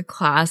rogue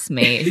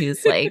classmate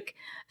who's like,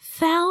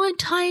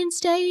 Valentine's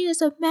Day is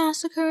a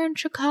massacre in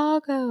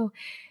Chicago.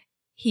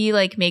 He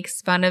like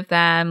makes fun of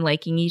them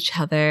liking each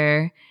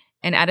other.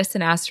 And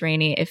Edison asks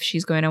Rainey if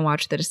she's going to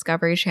watch the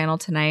Discovery Channel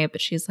tonight,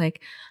 but she's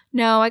like,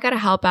 no, I got to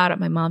help out at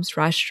my mom's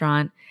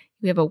restaurant.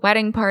 We have a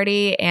wedding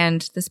party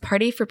and this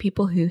party for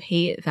people who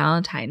hate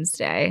Valentine's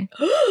Day.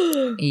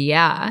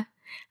 Yeah.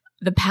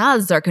 The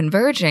paths are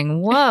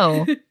converging.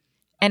 Whoa.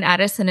 And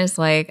Edison is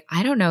like,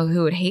 I don't know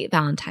who would hate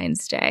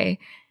Valentine's Day.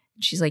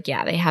 She's like,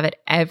 yeah, they have it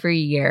every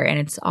year. And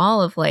it's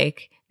all of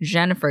like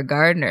Jennifer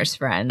Gardner's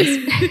friends.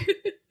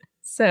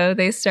 So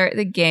they start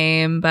the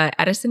game, but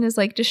Edison is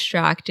like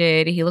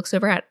distracted. He looks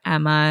over at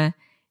Emma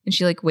and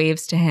she like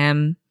waves to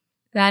him.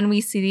 Then we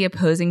see the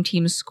opposing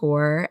team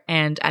score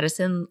and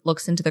Edison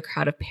looks into the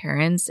crowd of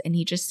parents and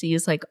he just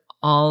sees like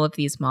all of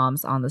these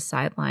moms on the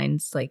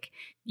sidelines, like,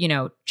 you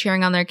know,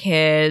 cheering on their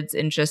kids,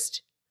 and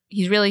just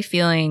he's really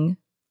feeling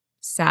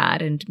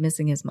sad and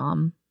missing his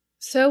mom.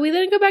 So we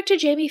then go back to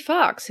Jamie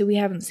Foxx, who we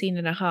haven't seen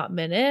in a hot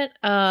minute.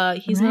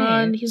 He's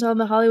on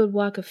the Hollywood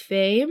Walk of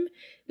Fame.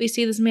 We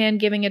see this man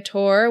giving a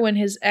tour when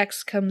his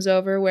ex comes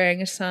over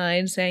wearing a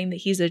sign saying that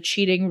he's a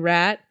cheating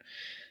rat.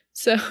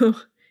 So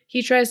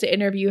he tries to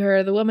interview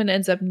her. The woman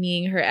ends up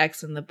kneeing her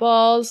ex in the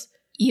balls.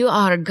 You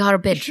are a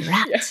garbage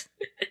rat. Yeah.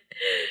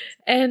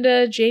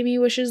 And Jamie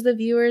wishes the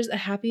viewers a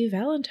happy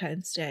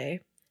Valentine's Day.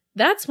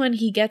 That's when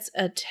he gets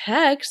a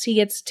text. He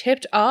gets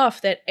tipped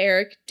off that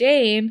Eric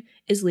Dane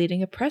is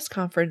leading a press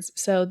conference.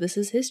 So this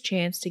is his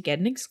chance to get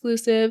an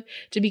exclusive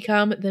to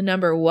become the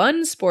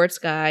 #1 sports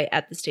guy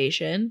at the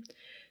station.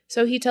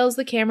 So he tells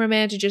the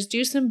cameraman to just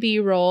do some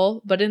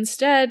B-roll, but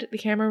instead the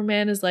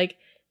cameraman is like,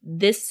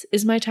 this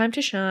is my time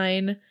to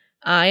shine.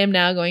 I am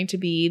now going to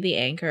be the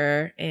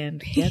anchor,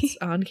 and gets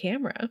on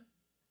camera.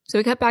 So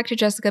we cut back to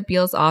Jessica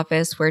Biel's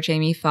office where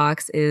Jamie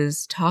Foxx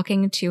is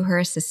talking to her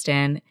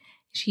assistant.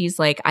 She's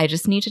like, I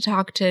just need to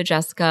talk to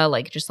Jessica.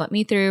 Like, just let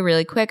me through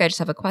really quick. I just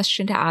have a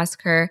question to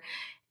ask her.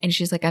 And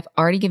she's like, I've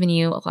already given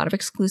you a lot of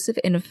exclusive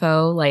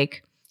info.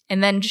 Like,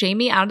 and then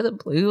Jamie out of the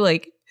blue,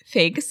 like,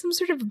 fakes some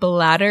sort of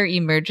bladder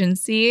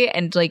emergency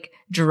and like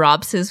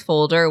drops his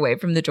folder away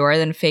from the door,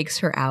 then fakes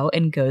her out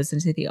and goes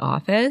into the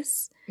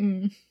office.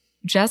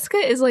 Jessica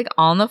is like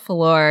on the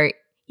floor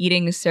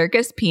eating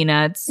circus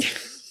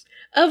peanuts.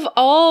 Of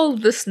all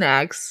the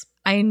snacks.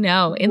 I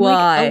know. In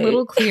like a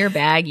little clear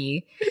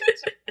baggie.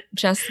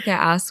 Jessica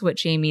asks what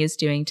Jamie is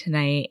doing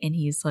tonight, and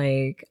he's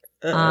like,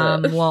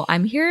 well,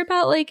 I'm here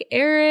about like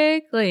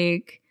Eric,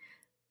 like,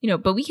 you know,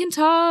 but we can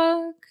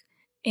talk.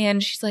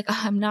 And she's like,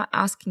 I'm not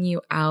asking you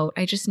out.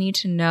 I just need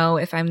to know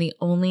if I'm the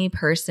only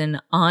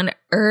person on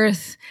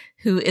earth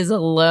who is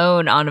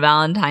alone on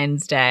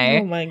Valentine's Day.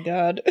 Oh my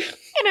God.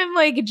 And I'm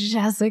like,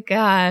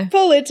 Jessica,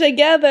 pull it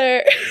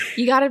together.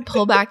 You got to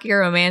pull back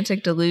your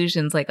romantic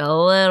delusions like a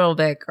little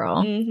bit,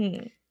 girl.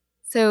 Mm-hmm.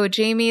 So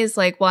Jamie is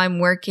like, well, I'm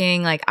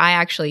working. Like, I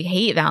actually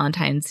hate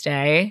Valentine's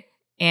Day.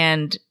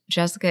 And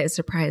Jessica is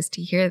surprised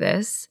to hear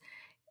this.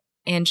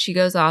 And she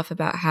goes off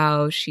about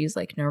how she's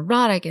like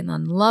neurotic and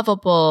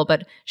unlovable,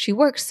 but she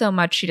works so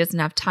much she doesn't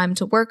have time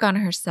to work on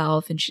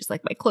herself. And she's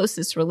like, my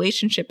closest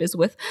relationship is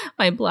with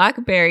my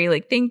BlackBerry.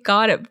 Like, thank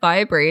God it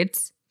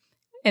vibrates.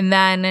 And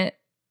then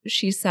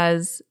she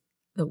says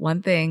the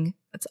one thing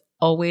that's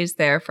always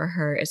there for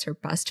her is her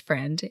best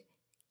friend,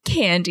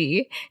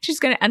 Candy. She's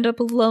going to end up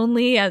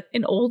lonely as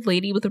an old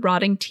lady with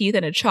rotting teeth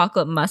and a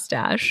chocolate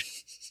mustache.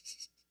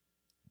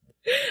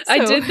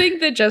 I did think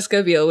that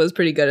Jessica Biel was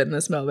pretty good in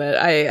this moment.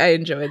 I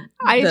enjoyed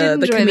the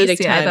comedic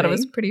timing. I thought it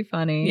was pretty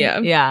funny. Yeah.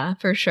 Yeah,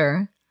 for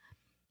sure.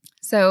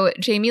 So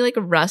Jamie like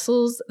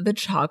wrestles the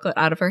chocolate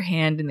out of her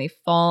hand and they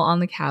fall on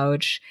the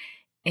couch.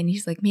 And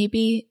he's like,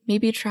 maybe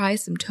try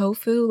some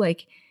tofu.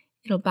 Like,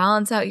 it'll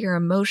balance out your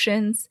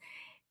emotions.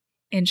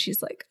 And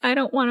she's like, I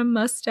don't want a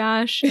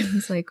mustache. And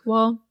he's like,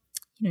 well,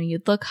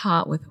 you'd look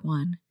hot with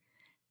one.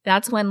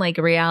 That's when like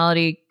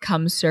reality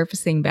comes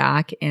surfacing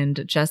back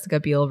and Jessica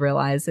Biel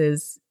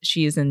realizes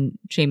she's in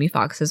Jamie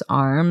Foxx's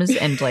arms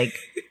and like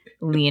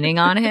leaning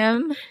on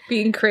him.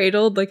 Being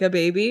cradled like a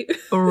baby.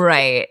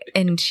 Right.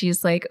 And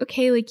she's like,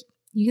 okay, like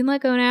you can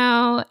let go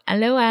now.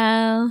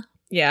 LOL.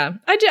 Yeah.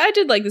 I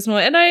did like this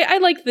moment. And I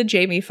like the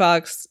Jamie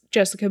Foxx,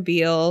 Jessica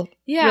Biel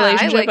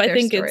relationship. I like their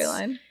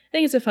storyline. I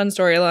think it's a fun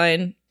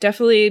storyline.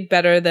 Definitely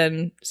better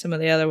than some of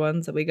the other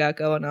ones that we got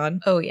going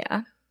on. Oh,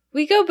 yeah.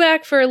 We go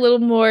back for a little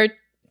more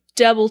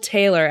double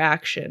Taylor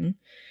action.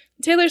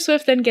 Taylor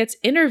Swift then gets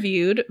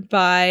interviewed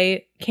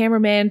by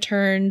cameraman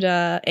turned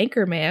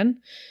anchorman.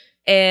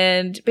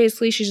 And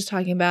basically she's just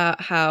talking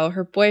about how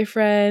her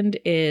boyfriend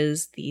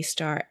is the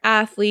star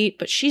athlete,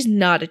 but she's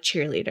not a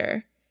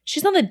cheerleader.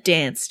 She's on the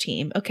dance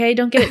team, okay?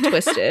 Don't get it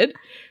twisted.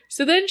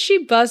 So then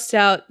she busts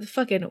out the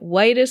fucking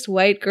whitest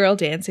white girl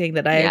dancing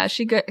that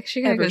she got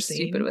go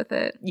stupid with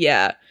it.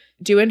 Yeah.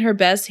 Doing her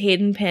best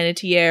Hayden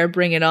Panettiere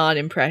Bring It On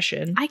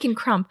impression. I can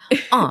crump.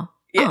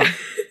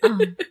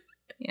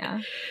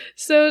 Yeah.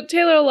 So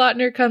Taylor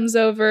Lautner comes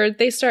over.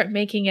 They start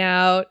making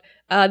out.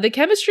 The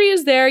chemistry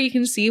is there. You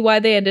can see why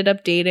they ended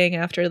up dating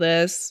after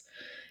this.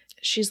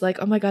 She's like,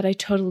 oh my God, I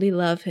totally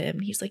love him.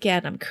 He's like, yeah,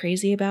 and I'm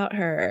crazy about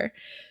her.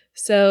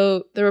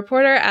 So the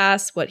reporter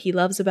asks what he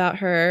loves about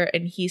her,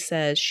 and he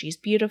says, she's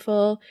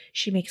beautiful,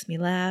 she makes me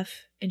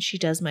laugh, and she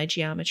does my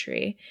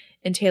geometry.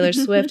 And Taylor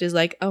Swift is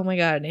like, oh my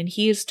God, and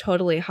he's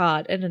totally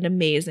hot and an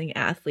amazing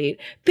athlete.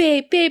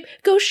 Babe,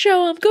 go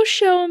show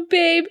him,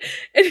 babe.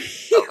 And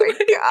he, oh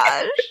my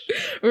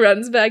gosh.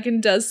 runs back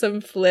and does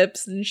some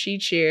flips, and she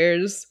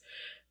cheers.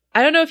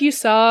 I don't know if you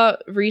saw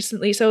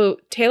recently, so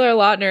Taylor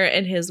Lautner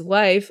and his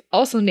wife,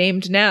 also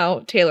named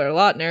now Taylor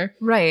Lautner.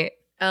 Right.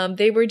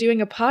 They were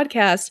doing a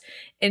podcast,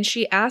 and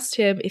she asked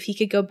him if he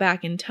could go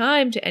back in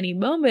time to any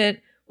moment,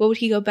 what would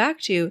he go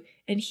back to?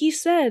 And he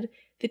said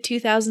the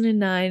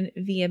 2009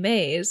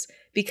 VMAs,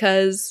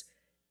 because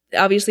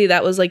obviously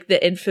that was like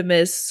the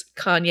infamous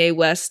Kanye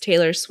West,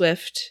 Taylor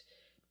Swift,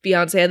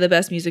 Beyonce had the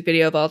best music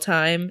video of all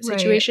time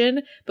situation.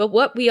 Right. But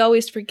what we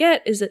always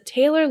forget is that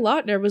Taylor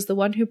Lautner was the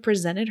one who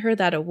presented her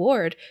that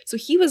award. So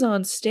he was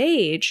on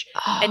stage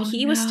and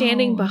he was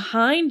standing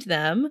behind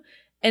them.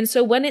 And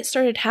so when it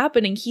started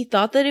happening, he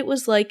thought that it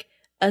was like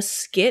a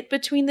skit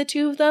between the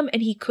two of them,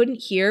 and he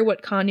couldn't hear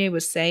what Kanye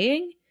was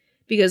saying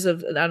because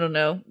of, I don't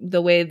know,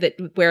 the way that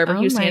wherever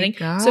he was standing.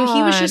 God. So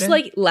he was just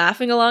like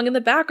laughing along in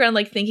the background,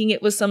 like thinking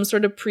it was some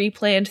sort of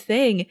pre-planned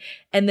thing.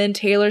 And then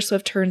Taylor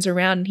Swift turns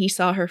around and he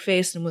saw her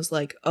face and was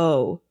like,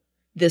 oh,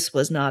 this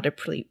was not a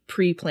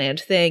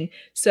pre-planned thing.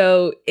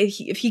 So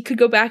if he could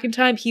go back in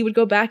time, he would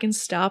go back and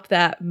stop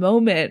that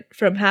moment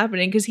from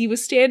happening because he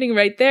was standing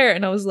right there.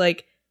 And I was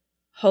like,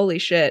 holy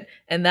shit.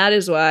 And that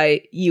is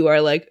why you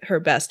are like her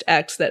best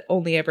ex that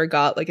only ever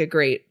got like a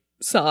great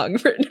song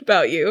written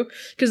about you,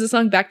 because the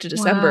song Back to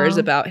December is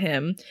about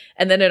him.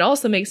 And then it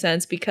also makes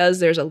sense because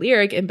there's a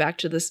lyric in Back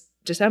to this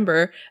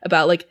December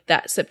about like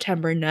that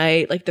September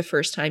night, like the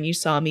first time you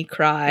saw me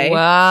cry.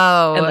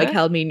 Wow. And like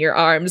held me in your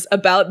arms,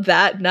 about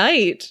that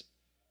night.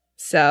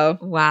 So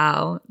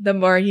wow. The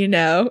more you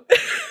know.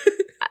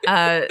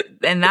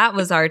 And that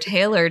was our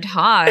Taylor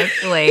talk.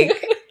 Like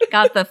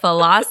got the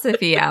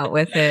philosophy out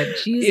with it.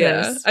 Jesus.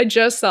 Yeah, I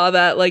just saw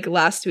that like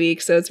last week,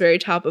 so it's very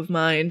top of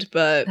mind,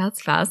 but that's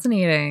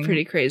fascinating.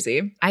 Pretty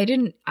crazy.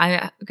 I'm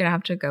gonna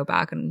have to go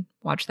back and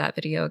watch that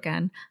video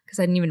again because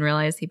I didn't even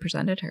realize he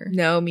presented her.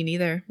 No, me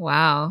neither.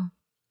 Wow.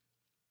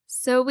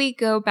 So we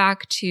go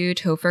back to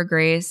Topher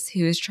Grace,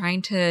 who is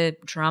trying to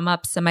drum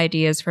up some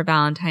ideas for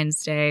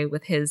Valentine's Day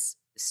with his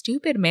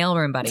stupid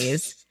mailroom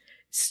buddies.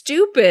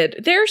 Stupid.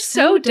 They're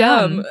so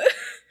dumb.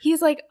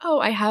 He's like, oh,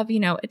 I have,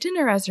 a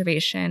dinner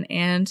reservation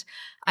and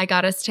I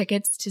got us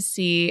tickets to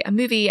see a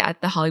movie at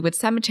the Hollywood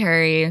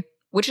Cemetery,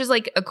 which is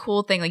like a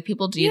cool thing. Like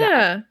people do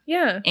that.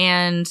 Yeah.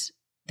 And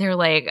they're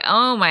like,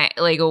 oh my,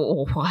 like,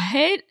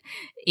 what?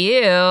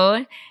 Ew.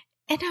 And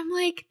I'm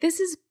like, this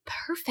is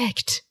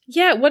perfect.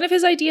 Yeah. One of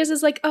his ideas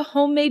is like a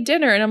homemade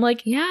dinner. And I'm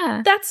like,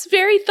 yeah, that's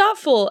very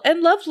thoughtful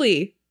and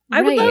lovely.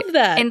 I would love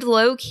that. And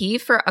low key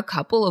for a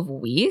couple of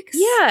weeks.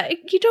 Yeah.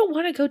 You don't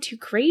want to go too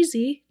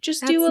crazy.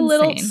 Just do a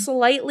little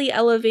slightly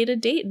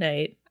elevated date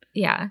night.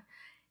 Yeah.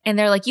 And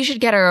they're like, you should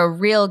get her a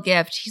real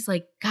gift. He's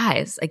like,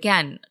 guys,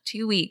 again,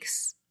 2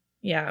 weeks.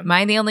 Yeah. Am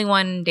I the only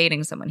one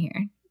dating someone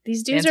here?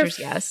 These dudes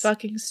are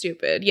fucking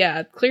stupid.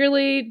 Yeah.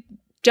 Clearly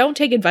don't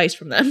take advice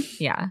from them.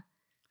 Yeah.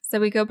 So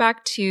we go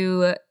back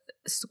to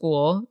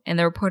school and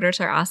the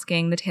reporters are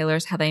asking the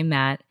Taylors how they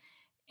met.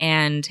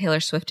 And Taylor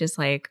Swift is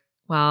like,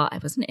 well, I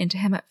wasn't into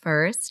him at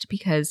first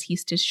because he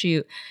used to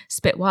shoot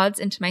spit wads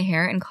into my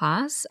hair in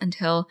class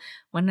until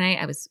one night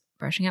I was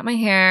brushing out my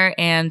hair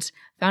and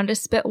found a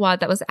spit wad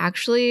that was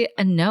actually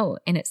a note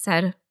and it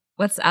said,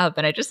 "What's up?"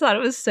 And I just thought it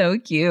was so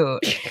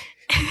cute.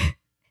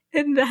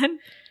 And then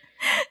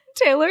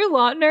Taylor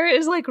Lautner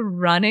is like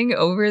running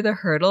over the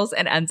hurdles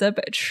and ends up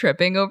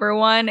tripping over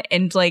one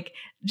and like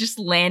just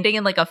landing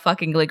in like a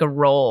fucking like a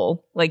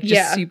roll, like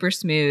just super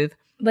smooth.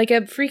 Like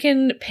a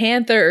freaking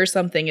panther or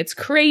something. It's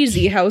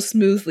crazy how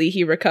smoothly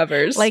he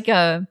recovers. Like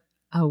a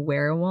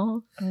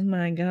werewolf. Oh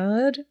my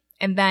God.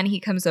 And then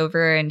he comes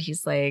over and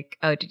he's like,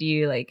 "Oh, did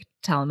you like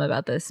tell him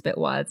about the spit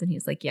wads?" And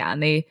he's like, "Yeah."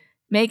 And they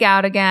make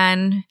out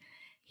again.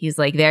 He's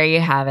like, "There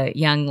you have it.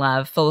 Young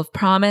love, full of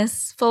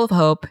promise, full of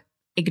hope,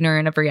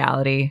 ignorant of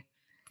reality."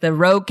 The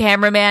rogue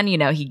cameraman, you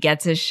know, he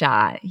gets his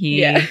shot.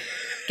 He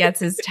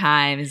gets his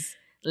time, his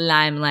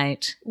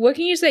limelight. What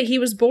can you say? He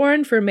was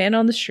born for a man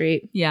on the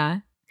street. Yeah.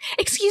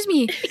 Excuse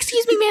me,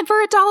 ma'am, for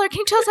 $1. Can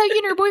you tell us how you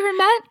and your boyfriend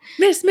met?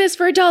 Miss,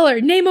 for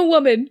 $1. Name a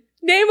woman.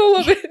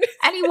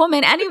 Any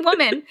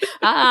woman.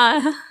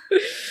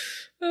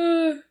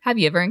 Have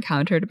you ever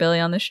encountered Billy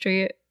on the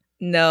street?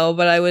 No,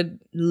 but I would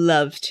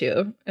love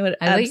to. I would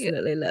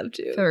absolutely love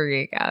to.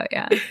 Freak out,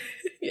 yeah.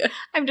 Yeah.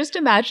 I'm just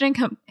imagining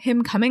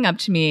him coming up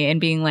to me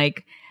and being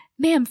like,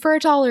 "Ma'am, for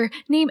 $1,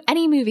 name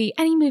any movie.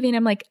 And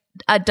I'm like,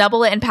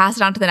 double it and pass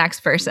it on to the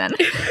next person.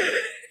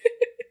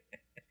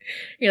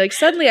 You're like,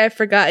 suddenly I've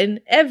forgotten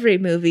every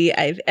movie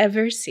I've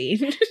ever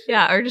seen.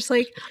 Yeah, or just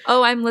like,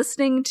 "Oh, I'm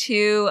listening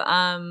to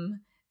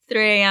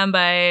 3 a.m.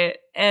 by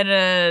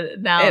Anna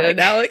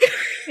Nalick."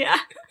 Yeah.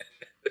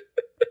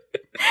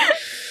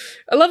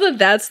 I love that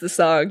that's the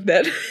song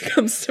that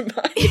comes to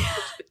mind.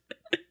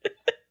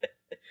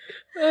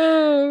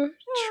 Oh,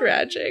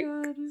 tragic.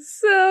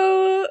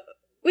 So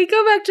we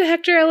go back to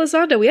Hector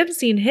Elizondo. We haven't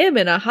seen him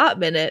in a hot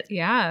minute.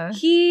 Yeah.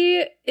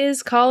 He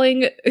is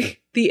calling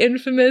the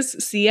infamous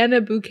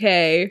Sienna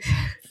Bouquet,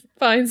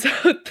 finds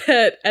out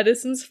that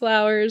Edison's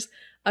flowers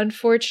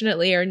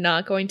unfortunately are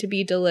not going to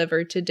be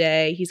delivered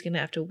today. He's going to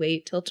have to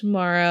wait till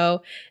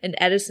tomorrow. And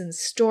Edison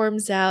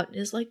storms out and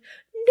is like,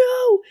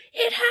 "No,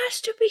 it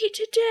has to be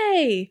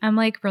today." I'm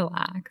like,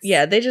 relax.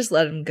 Yeah, they just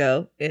let him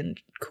go and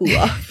cool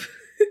off.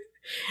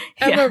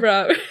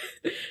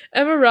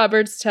 Emma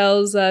Roberts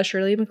tells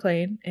Shirley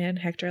MacLaine and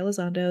Hector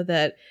Elizondo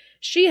that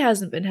she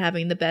hasn't been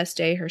having the best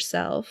day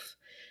herself.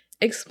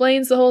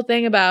 Explains the whole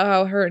thing about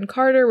how her and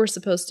Carter were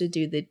supposed to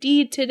do the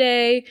deed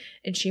today,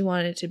 and she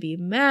wanted it to be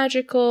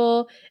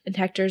magical. And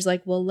Hector's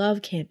like, "Well,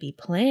 love can't be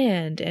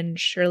planned." And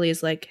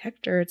Shirley's like,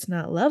 "Hector, it's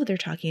not love they're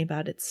talking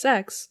about, it's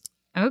sex."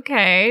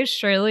 Okay,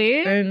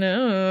 Shirley. I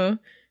know.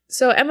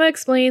 So Emma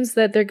explains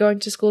that they're going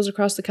to schools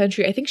across the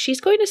country. I think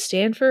she's going to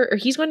Stanford, or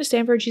he's going to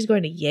Stanford, and she's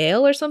going to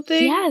Yale or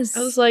something. Yes.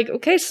 I was like,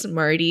 okay,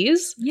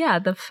 smarties. Yeah,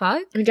 the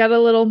fuck? We got a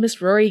little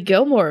Miss Rory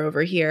Gilmore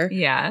over here.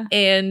 Yeah.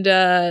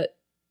 And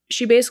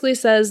she basically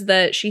says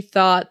that she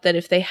thought that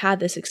if they had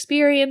this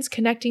experience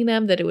connecting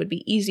them, that it would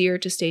be easier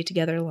to stay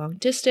together long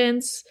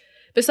distance.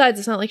 Besides,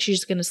 it's not like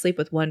she's going to sleep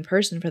with one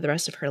person for the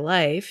rest of her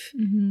life.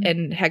 Mm-hmm.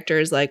 And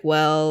Hector's like,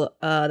 "Well,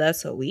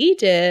 that's what we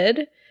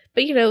did."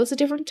 But, you know, it was a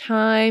different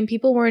time.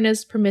 People weren't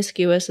as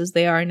promiscuous as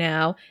they are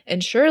now.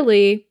 And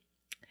Shirley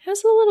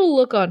has a little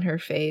look on her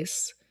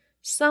face.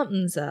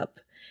 Something's up.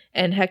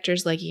 And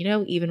Hector's like, "You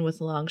know, even with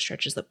long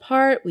stretches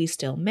apart, we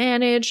still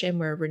manage,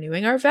 and we're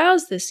renewing our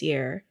vows this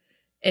year."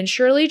 And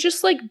Shirley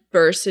just, like,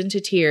 bursts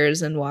into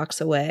tears and walks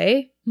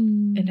away.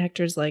 Mm. And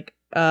Hector's like,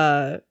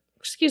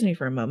 excuse me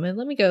for a moment.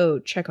 Let me go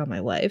check on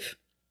my wife.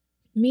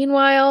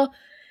 Meanwhile,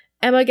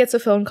 Emma gets a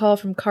phone call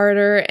from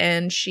Carter,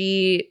 and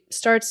she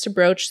starts to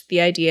broach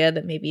the idea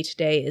that maybe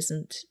today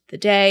isn't the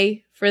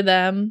day for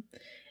them.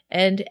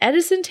 And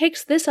Edison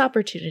takes this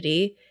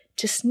opportunity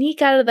to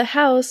sneak out of the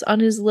house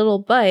on his little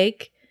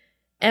bike.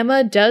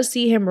 Emma does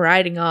see him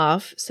riding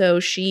off,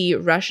 so she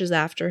rushes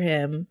after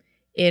him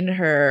in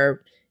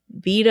her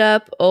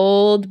beat-up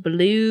old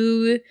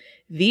blue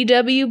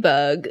VW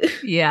Bug.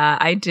 Yeah,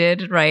 I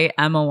did write,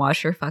 "Emma,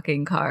 wash your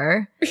fucking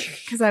car."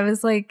 Because I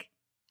was like,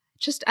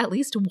 just at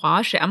least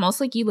wash it. I'm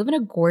also like, you live in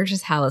a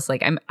gorgeous house.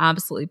 Like, I'm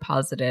absolutely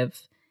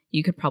positive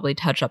you could probably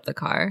touch up the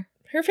car.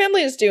 Her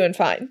family is doing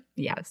fine.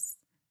 Yes.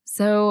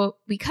 So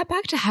we cut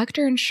back to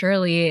Hector and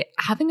Shirley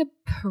having a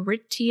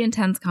pretty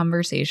intense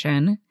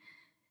conversation.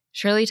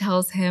 Shirley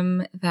tells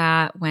him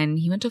that when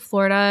he went to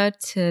Florida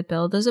to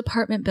build those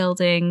apartment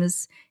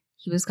buildings,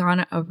 he was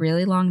gone a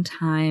really long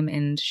time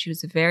and she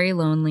was very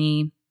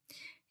lonely.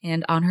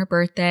 And on her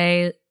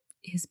birthday,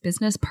 his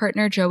business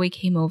partner, Joey,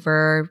 came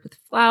over with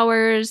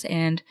flowers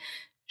and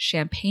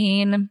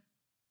champagne.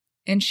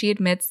 And she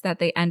admits that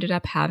they ended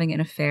up having an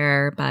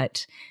affair,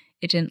 but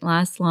it didn't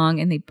last long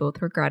and they both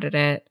regretted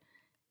it.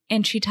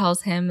 And she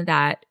tells him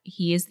that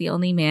he is the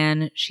only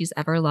man she's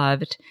ever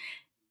loved.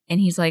 And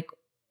he's like,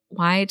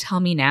 "Why tell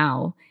me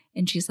now?"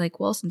 And she's like,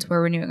 "Well, since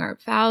we're renewing our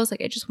vows,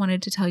 like, I just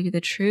wanted to tell you the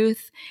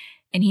truth."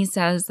 And he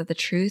says that the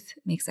truth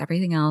makes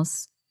everything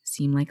else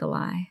seem like a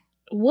lie.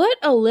 What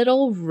a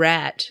little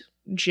rat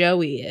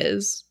Joey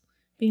is.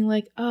 being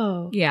like,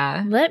 oh,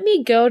 Yeah. let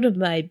me go to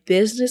my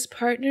business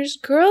partner's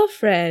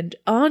girlfriend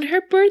on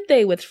her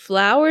birthday with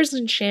flowers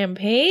and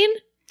champagne?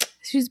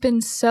 Who's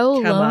been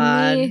so Come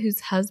lonely, on.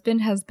 whose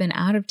husband has been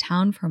out of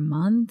town for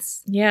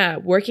months. Yeah,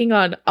 working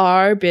on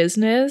our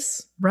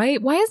business.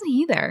 Right? Why isn't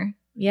he there?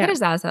 Yeah. Get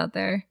his ass out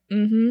there.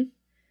 Mm-hmm.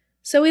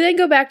 So we then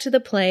go back to the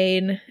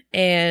plane,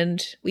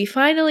 and we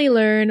finally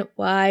learn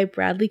why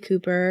Bradley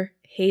Cooper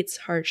hates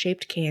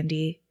heart-shaped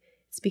candy.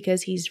 It's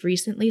because he's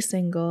recently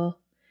single.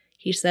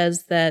 He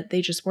says that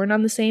they just weren't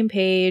on the same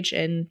page,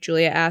 and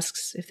Julia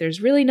asks if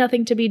there's really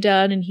nothing to be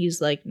done, and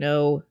he's like,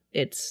 no,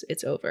 it's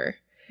over.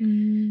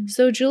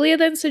 So Julia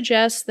then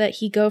suggests that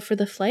he go for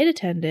the flight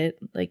attendant.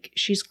 Like,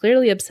 she's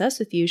clearly obsessed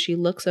with you. She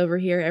looks over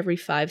here every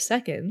 5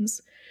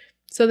 seconds.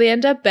 So they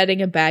end up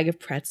betting a bag of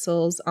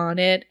pretzels on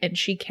it, and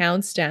she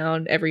counts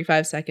down every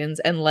 5 seconds,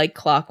 and like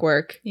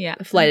clockwork, Yeah.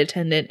 the flight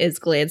attendant is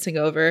glancing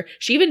over.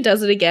 She even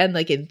does it again,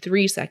 like in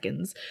 3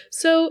 seconds.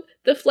 So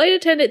the flight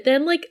attendant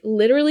then like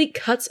literally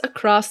cuts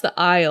across the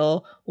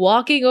aisle,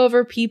 walking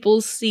over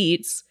people's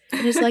seats,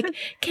 and is like,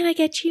 can I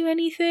get you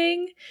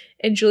anything?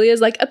 And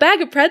Julia's like, a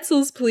bag of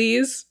pretzels,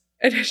 please.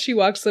 And as she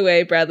walks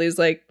away, Bradley's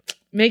like,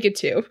 make it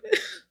 2.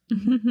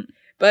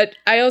 But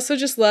I also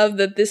just love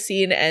that this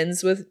scene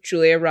ends with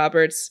Julia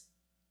Roberts'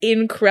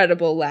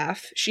 incredible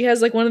laugh. She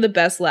has like one of the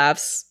best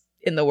laughs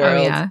in the world.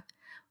 Oh, yeah.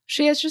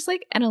 She has just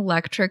like an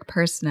electric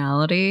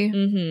personality.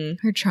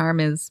 Mm-hmm. Her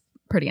charm is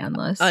pretty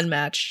endless.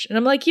 Unmatched. And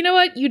I'm like, you know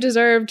what? You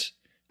deserved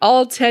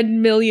all $10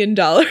 million you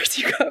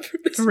got from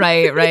this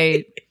Right, movie.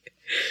 right.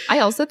 I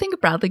also think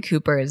Bradley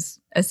Cooper is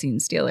a scene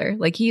stealer.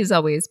 Like, he's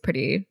always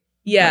pretty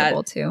Yeah.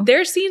 incredible, too.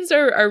 Their scenes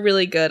are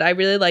really good. I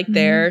really like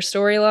their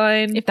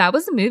storyline. If that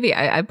was a movie,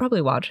 I'd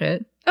probably watch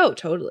it. Oh,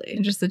 totally.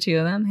 Just the two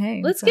of them.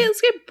 Hey, Let's what's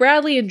up? get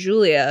Bradley and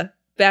Julia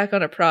back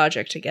on a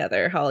project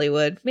together,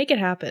 Hollywood. Make it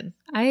happen.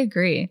 I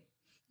agree.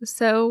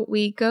 So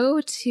we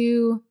go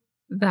to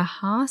the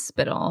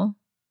hospital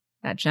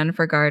that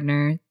Jennifer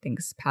Gardner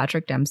thinks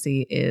Patrick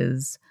Dempsey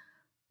is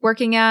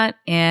working at.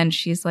 And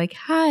she's like,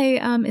 hi,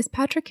 is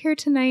Patrick here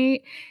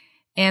tonight?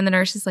 And the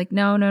nurse is like,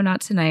 no, not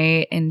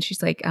tonight. And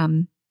she's like,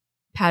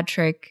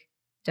 Patrick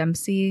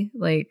Dempsey,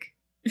 like,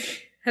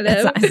 Hello.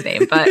 that's not his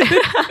name, but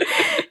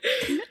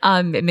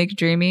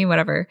McDreamy,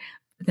 whatever.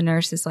 The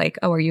nurse is like,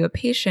 oh, are you a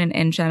patient?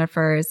 And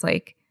Jennifer is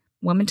like,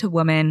 woman to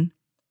woman,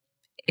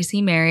 is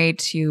he married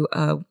to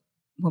a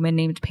woman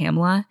named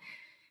Pamela?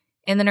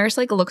 And the nurse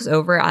like looks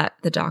over at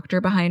the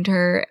doctor behind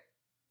her,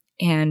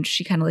 and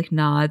she kind of like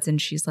nods, and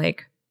she's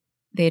like,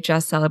 they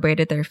just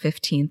celebrated their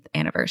 15th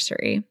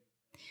anniversary.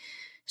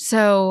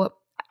 So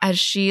as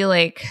she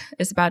like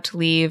is about to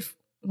leave,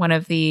 one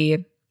of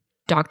the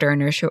doctor and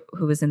nurse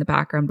who was in the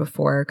background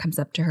before comes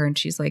up to her, and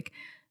she's like,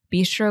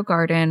 Bistro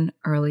Garden,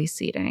 early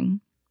seating.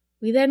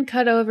 We then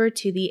cut over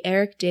to the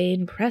Eric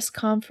Dane press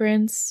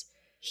conference.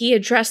 He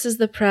addresses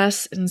the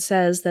press and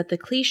says that the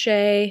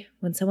cliche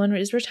when someone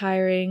is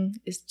retiring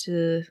is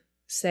to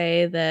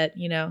say that,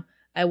 you know,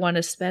 I want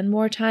to spend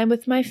more time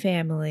with my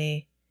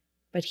family,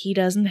 but he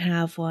doesn't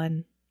have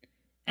one.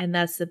 And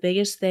that's the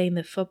biggest thing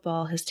that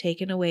football has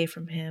taken away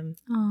from him.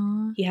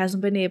 Aww. He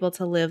hasn't been able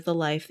to live the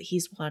life that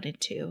he's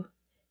wanted to.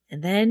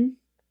 And then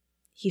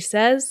he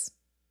says,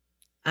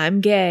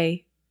 I'm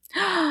gay.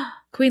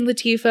 Queen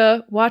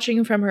Latifah,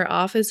 watching from her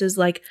office, is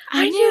like,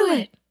 I knew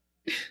it.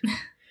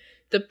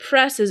 The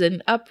press is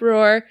in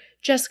uproar.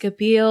 Jessica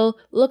Biel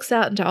looks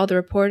out into all the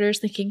reporters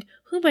thinking,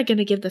 who am I going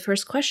to give the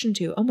first question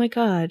to? Oh my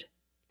God,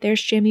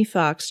 there's Jamie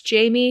Foxx.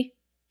 Jamie,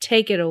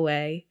 take it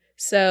away.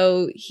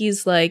 So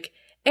he's like,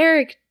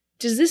 Eric,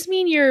 does this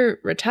mean you're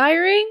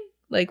retiring?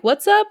 Like,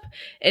 what's up?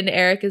 And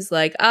Eric is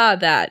like,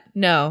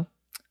 no,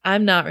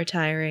 I'm not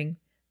retiring.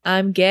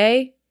 I'm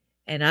gay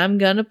and I'm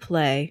gonna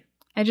play.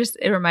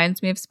 It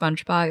reminds me of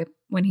SpongeBob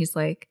when he's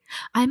like,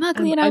 I'm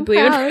ugly and I'm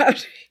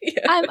proud.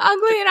 Yeah. I'm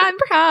ugly and I'm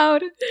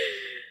proud.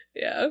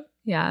 Yeah.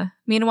 Yeah.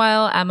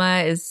 Meanwhile,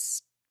 Emma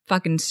is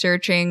fucking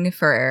searching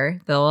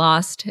for the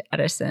lost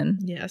Edison.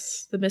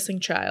 Yes. The missing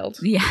child.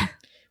 Yeah.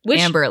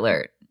 Which Amber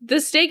Alert. the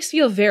stakes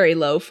feel very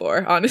low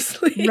for,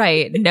 honestly.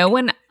 Right. No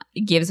one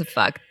gives a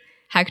fuck.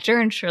 Hector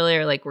and Shirley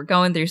are like, we're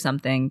going through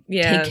something.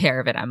 Yeah. Take care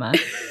of it, Emma.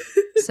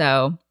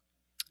 So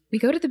we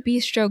go to the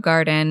Bistro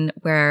Garden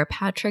where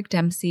Patrick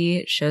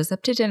Dempsey shows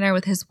up to dinner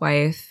with his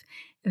wife.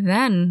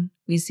 Then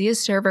we see a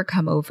server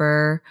come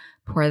over,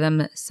 pour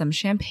them some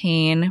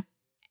champagne,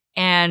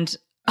 and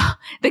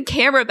the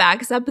camera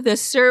backs up. The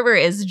server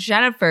is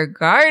Jennifer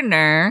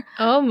Gardner.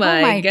 Oh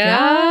my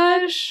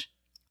gosh.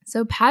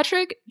 So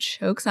Patrick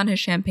chokes on his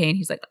champagne.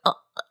 He's like, oh.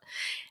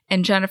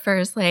 And Jennifer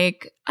is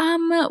like,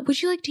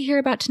 would you like to hear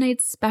about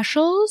tonight's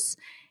specials?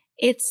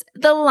 It's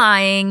the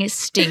lying,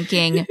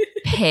 stinking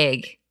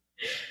pig.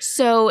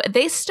 So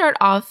they start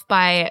off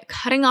by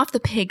cutting off the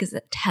pig's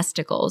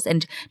testicles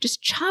and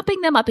just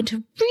chopping them up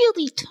into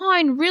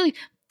really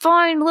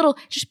fine little,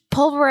 just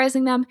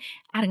pulverizing them,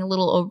 adding a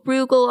little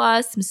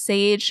arugula, some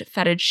sage,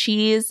 feta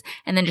cheese,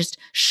 and then just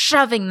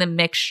shoving the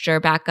mixture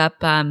back up,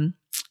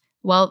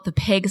 the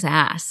pig's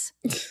ass.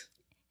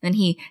 Then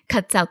he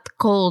cuts out the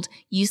cold,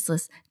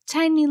 useless,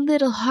 tiny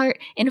little heart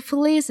and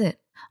fillets it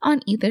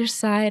on either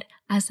side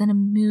as an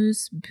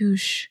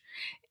amuse-bouche.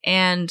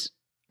 And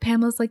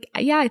Pamela's like,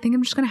 yeah, I think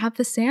I'm just going to have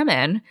the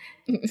salmon.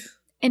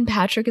 And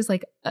Patrick is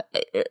like,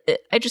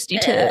 I just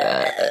need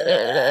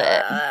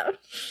to.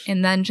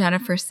 And then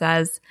Jennifer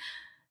says,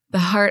 the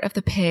heart of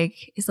the pig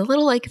is a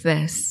little like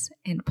this,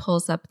 and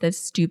pulls up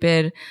this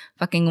stupid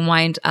fucking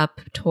wind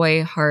up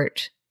toy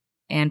heart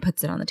and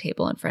puts it on the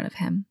table in front of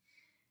him.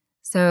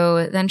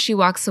 So then she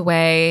walks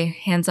away,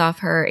 hands off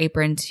her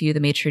apron to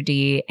the maitre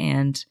d',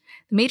 and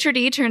the maitre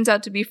d' turns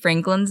out to be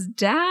Franklin's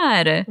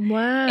dad.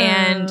 Wow.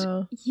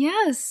 And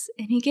yes,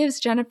 and he gives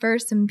Jennifer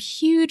some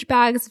huge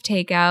bags of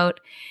takeout,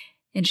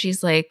 and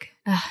she's like,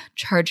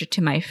 charge it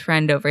to my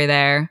friend over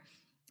there.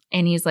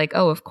 And he's like,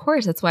 oh, of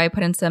course. That's why I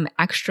put in some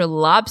extra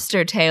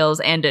lobster tails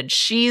and a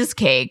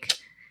cheesecake.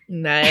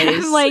 Nice. And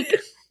I'm like,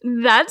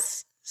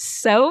 that's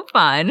so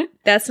fun.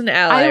 That's an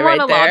ally right there. I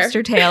want a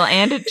lobster tail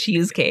and a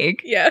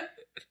cheesecake. Yeah.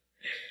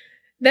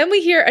 Then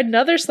we hear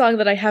another song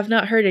that I have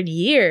not heard in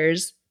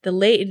years, the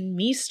Leighton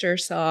Meester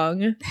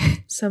song,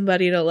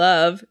 Somebody to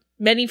Love.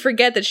 Many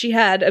forget that she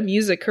had a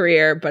music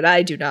career, but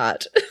I do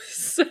not.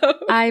 So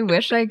I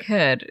wish I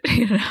could.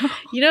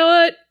 You know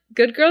what?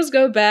 Good Girls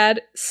Go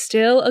Bad,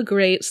 still a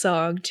great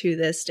song to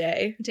this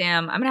day.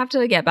 Damn, I'm going to have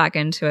to get back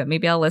into it.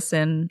 Maybe I'll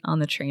listen on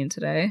the train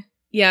today.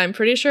 Yeah, I'm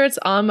pretty sure it's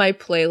on my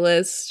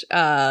playlist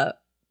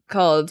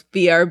called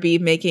BRB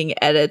Making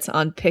Edits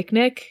on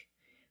Picnic,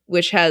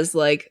 which has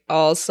like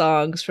all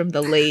songs from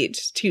the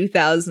late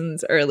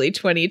 2000s, early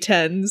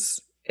 2010s.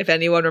 If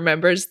anyone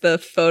remembers the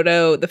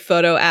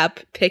photo app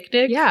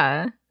Picnic.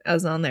 Yeah. I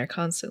was on there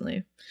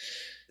constantly.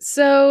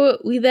 So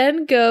we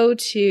then go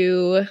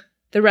to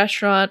the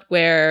restaurant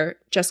where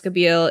Jessica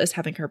Biel is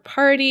having her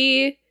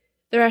party.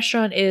 The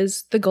restaurant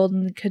is the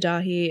Golden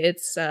Kadahi.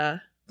 It's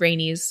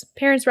Rainie's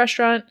parents'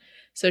 restaurant.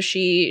 So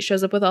she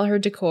shows up with all her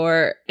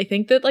decor. I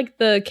think that like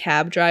the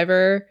cab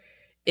driver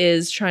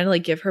is trying to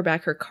like give her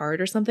back her card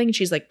or something. And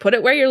she's like, put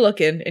it where you're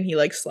looking. And he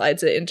like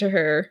slides it into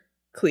her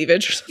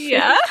cleavage or something.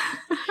 Yeah.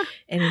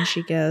 And then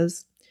she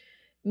goes.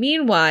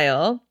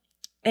 Meanwhile,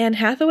 Anne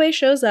Hathaway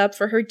shows up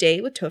for her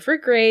date with Topher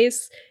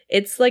Grace.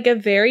 It's like a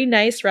very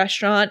nice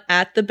restaurant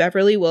at the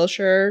Beverly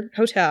Wilshire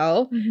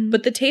Hotel. Mm-hmm.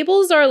 But the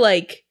tables are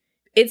like,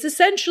 it's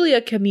essentially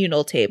a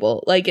communal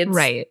table. Like it's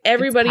right.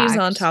 Everybody's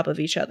on top of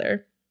each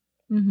other.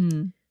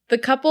 Mm-hmm. The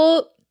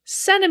couple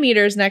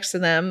centimeters next to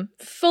them,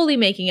 fully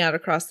making out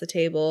across the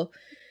table.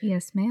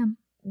 Yes, ma'am.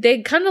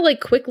 They kind of like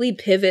quickly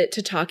pivot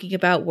to talking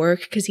about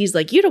work because he's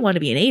like, you don't want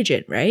to be an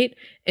agent, right?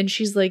 And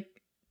she's like,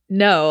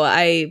 no,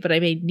 but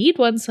I may need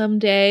one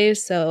someday,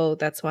 so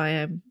that's why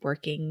I'm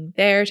working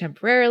there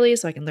temporarily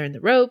so I can learn the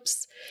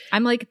ropes.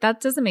 I'm like,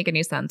 that doesn't make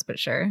any sense, but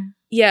sure.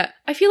 Yeah,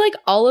 I feel like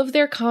all of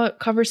their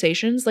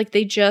conversations, like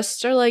they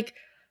just are like,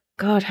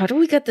 God, how do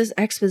we get this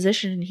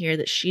exposition in here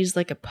that she's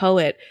like a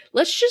poet?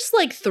 Let's just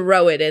like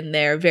throw it in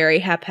there very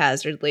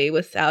haphazardly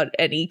without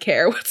any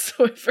care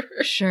whatsoever.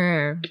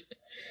 Sure.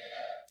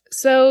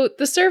 So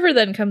the server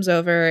then comes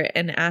over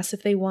and asks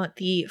if they want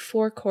the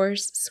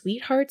 4-course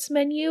Sweethearts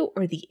menu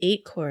or the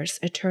 8-course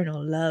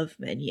Eternal Love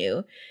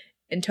menu.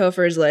 And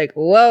Topher's like,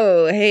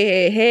 whoa,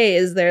 hey,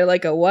 is there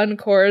like a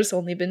 1-course,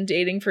 only been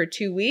dating for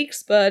 2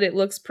 weeks, but it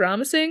looks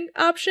promising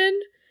option?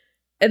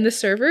 And the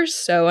server's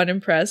so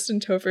unimpressed, and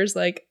Topher's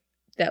like,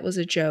 that was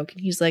a joke.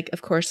 And he's like,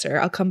 of course, sir,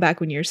 I'll come back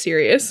when you're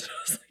serious. I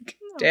was like,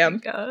 damn. Oh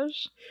my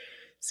gosh.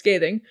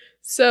 Scathing.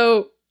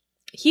 So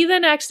he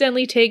then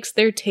accidentally takes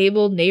their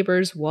table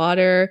neighbor's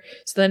water.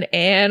 So then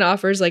Anne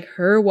offers like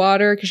her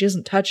water because she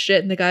hasn't touched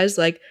it. And the guy's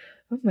like,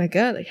 oh my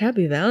God, like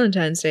happy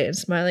Valentine's Day, and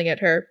smiling at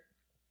her.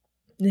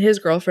 And his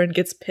girlfriend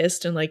gets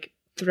pissed and like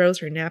throws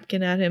her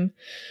napkin at him.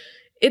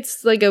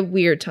 It's like a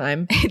weird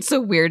time. It's a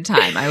weird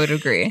time, I would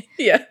agree.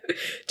 Yeah.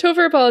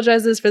 Topher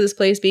apologizes for this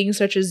place being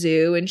such a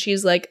zoo. And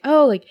she's like,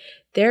 oh, like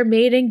they're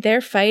mating,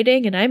 they're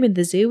fighting, and I'm in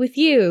the zoo with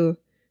you.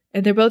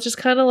 And they're both just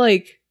kind of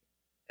like,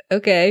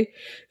 okay.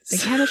 The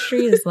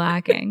chemistry is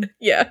lacking.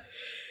 Yeah.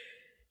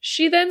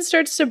 She then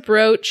starts to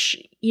broach,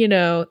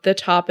 the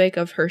topic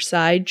of her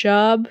side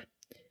job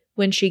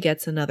when she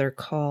gets another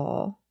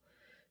call.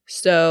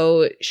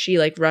 So she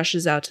like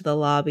rushes out to the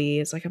lobby.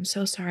 It's like, I'm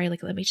so sorry.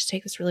 Like, let me just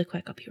take this really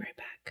quick. I'll be right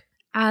back.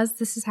 As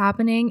this is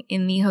happening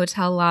in the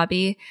hotel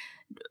lobby,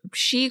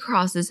 she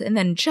crosses and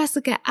then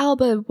Jessica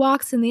Alba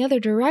walks in the other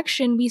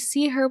direction. We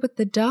see her with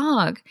the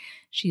dog.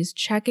 She's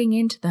checking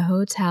into the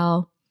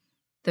hotel.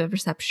 The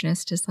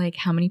receptionist is like,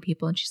 how many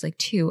people? And she's like,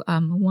 2,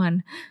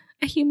 1,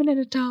 a human and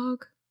a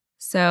dog.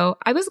 So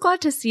I was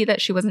glad to see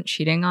that she wasn't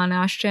cheating on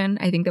Ashton.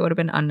 I think that would have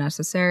been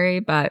unnecessary,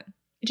 but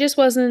it just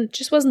wasn't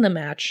the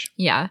match.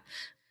 Yeah.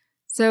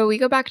 So we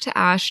go back to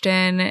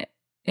Ashton,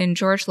 and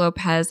George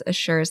Lopez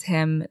assures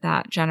him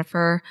that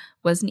Jennifer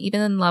wasn't even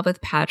in love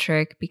with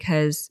Patrick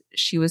because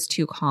she was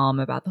too calm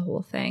about the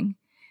whole thing.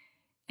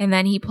 And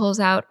then he pulls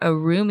out a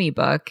Rumi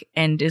book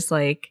and is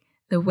like,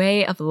 the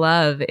way of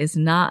love is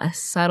not a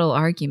subtle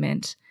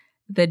argument.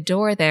 the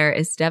door there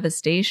is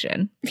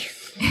devastation.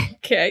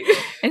 Okay.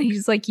 And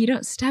he's like, you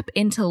don't step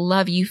into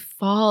love. You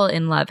fall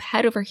in love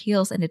head over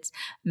heels, and it's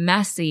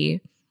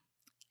messy.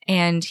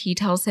 And he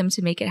tells him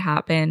to make it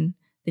happen.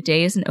 The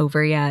day isn't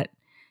over yet.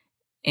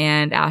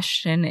 And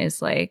Ashton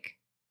is like,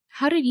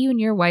 how did you and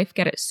your wife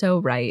get it so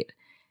right?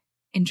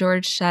 And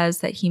George says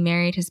that he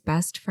married his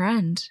best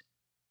friend.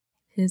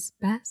 His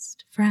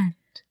best friend.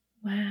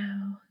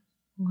 Wow.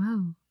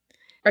 Whoa.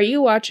 Are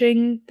you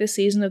watching this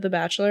season of The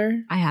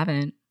Bachelor? I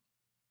haven't.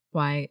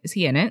 Why? Is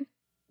he in it?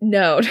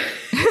 No.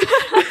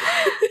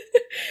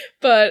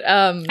 But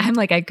I'm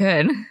like, I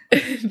could.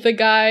 The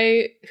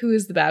guy who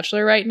is The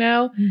Bachelor right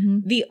now,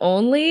 the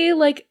only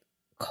like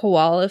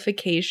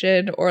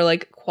qualification or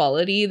like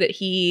quality that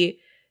he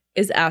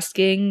is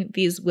asking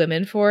these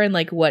women for and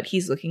like what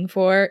he's looking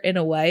for in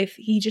a wife,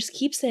 he just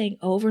keeps saying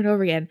over and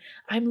over again,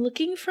 I'm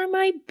looking for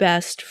my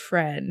best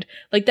friend.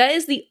 Like that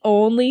is the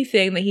only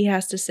thing that he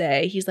has to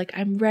say. He's like,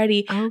 I'm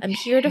ready. Okay. I'm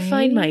here to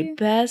find my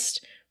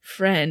best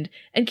friend.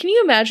 And can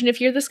you imagine if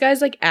you're this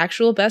guy's like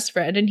actual best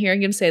friend and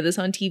hearing him say this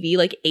on TV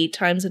like 8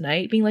 times a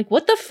night, being like,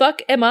 what the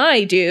fuck am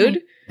I,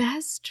 dude? My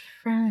best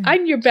friend.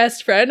 I'm your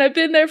best friend. I've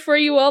been there for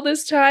you all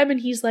this time. And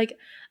he's like,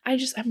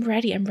 I'm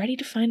ready. I'm ready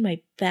to find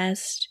my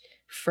best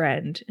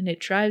friend. And it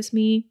drives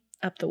me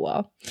up the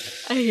wall.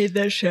 I hate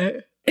that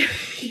shit.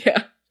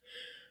 Yeah.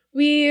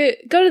 We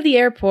go to the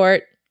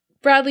airport.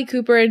 Bradley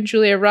Cooper and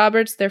Julia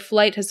Roberts, their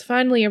flight has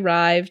finally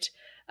arrived.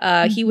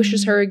 He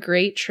wishes her a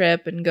great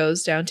trip and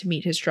goes down to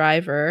meet his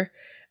driver.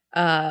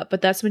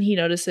 But that's when he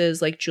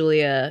notices like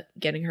Julia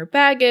getting her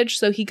baggage.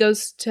 So he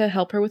goes to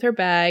help her with her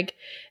bag.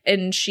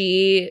 And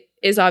she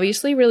is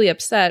obviously really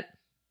upset.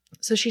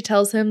 So she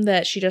tells him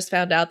that she just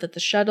found out that the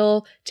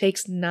shuttle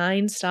takes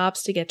 9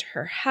 stops to get to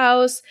her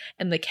house.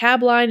 And the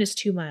cab line is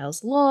 2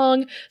 miles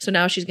long. So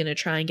now she's going to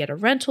try and get a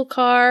rental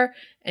car.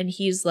 And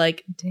he's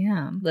like,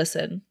 damn,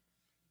 listen.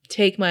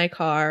 Take my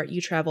car.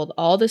 You traveled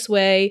all this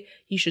way.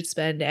 You should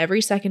spend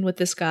every second with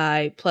this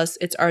guy. Plus,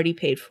 it's already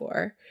paid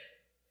for.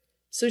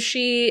 So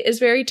she is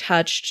very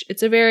touched.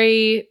 It's a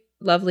very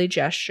lovely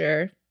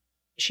gesture.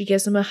 She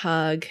gives him a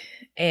hug.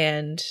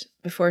 And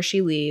before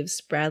she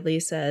leaves, Bradley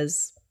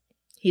says,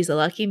 he's a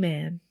lucky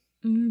man.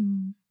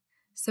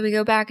 So we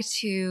go back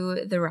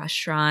to the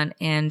restaurant,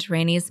 and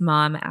Rainey's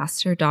mom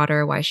asks her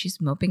daughter why she's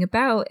moping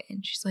about.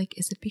 And she's like,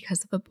 is it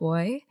because of a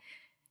boy?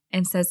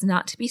 And says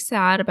not to be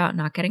sad about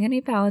not getting any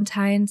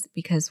Valentines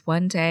because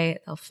one day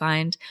they'll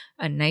find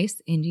a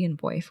nice Indian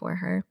boy for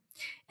her.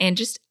 And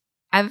just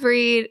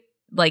every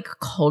like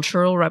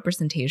cultural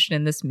representation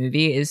in this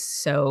movie is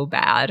so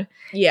bad.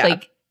 Yeah.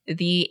 Like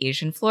the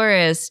Asian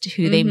florist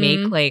who they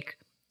make like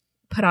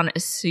put on a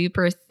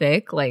super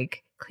thick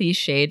like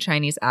cliched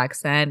Chinese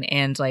accent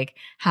and like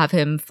have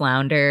him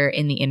flounder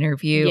in the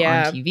interview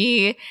on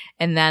TV.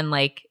 And then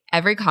like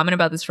every comment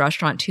about this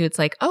restaurant too, it's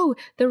like, oh,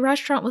 the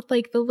restaurant with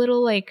like the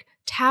little like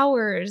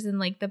towers and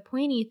like the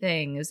pointy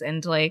things,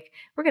 and like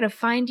we're gonna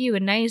find you a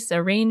nice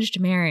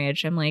arranged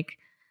marriage. I'm like,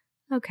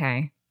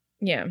 okay.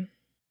 Yeah.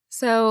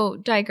 So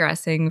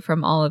digressing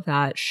from all of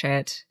that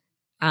shit,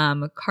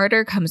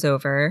 Carter comes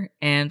over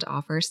and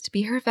offers to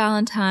be her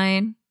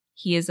Valentine.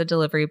 He is a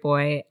delivery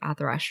boy at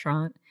the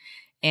restaurant,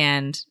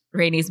 and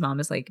Rainey's mom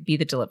is like, be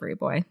the delivery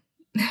boy.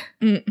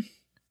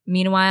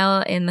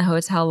 Meanwhile, in the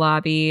hotel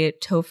lobby,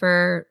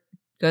 Topher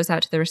goes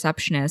out to the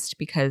receptionist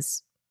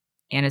because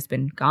Anna's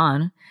been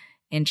gone.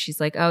 And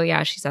she's like, oh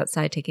yeah, she's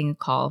outside taking a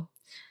call.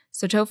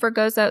 So Topher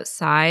goes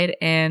outside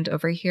and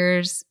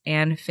overhears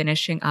Anne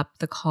finishing up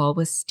the call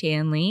with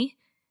Stanley,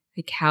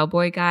 the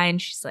cowboy guy. And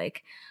she's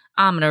like,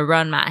 I'm going to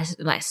run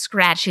my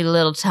scratchy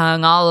little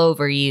tongue all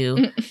over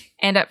you.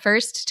 And at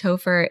first,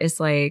 Topher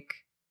is like,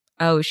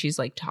 oh, she's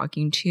like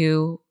talking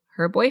to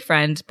her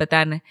boyfriend. But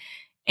then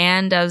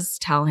Anne does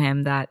tell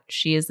him that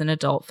she is an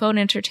adult phone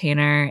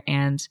entertainer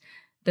and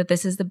that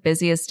this is the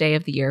busiest day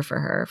of the year for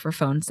her for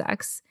phone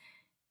sex.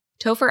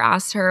 Topher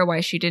asks her why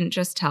she didn't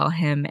just tell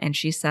him, and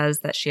she says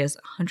that she has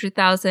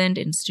 $100,000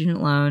 in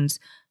student loans,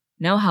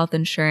 no health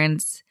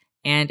insurance,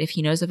 and if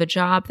he knows of a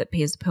job that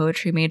pays a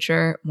poetry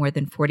major more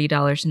than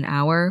 $40 an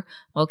hour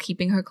while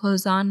keeping her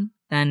clothes on,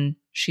 then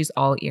she's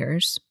all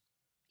ears.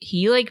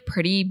 He like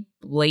pretty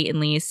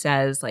blatantly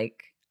says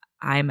like,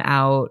 I'm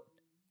out,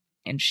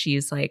 and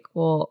she's like,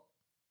 well,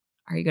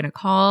 are you going to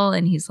call?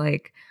 And he's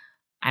like,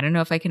 I don't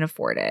know if I can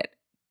afford it.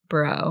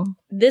 Bro.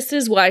 This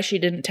is why she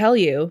didn't tell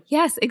you.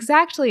 Yes,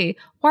 exactly.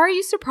 Why are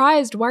you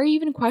surprised? Why are you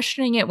even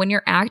questioning it when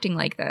you're acting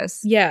like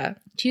this? Yeah.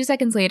 2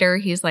 seconds later,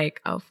 he's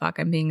like, oh, fuck,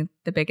 I'm being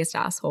the biggest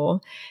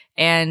asshole,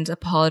 and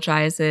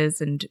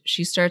apologizes. And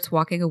she starts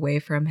walking away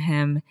from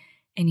him.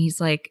 And he's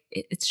like,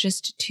 it's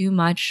just too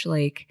much.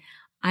 Like,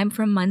 I'm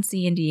from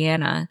Muncie,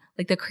 Indiana.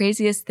 Like, the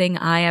craziest thing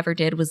I ever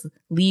did was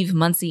leave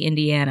Muncie,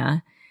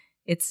 Indiana.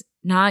 It's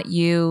not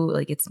you.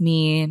 Like, it's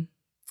me.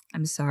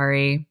 I'm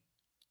sorry.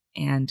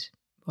 And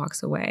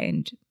walks away,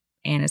 and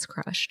Anna's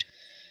crushed.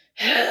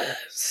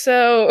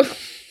 So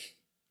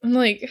I'm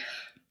like,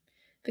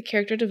 the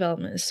character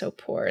development is so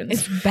poor.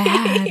 It's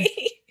bad.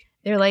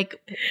 They're like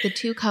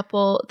the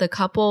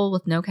couple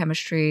with no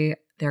chemistry.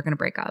 they're going to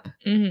break up.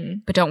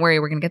 But don't worry,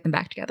 we're going to get them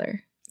back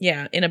together.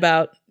 Yeah, in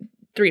about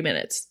 3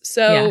 minutes.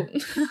 So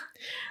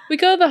we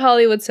go to the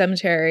Hollywood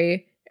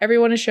Cemetery.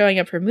 Everyone is showing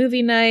up for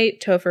movie night.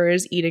 Topher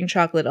is eating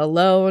chocolate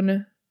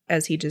alone,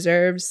 as he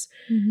deserves.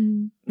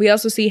 We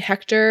also see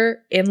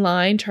Hector in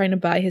line trying to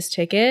buy his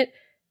ticket.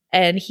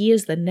 And he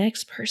is the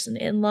next person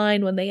in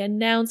line when they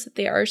announce that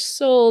they are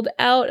sold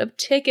out of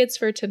tickets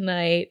for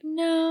tonight.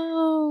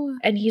 No.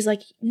 And he's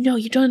like, no,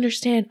 you don't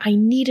understand. I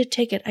need a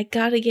ticket. I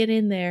gotta get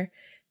in there.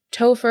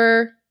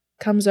 Topher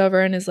comes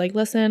over and is like,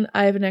 listen,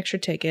 I have an extra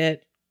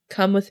ticket.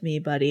 Come with me,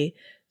 buddy.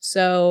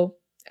 So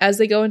as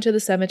they go into the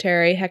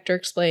cemetery, Hector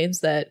explains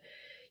that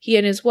he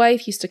and his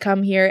wife used to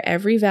come here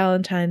every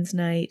Valentine's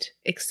night,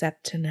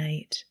 except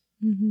tonight.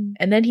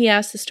 And then he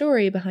asks the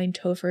story behind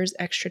Topher's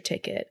extra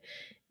ticket.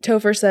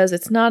 Topher says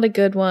it's not a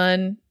good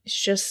one. It's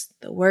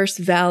just the worst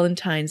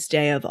Valentine's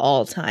Day of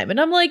all time.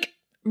 And I'm like,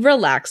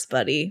 relax,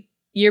 buddy.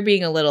 You're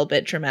being a little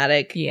bit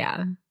dramatic.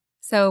 Yeah.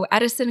 So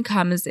Edison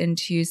comes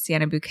into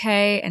Sienna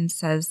Bouquet and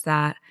says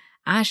that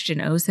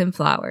Ashton owes him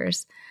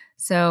flowers.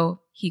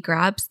 So he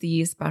grabs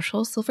the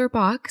special silver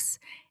box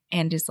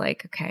and is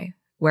like, okay,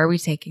 where are we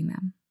taking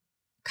them?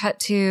 Cut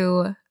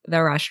to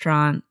the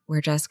restaurant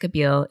where Jessica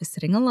Biel is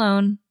sitting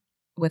alone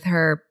with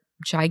her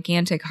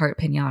gigantic heart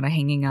pinata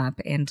hanging up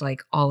and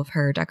like all of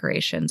her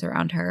decorations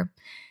around her.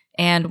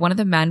 And one of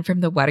the men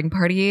from the wedding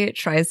party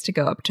tries to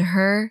go up to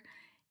her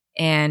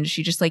and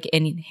she just like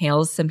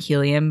inhales some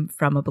helium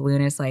from a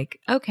balloon, is like,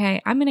 okay,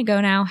 I'm going to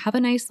go now. Have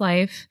a nice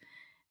life.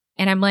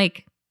 And I'm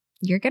like,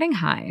 you're getting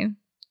high.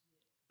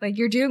 Like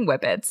you're doing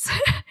whippets.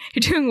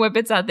 You're doing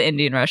whippets at the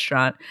Indian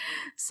restaurant.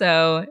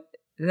 So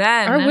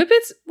then Our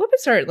whippets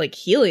aren't like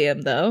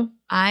helium though.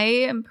 I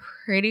am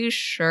pretty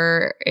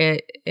sure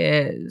it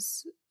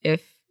is.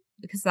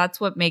 Because that's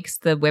what makes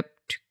the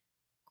whipped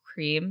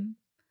cream.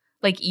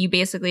 Like you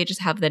basically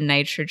just have the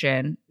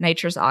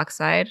nitrous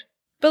oxide.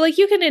 But like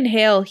you can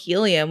inhale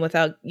helium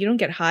you don't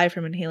get high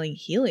from inhaling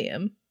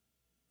helium.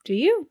 Do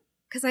you?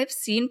 Because I've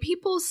seen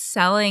people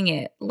selling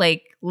it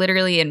like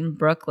literally in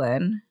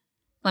Brooklyn.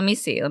 Let me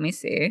see.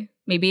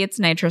 Maybe it's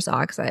nitrous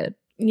oxide.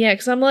 Yeah,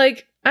 because I'm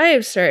like, I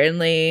have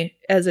certainly,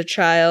 as a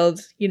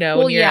child,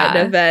 when you're at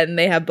an event and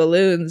they have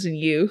balloons and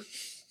you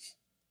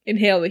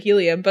inhale the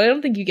helium, but I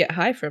don't think you get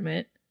high from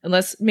it.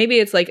 Unless maybe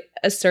it's like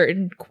a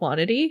certain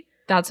quantity.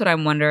 That's what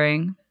I'm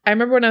wondering. I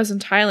remember when I was in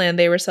Thailand,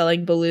 they were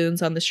selling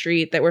balloons on the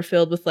street that were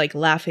filled with like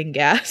laughing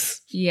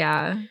gas.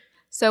 Yeah.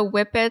 So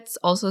whippets,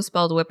 also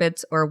spelled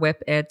whippets or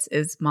whip-its,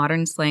 is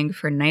modern slang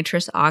for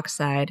nitrous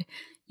oxide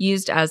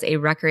used as a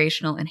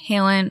recreational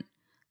inhalant.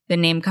 The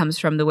name comes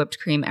from the whipped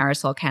cream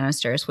aerosol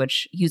canisters,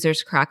 which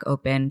users crack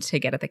open to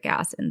get at the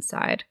gas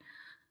inside.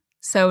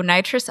 So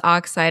nitrous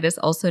oxide is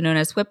also known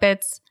as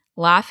whippets,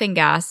 laughing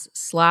gas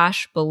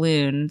 /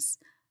 balloons,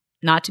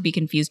 not to be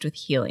confused with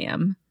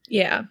helium.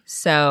 Yeah.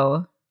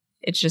 So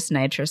it's just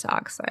nitrous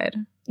oxide.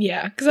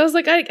 Yeah, because I was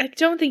like, I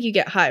don't think you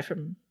get high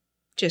from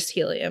just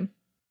helium.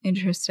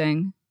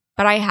 Interesting.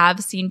 But I have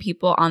seen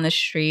people on the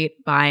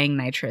street buying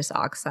nitrous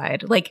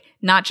oxide. Like,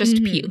 not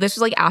just this was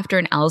like after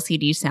an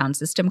LCD Sound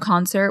System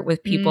concert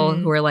with people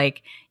who were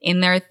like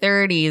in their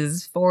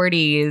 30s,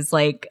 40s,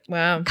 like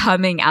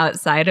coming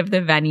outside of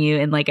the venue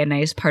in like a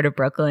nice part of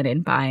Brooklyn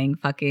and buying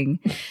fucking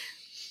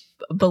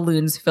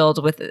balloons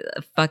filled with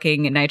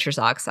fucking nitrous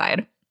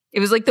oxide. It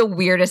was like the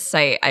weirdest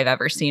sight I've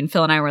ever seen.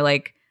 Phil and I were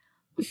like,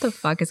 what the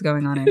fuck is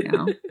going on right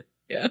now?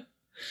 Yeah.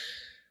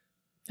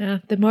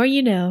 The more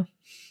you know.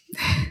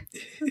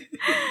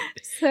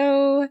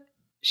 So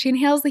she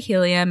inhales the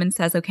helium and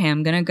says, okay,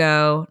 I'm going to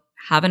go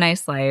have a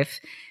nice life.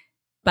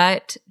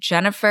 But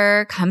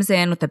Jennifer comes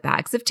in with the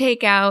bags of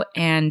takeout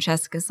and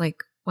Jessica's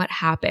like, what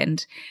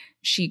happened?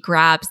 She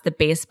grabs the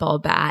baseball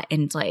bat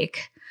and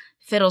like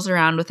fiddles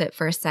around with it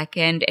for a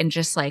second and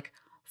just like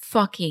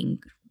fucking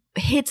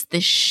hits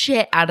the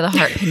shit out of the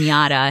heart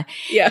pinata.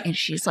 Yeah. And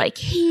she's like,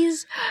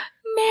 he's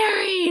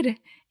married,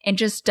 and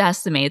just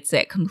decimates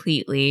it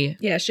completely.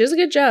 Yeah, she does a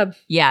good job.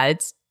 Yeah,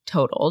 it's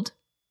totaled.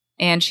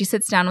 And she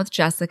sits down with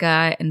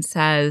Jessica and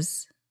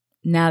says,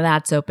 now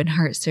that's open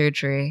heart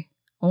surgery.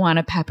 Want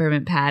a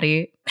peppermint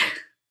patty?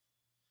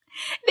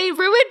 They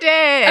ruined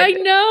it. I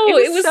know.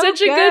 It was so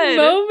such a good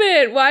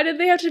moment. Why did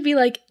they have to be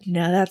like,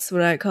 no, that's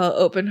what I call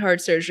open heart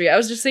surgery? I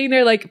was just sitting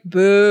there like,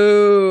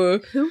 boo.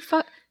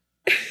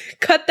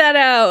 Cut that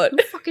out.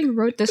 Who fucking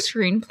wrote the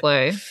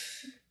screenplay?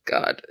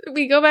 God.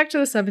 We go back to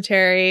the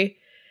cemetery.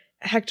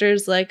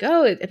 Hector's like,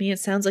 oh, it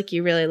sounds like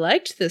you really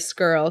liked this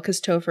girl,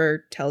 because Topher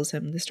tells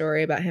him the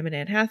story about him and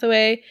Anne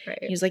Hathaway. Right.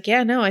 He's like,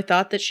 yeah, no, I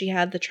thought that she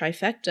had the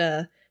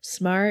trifecta.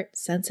 Smart,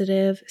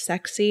 sensitive,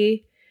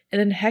 sexy. And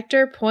then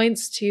Hector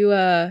points to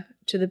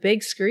the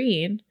big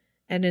screen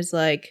and is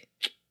like,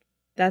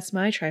 that's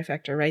my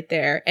trifecta right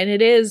there. And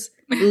it is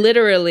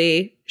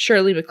literally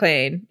Shirley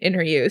MacLaine in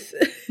her youth.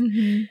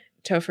 Mm-hmm.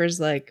 Topher's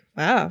like,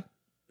 wow,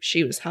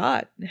 she was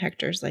hot. And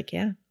Hector's like,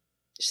 yeah,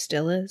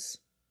 still is.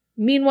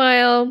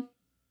 Meanwhile,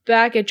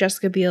 back at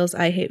Jessica Biel's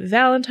I Hate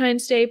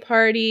Valentine's Day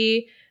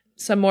party,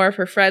 some more of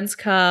her friends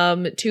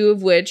come, two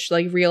of which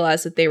like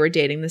realize that they were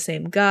dating the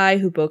same guy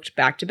who booked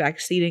back-to-back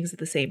seatings at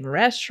the same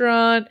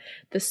restaurant.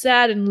 The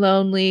sad and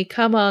lonely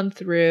come on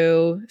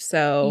through.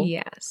 So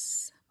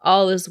yes,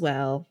 all is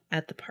well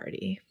at the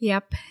party.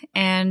 Yep.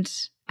 And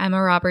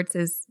Emma Roberts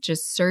is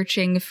just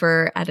searching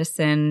for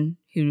Edison,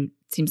 who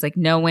seems like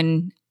no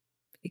one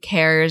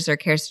cares to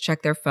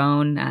check their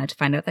phone to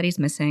find out that he's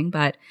missing.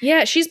 But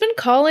yeah, she's been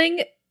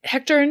calling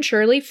Hector and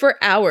Shirley for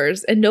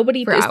hours and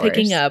nobody is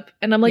picking up.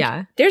 And I'm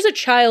like, there's a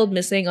child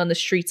missing on the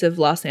streets of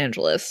Los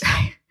Angeles.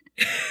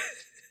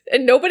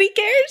 And nobody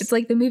cares? It's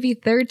like the movie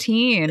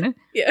 13.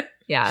 Yeah.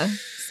 Yeah.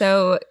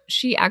 So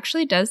she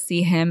actually does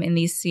see him in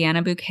the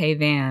Sienna Bouquet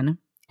van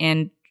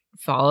and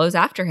follows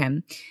after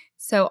him.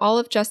 So all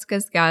of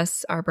Jessica's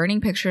guests are burning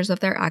pictures of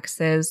their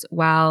exes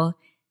while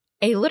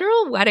a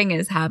literal wedding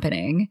is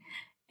happening.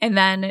 And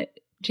then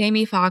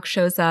Jamie Foxx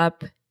shows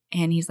up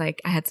and he's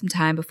like, I had some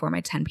time before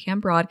my 10 p.m.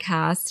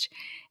 broadcast.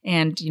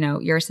 And, you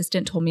know, your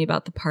assistant told me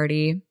about the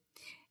party.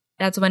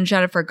 That's when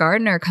Jennifer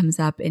Gardner comes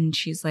up and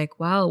she's like,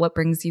 well, what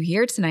brings you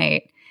here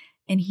tonight?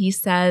 And he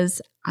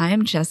says,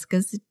 I'm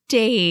Jessica's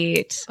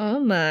date. Oh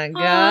my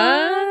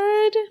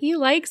God. He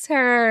likes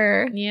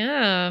her.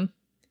 Yeah.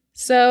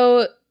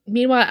 So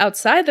meanwhile,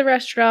 outside the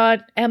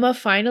restaurant, Emma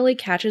finally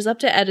catches up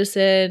to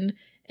Edison.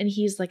 And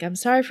he's like, I'm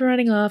sorry for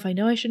running off. I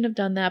know I shouldn't have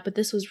done that, but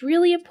this was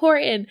really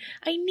important.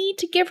 I need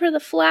to give her the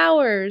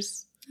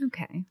flowers.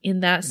 Okay. In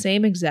that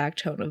same exact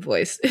tone of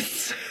voice.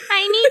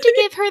 I need to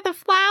give her the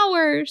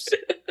flowers.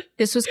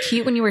 This was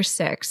cute when you were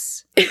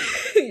 6.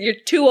 You're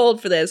too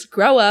old for this.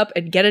 Grow up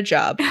and get a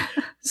job.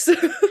 So,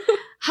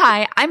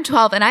 hi, I'm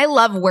 12 and I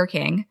love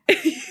working.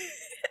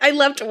 I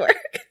love to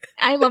work.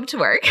 I love to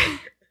work.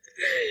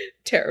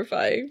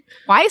 Terrifying.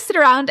 Why sit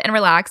around and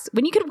relax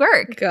when you could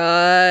work?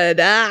 God.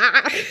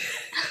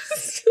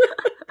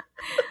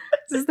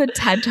 This is the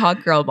TED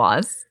Talk girl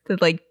boss. The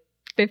like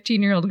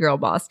 15-year-old girl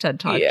boss TED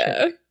Talk.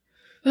 Yeah.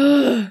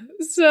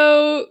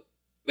 So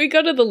we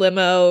go to the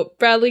limo.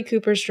 Bradley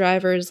Cooper's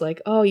driver is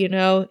like, oh, you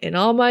know, in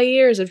all my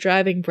years of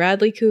driving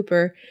Bradley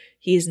Cooper,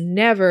 he's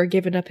never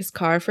given up his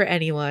car for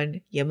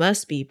anyone. You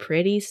must be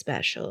pretty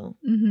special.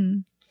 Mm-hmm.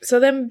 So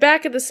then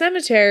back at the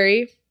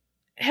cemetery,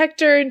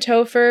 Hector and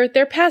Topher,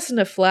 they're passing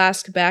a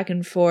flask back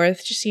and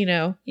forth, just, you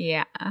know,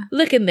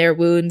 licking their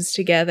wounds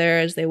together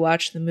as they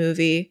watch the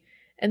movie.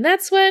 And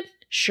that's when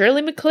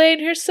Shirley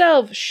MacLaine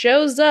herself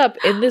shows up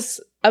in this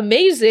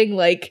amazing,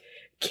 like,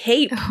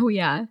 cape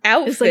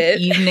outfit. This, like,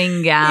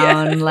 evening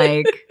gown,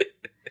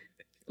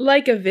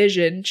 like a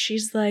vision.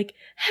 She's like,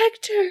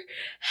 Hector,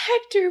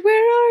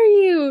 where are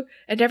you?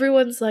 And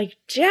everyone's like,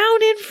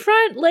 down in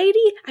front,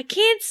 lady. I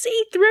can't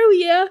see through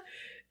you.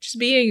 Just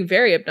being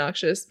very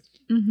obnoxious.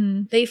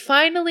 Mm-hmm. They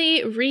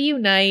finally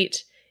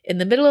reunite in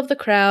the middle of the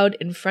crowd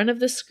in front of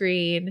the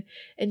screen.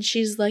 And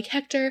she's like,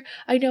 Hector,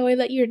 I know I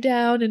let you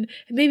down and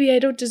maybe I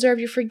don't deserve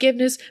your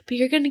forgiveness, but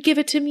you're going to give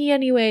it to me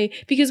anyway.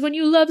 Because when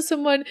you love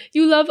someone,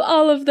 you love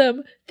all of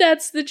them.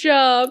 That's the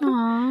job.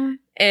 Aww.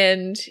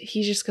 And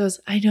he just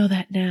goes, I know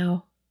that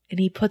now. And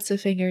he puts a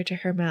finger to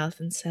her mouth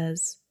and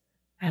says,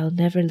 I'll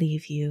never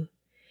leave you.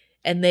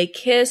 And they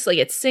kiss, like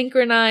it's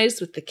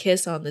synchronized with the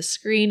kiss on the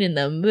screen in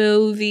the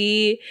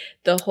movie.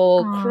 The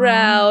whole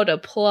crowd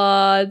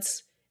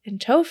applauds. And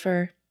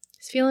Topher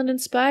is feeling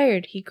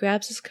inspired. He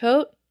grabs his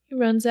coat. He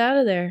runs out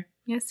of there.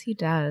 Yes, he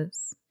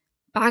does.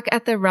 Back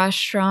at the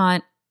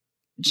restaurant,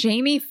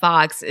 Jamie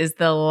Foxx is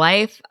the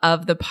life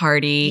of the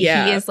party.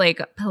 Yeah. He is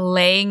like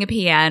playing a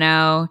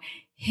piano.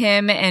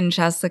 Him and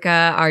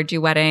Jessica are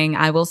duetting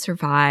I Will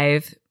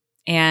Survive.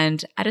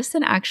 And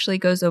Edison actually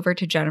goes over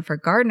to Jennifer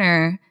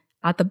Gardner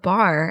at the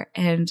bar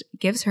and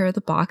gives her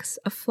the box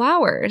of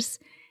flowers.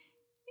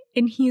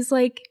 And he's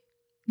like,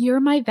 you're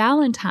my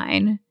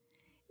Valentine.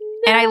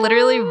 No. And I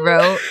literally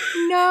wrote,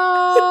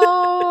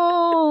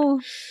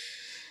 no.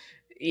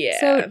 Yeah.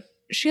 So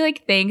she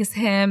like thanks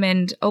him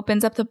and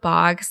opens up the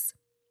box.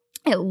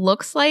 It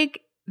looks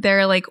like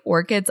they're like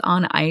orchids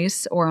on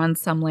ice or on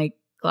some like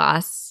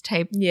glass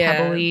type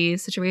pebbly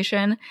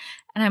situation.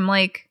 And I'm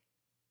like,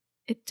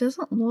 it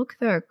doesn't look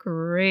that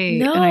great.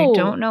 No. And I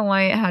don't know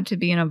why it had to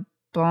be in a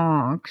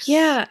box.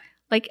 Yeah.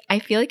 Like, I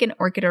feel like an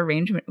orchid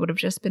arrangement would have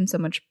just been so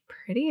much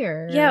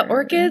prettier. Yeah,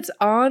 orchids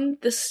on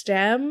the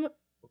stem,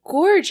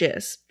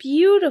 gorgeous,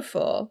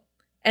 beautiful.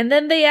 And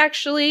then they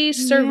actually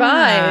survive.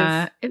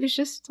 Yeah, it was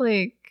just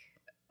like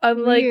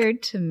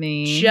weird to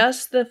me.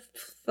 Just the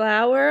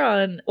flower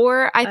on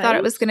Or I thought ice?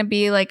 it was going to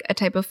be like a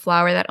type of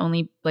flower that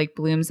only like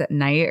blooms at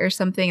night or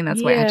something. And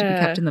that's why it had to be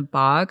kept in the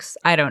box.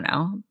 I don't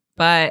know.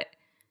 But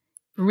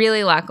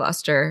really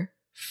lackluster.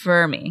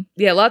 For me.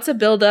 Yeah, lots of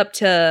build up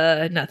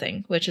to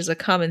nothing, which is a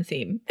common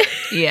theme.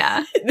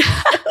 Yeah.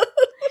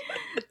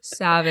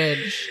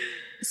 Savage.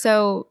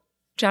 So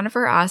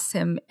Jennifer asks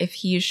him if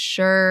he's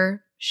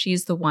sure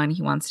she's the one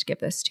he wants to give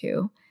this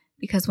to.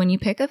 Because when you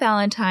pick a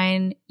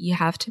Valentine, you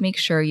have to make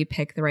sure you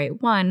pick the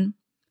right one.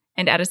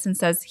 And Edison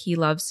says he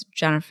loves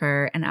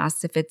Jennifer and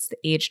asks if it's the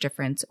age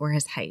difference or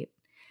his height.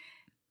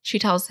 She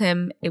tells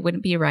him it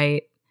wouldn't be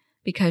right,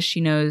 because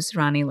she knows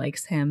Ronnie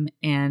likes him.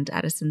 And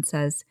Edison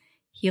says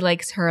he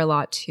likes her a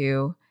lot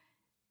too.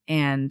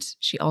 And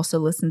she also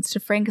listens to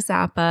Frank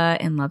Zappa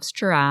and loves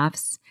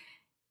giraffes.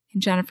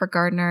 And Jennifer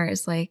Gardner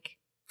is like,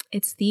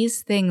 it's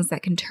these things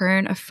that can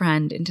turn a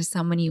friend into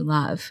someone you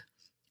love.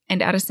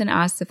 And Edison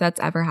asks if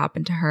that's ever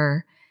happened to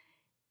her.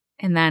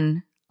 And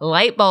then a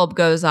light bulb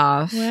goes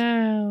off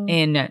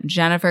in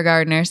Jennifer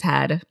Gardner's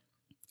head.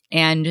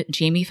 And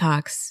Jamie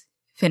Foxx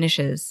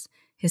finishes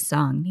his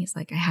song. He's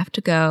like, I have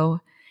to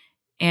go.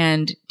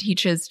 And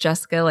teaches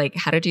Jessica like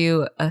how to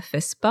do a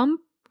fist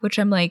bump, which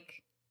I'm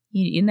like,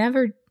 you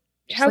never.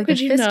 How like could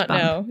you not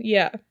know?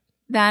 Yeah.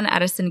 Then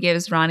Edison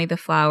gives Ronnie the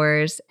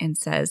flowers and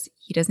says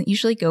he doesn't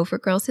usually go for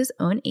girls his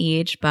own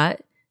age,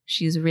 but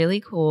she's really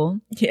cool.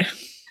 Yeah.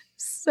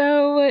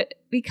 So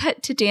we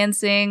cut to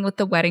dancing with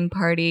the wedding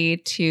party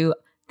to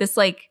this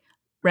like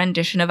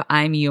rendition of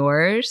I'm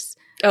Yours.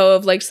 Oh,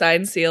 of like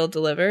Signed, Sealed,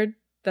 Delivered,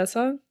 that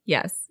song?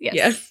 Yes.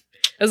 Yeah.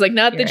 I was like,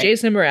 not the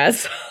Jason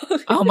Mraz song.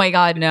 Oh my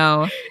God,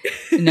 no.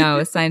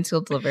 No, Signed,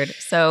 Sealed, Delivered.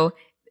 So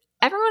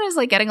everyone is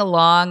like getting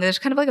along. There's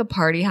kind of like a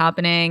party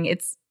happening.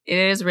 It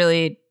is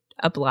really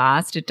a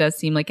blast. It does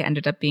seem like it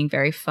ended up being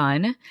very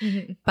fun.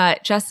 Mm-hmm.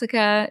 But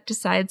Jessica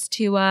decides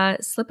to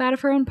slip out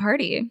of her own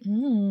party.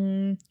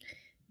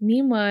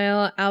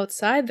 Meanwhile,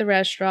 outside the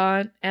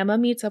restaurant, Emma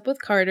meets up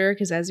with Carter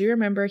because, as you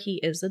remember, he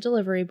is the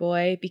delivery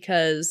boy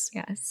because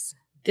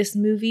this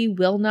movie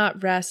will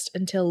not rest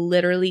until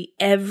literally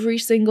every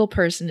single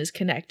person is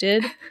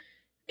connected.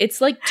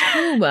 It's like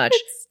too much.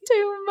 It's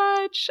too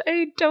much.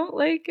 I don't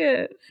like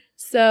it.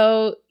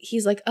 So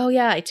he's like, oh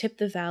yeah, I tipped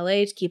the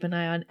valet to keep an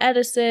eye on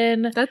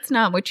Edison. That's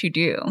not what you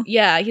do.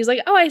 Yeah, he's like,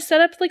 oh, I set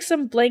up like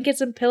some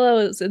blankets and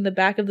pillows in the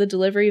back of the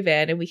delivery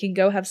van and we can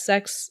go have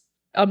sex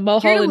on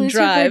Mulholland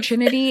Drive. Your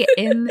virginity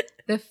in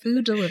the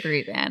food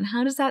delivery van.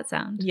 How does that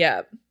sound?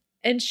 Yeah.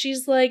 And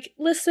she's like,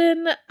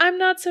 listen, I'm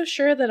not so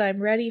sure that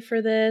I'm ready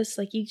for this.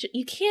 Like,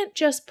 you can't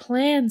just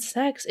plan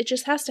sex. It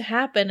just has to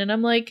happen. And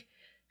I'm like,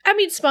 I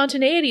mean,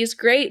 spontaneity is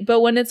great, but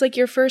when it's like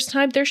your first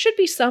time, there should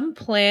be some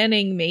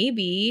planning,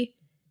 maybe.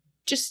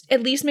 Just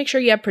at least make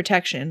sure you have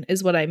protection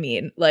is what I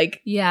mean.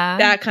 Like,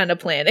 that kind of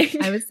planning.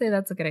 I would say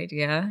that's a good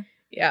idea.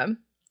 Yeah.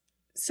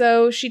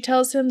 So she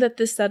tells him that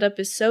this setup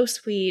is so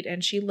sweet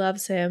and she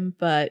loves him,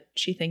 but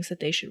she thinks that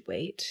they should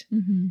wait.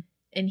 Mm-hmm.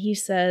 And he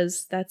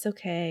says, that's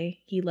okay.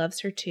 He loves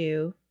her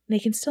too. They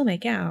can still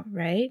make out,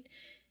 right?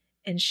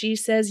 And she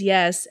says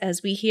yes,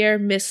 as we hear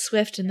Miss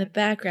Swift in the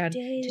background.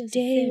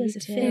 Today was a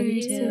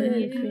fairy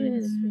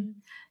tale.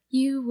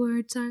 You wore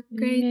a dark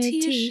gray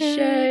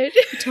t-shirt.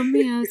 You told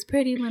me I was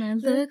pretty when I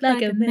looked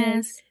like a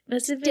mess.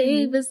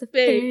 Today was a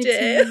fairy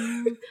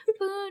tale.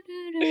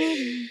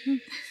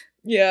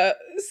 Yeah.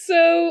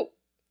 So,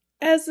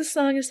 as the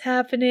song is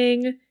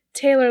happening,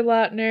 Taylor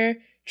Lautner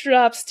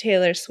drops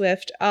Taylor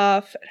Swift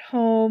off at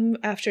home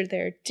after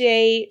their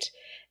date.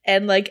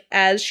 And, like,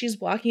 as she's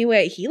walking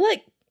away, he,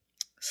 like,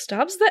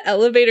 stops the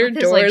elevator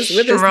doors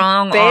with his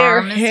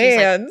bare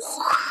hands.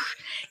 Like,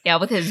 yeah,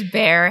 with his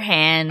bare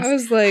hands. I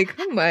was like,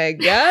 oh my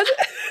God.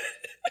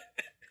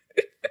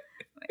 Oh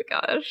my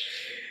gosh.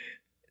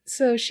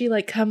 So she,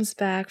 like, comes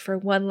back for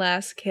one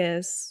last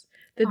kiss.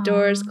 The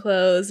doors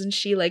close and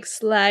she, like,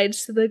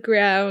 slides to the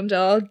ground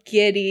all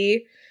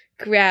giddy,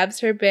 grabs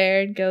her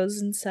bear and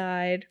goes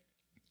inside.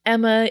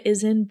 Emma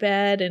is in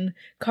bed and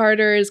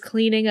Carter is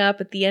cleaning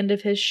up at the end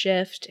of his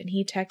shift and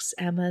he texts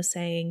Emma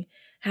saying,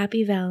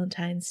 Happy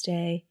Valentine's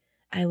Day.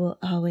 I will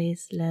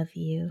always love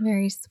you.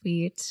 Very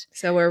sweet.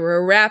 So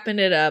we're wrapping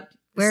it up.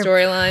 The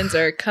storylines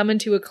are coming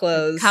to a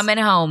close. Coming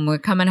home. We're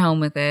coming home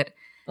with it.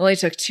 Only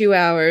took 2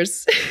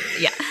 hours.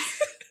 Yeah.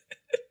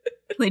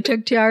 Only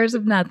took 2 hours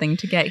of nothing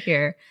to get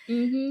here.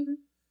 Mm-hmm.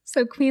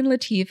 So Queen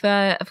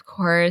Latifah, of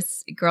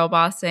course, girl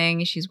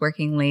bossing. She's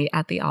working late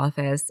at the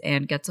office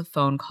and gets a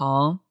phone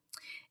call.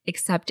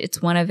 Except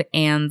it's one of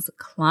Anne's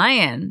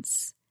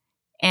clients.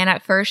 And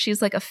at first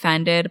she's like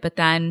offended, but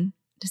then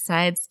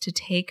decides to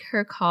take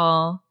her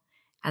call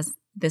as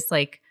this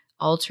like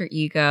alter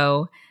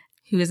ego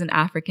who is an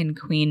African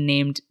queen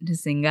named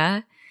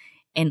Nzinga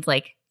and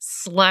like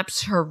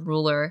slaps her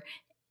ruler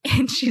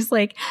and she's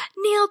like,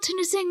 kneel to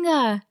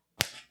Nzinga.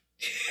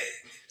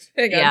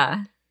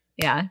 Yeah.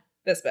 Yeah.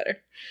 That's better.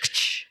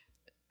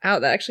 Ow,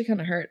 that actually kind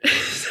of hurt.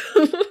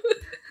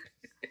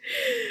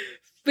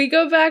 We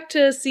go back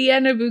to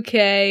Sienna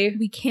Bouquet.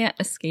 We can't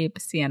escape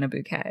Sienna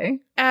Bouquet.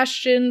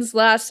 Ashton's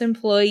last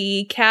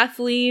employee,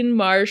 Kathleen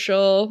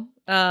Marshall,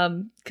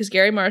 because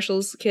Gary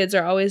Marshall's kids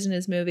are always in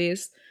his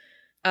movies.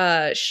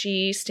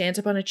 She stands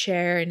up on a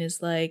chair and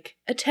is like,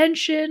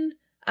 attention,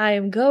 I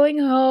am going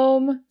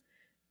home.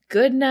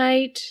 Good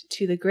night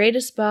to the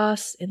greatest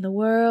boss in the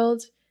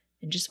world.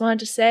 And just wanted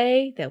to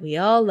say that we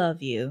all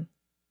love you.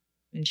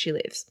 And she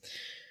leaves.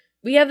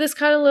 We have this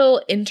kind of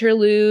little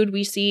interlude.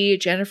 We see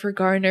Jennifer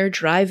Garner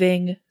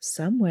driving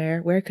somewhere.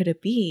 Where could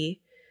it be?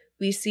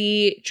 We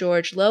see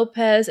George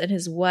Lopez and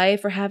his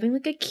wife are having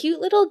like a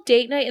cute little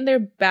date night in their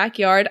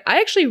backyard.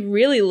 I actually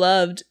really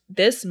loved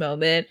this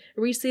moment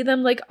where we see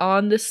them like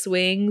on the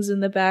swings in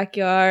the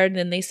backyard and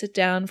then they sit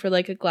down for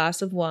like a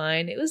glass of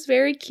wine. It was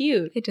very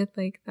cute. I did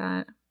like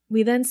that.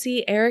 We then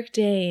see Eric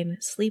Dane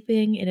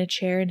sleeping in a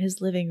chair in his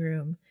living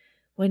room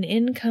when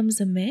in comes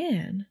a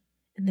man,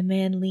 and the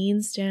man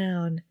leans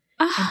down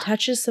and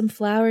touches some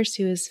flowers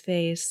to his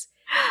face.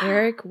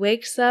 Eric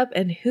wakes up,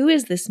 and who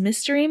is this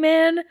mystery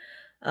man?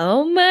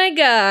 Oh my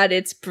God,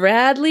 it's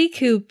Bradley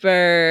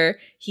Cooper.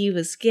 He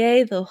was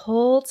gay the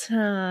whole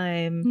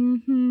time.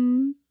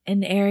 Mm-hmm.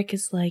 And Eric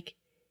is like,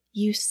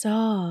 you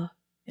saw.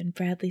 And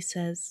Bradley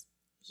says,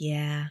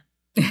 yeah.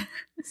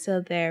 So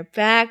they're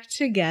back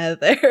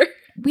together.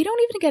 We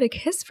don't even get a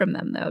kiss from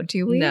them, though,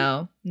 do we?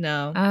 No.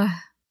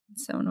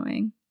 It's so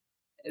annoying.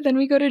 Then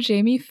we go to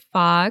Jamie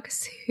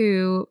Foxx,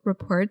 who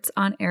reports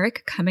on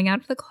Eric coming out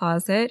of the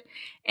closet.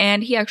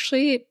 And he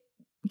actually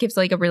gives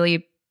like a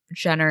really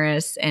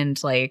generous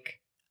and like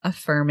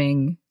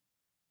affirming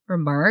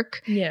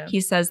remark. Yeah. He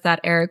says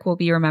that Eric will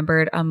be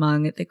remembered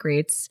among the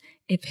greats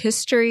of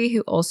history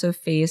who also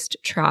faced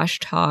trash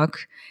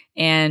talk,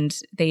 and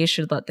they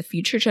should let the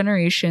future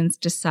generations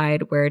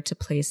decide where to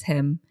place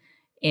him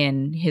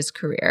in his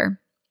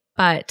career.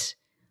 But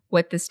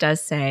what this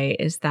does say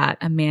is that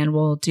a man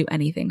will do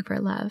anything for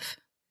love.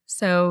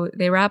 So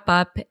they wrap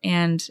up,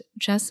 and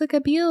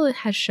Jessica Biel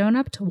has shown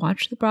up to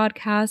watch the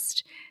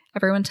broadcast.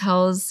 Everyone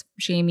tells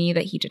Jamie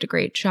that he did a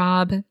great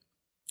job,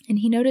 and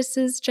he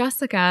notices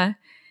Jessica,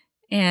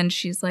 and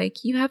she's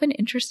like, you have an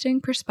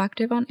interesting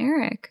perspective on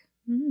Eric.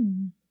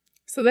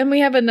 So then we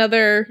have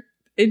another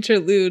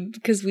interlude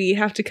because we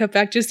have to cut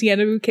back to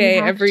Sienna Bouquet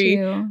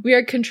we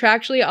are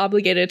contractually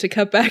obligated to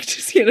cut back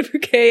to Sienna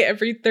Bouquet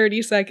every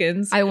 30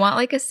 seconds. I want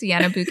like a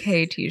Sienna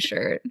Bouquet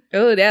t-shirt.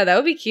 Oh yeah, that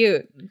would be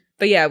cute.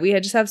 But yeah, we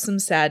just have some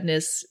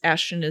sadness.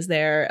 Ashton is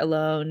there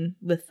alone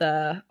with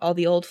all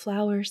the old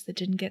flowers that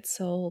didn't get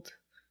sold.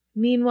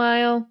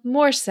 Meanwhile,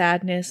 more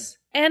sadness.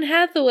 Anne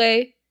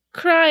Hathaway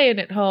crying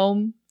at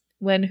home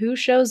when who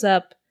shows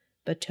up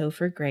but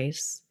Topher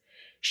Grace.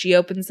 She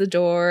opens the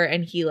door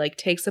and he like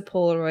takes a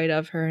Polaroid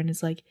of her and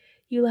is like,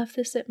 you left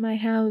this at my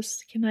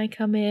house. Can I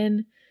come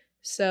in?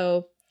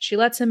 So she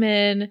lets him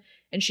in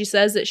and she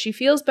says that she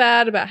feels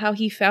bad about how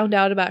he found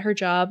out about her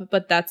job,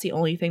 but that's the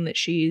only thing that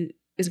she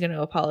is going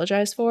to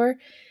apologize for.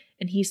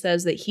 And he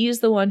says that he's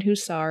the one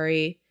who's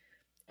sorry.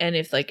 And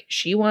if like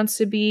she wants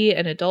to be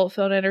an adult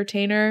film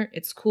entertainer,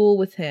 it's cool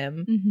with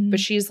him. Mm-hmm. But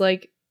she's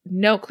like,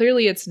 no,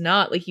 clearly it's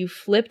not. Like you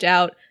flipped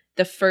out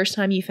the first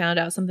time you found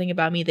out something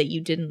about me that you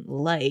didn't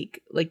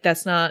like. Like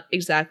that's not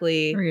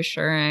exactly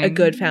reassuring, a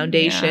good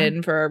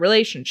foundation for a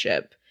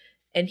relationship.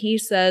 And he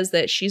says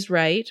that she's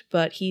right,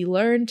 but he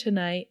learned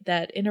tonight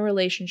that in a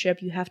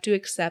relationship you have to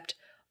accept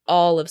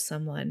all of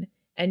someone.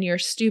 And you're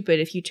stupid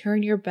if you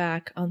turn your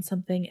back on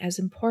something as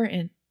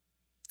important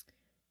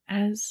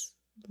as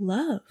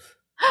love.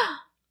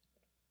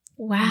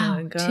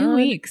 Wow. Oh 2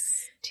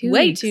 weeks.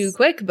 Way too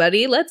quick,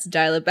 buddy. Let's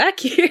dial it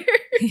back here.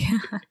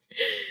 Yeah.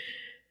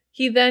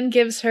 He then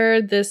gives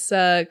her this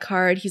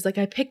card. He's like,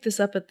 I picked this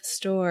up at the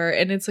store.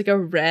 And it's like a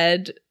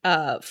red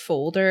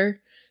folder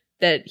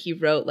that he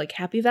wrote like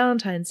Happy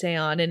Valentine's Day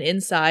on. And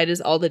inside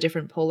is all the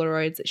different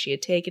Polaroids that she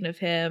had taken of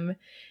him.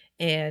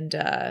 And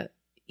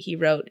he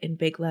wrote in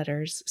big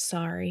letters,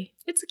 sorry.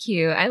 It's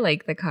cute. I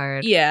like the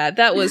card. Yeah,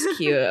 that was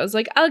cute. I was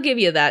like, I'll give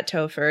you that,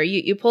 Topher.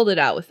 You pulled it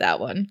out with that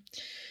one.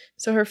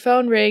 So her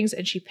phone rings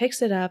and she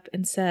picks it up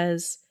and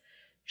says,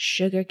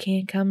 Sugar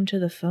can't come to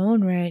the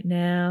phone right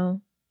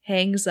now.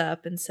 Hangs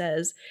up and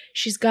says,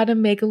 she's got to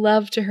make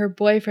love to her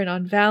boyfriend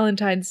on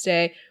Valentine's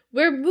Day.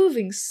 We're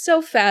moving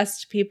so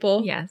fast,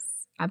 people. Yes,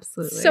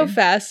 absolutely. So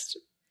fast.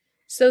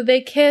 So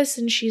they kiss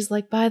and she's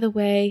like, by the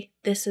way,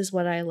 this is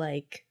what I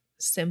like.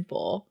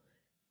 Simple.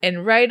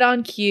 And right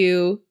on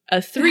cue, a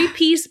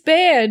 3-piece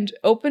band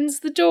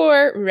opens the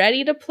door,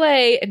 ready to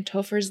play. And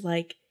Topher's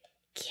like,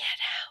 get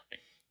out.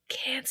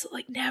 Cancel.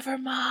 Like, never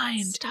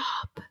mind.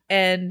 Stop.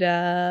 And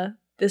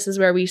this is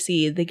where we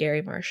see the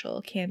Gary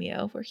Marshall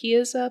cameo, where he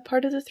is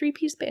part of the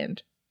 3-piece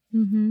band.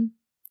 Mm-hmm.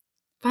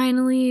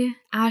 Finally,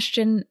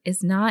 Ashton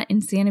is not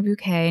in Sienna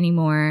Bouquet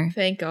anymore.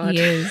 Thank God.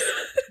 He is.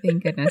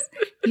 Thank goodness.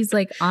 He's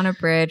like on a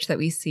bridge that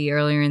we see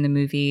earlier in the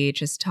movie,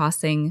 just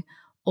tossing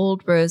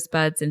old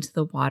rosebuds into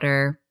the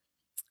water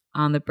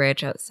on the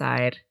bridge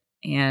outside.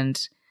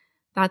 And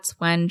that's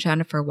when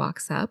Jennifer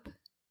walks up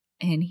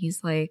and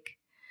he's like,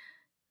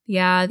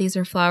 yeah, these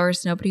are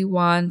flowers nobody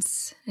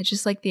wants. I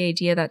just like the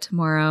idea that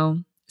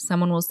tomorrow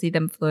someone will see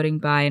them floating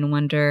by and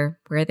wonder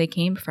where they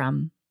came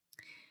from.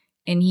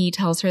 And he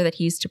tells her that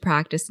he's to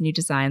practice new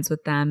designs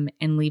with them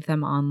and leave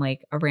them on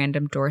like a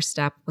random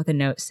doorstep with a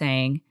note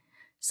saying,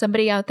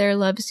 somebody out there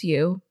loves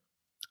you.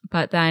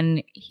 But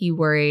then he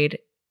worried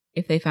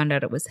if they found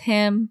out it was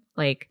him,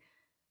 like,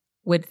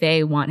 would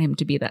they want him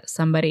to be that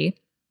somebody?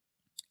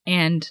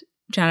 And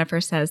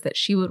Jennifer says that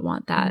she would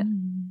want that.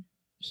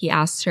 He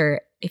asks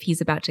her if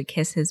he's about to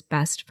kiss his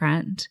best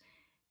friend.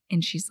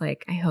 And she's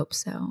like, I hope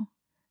so.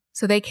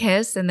 So they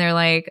kiss and they're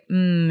like,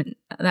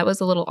 that was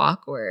a little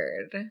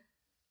awkward.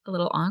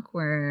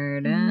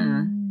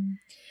 And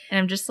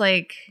I'm just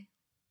like,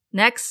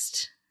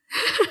 next.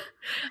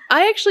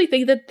 I actually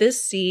think that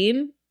this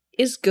scene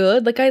is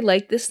good. Like, I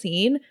like this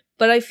scene,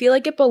 but I feel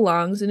like it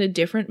belongs in a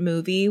different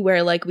movie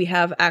where, like, we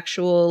have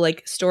actual,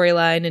 like,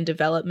 storyline and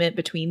development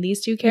between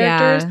these two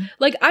characters. Yeah.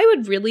 Like, I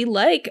would really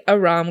like a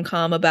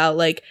rom-com about,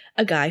 like,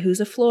 a guy who's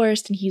a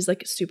florist and he's,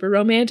 like, super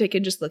romantic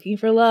and just looking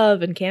for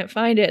love and can't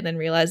find it and then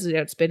realizes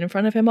it's been in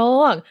front of him all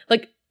along.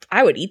 Like,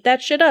 I would eat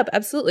that shit up,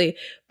 absolutely.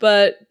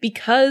 But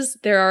because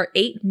there are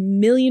 8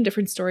 million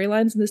different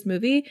storylines in this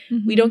movie,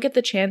 we don't get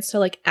the chance to,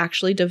 like,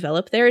 actually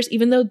develop theirs,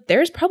 even though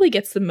theirs probably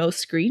gets the most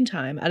screen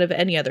time out of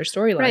any other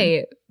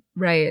storyline.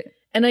 Right.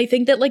 And I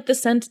think that, like,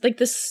 this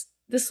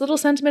little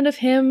sentiment of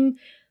him,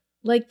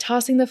 like,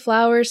 tossing the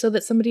flowers so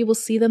that somebody will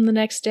see them the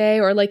next day,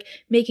 or, like,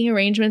 making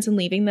arrangements and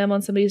leaving them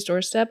on somebody's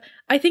doorstep,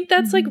 I think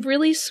that's like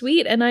really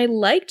sweet, and I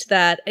liked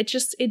that.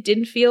 It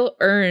didn't feel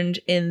earned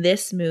in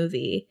this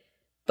movie,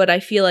 but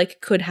I feel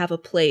like could have a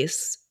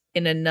place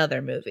in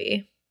another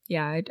movie.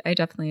 Yeah, I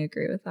definitely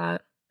agree with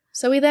that.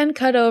 So we then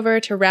cut over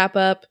to wrap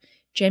up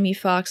Jamie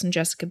Foxx and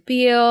Jessica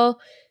Biel.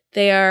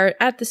 They are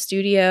at the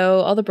studio,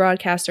 all the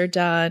broadcasts are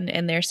done,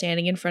 and they're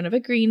standing in front of a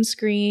green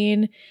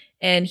screen,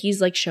 and he's,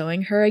 like,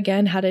 showing her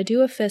again how to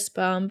do a fist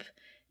bump.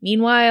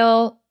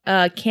 Meanwhile,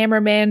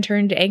 cameraman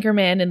turned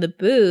anchorman in the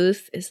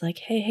booth is like,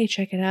 hey,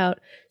 check it out.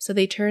 So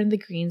they turn the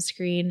green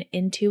screen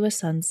into a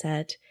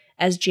sunset,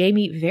 as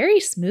Jamie very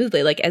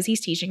smoothly, like, as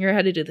he's teaching her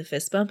how to do the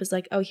fist bump, is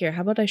like, oh, here,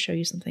 how about I show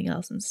you something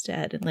else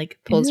instead? And, like,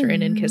 pulls her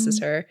in and kisses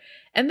her.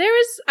 And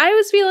I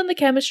was feeling the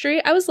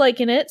chemistry. I was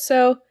liking it,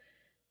 so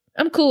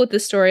I'm cool with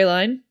this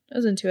storyline. I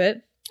was into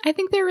it. I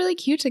think they're really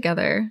cute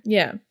together.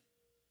 Yeah.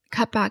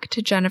 Cut back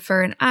to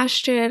Jennifer and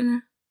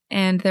Ashton,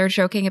 and they're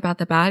joking about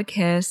the bad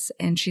kiss,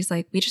 and she's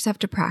like, we just have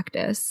to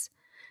practice.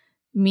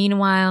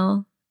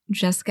 Meanwhile,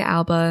 Jessica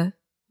Alba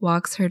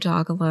walks her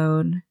dog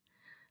alone.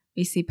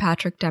 We see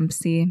Patrick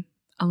Dempsey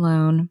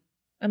alone.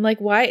 I'm like,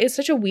 why? It's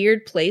such a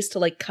weird place to,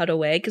 like, cut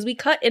away, because we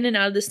cut in and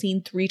out of the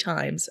scene 3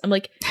 times. I'm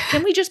like,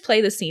 can we just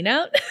play the scene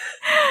out?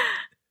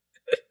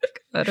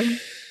 But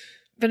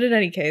in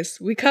any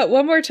case, we cut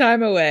one more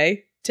time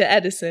away to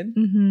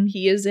Edison.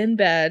 He is in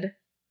bed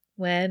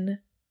when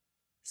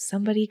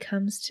somebody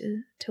comes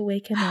to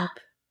wake him up.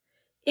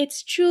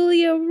 It's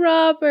Julia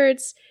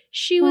Roberts.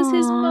 She was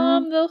his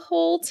mom the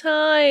whole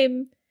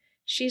time.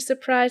 She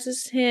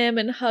surprises him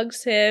and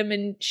hugs him,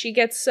 and she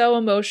gets so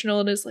emotional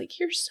and is like,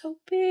 you're so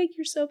big.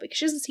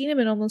 She hasn't seen him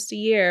in almost a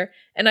year.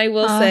 And I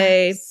will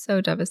say, so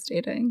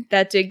devastating.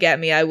 That did get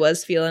me. I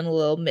was feeling a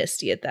little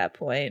misty at that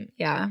point.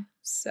 Yeah.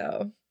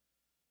 So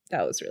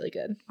that was really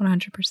good.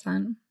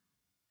 100%.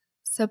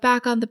 So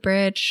back on the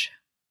bridge,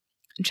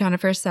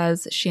 Jennifer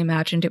says she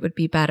imagined it would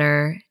be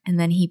better, and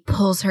then he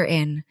pulls her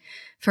in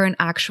for an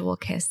actual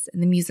kiss,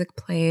 and the music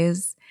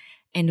plays,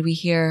 and we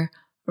hear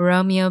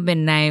Romeo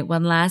Midnight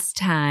one last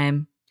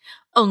time.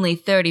 Only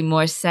 30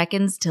 more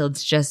seconds till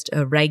it's just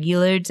a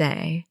regular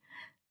day.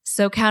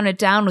 So count it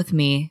down with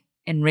me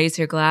and raise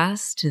your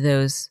glass to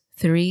those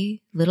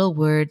 3 little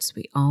words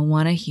we all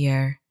want to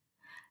hear.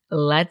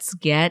 Let's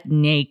get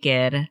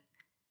naked.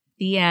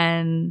 The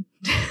end.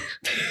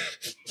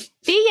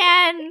 The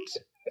end.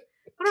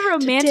 What a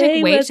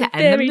romantic way to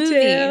end the movie.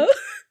 Tale.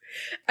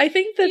 I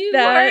think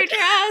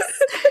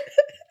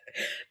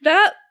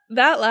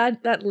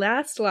that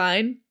last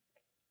line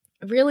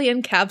really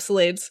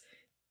encapsulates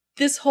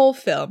this whole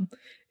film.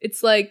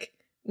 It's like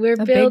we're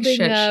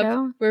building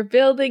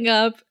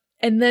up,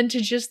 and then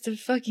to just the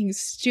fucking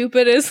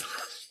stupidest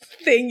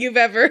thing you've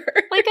ever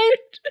heard. Like, I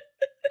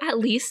at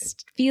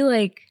least feel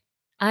like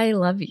I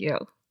love you.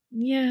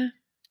 Yeah.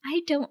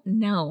 I don't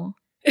know.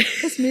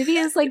 This movie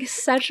is like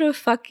such a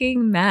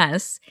fucking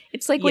mess.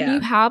 It's like when you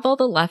have all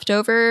the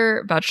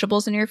leftover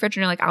vegetables in your fridge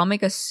and you're like, I'll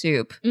make a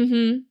soup.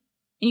 And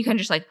you can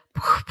just like,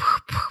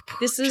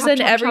 this is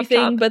an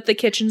everything but the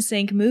kitchen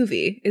sink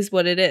movie is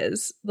what it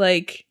is.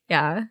 Like,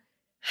 yeah.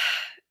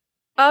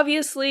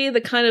 Obviously,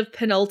 the kind of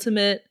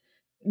penultimate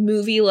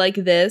movie like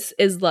this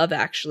is Love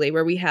Actually,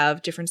 where we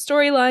have different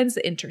storylines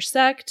that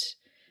intersect.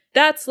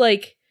 That's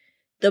like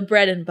the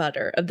bread and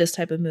butter of this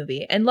type of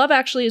movie. And Love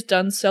Actually is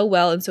done so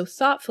well and so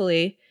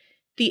thoughtfully.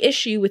 The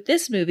issue with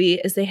this movie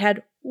is they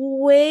had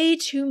way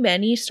too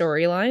many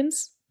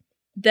storylines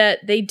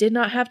that they did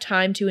not have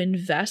time to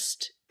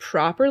invest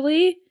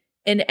properly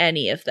in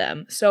any of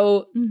them.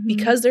 So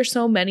because there's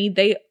so many,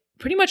 they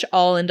pretty much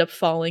all end up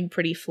falling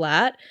pretty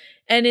flat.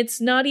 And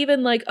it's not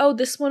even like, oh,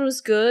 this one was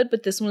good,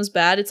 but this one was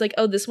bad. It's like,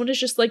 oh, this one is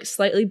just like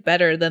slightly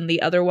better than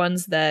the other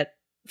ones that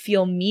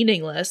feel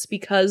meaningless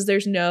because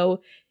there's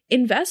no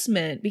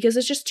investment, because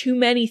it's just too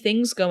many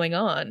things going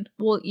on.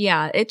 Well,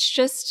 yeah, it's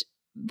just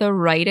the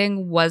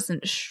writing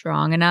wasn't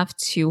strong enough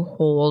to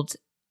hold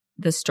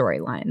the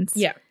storylines.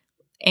 Yeah.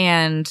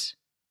 And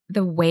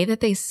the way that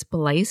they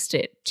spliced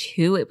it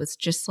too, it was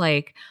just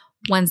like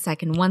 1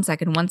 second, 1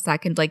 second, 1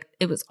 second. Like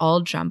it was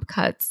all jump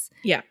cuts.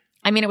 Yeah.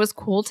 I mean, it was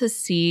cool to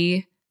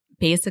see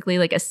basically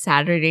like a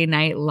Saturday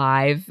Night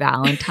Live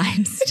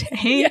Valentine's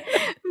Day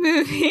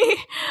movie.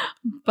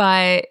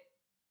 But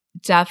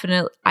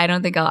definitely, I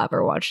don't think I'll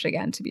ever watch it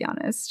again, to be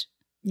honest.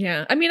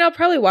 Yeah. I mean, I'll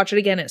probably watch it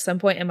again at some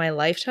point in my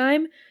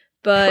lifetime,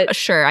 but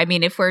sure. I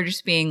mean, if we're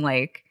just being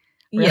like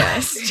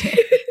realistic.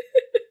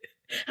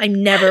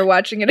 I'm never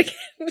watching it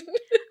again.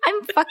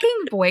 I'm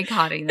fucking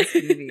boycotting this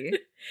movie.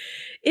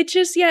 It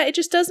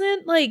just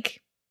doesn't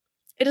like,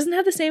 it doesn't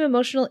have the same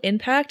emotional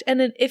impact.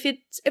 And if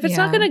it's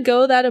not going to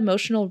go that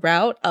emotional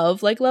route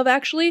of like Love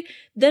Actually,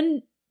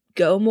 then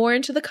go more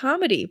into the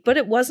comedy. But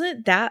it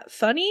wasn't that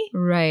funny.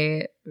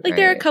 Right. Like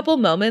there are a couple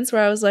moments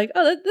where I was like,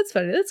 oh, that's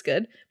funny. That's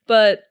good.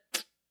 But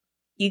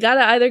you got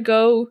to either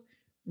go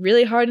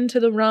really hard into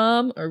the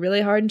rom or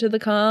really hard into the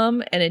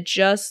com. And it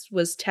just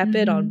was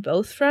tepid on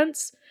both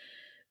fronts,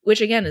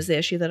 which again is the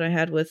issue that I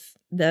had with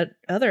that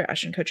other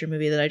Ashton Kutcher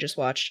movie that I just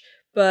watched.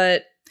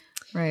 But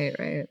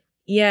right.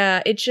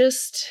 Yeah, it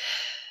just,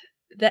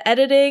 the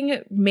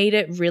editing made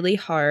it really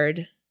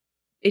hard.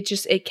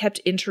 It kept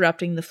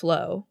interrupting the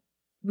flow.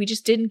 We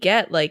just didn't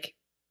get like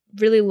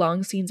really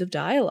long scenes of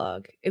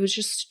dialogue. It was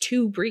just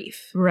too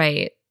brief.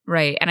 Right.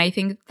 And I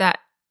think that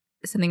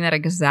something that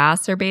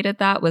exacerbated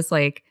that was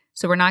like,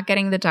 so we're not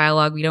getting the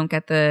dialogue. We don't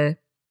get the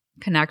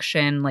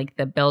connection, like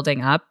the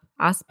building up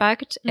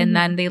aspect. And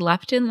then they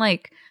left in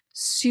like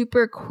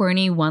super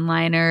corny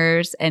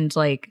one-liners and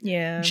like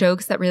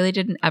jokes that really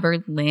didn't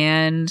ever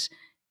land.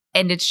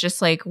 And it's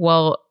just like,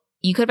 well,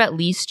 you could have at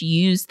least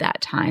used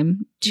that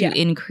time to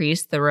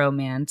increase the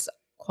romance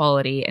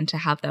quality and to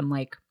have them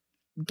like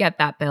get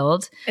that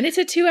build. And it's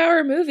a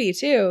 2-hour movie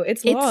too.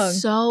 It's long.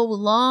 It's so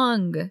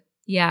long.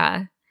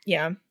 Yeah.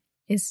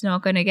 It's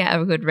not going to get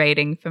a good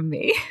rating from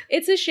me.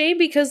 It's a shame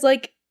because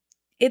like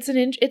it's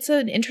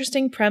an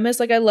interesting premise.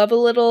 Like I love a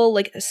little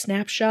like a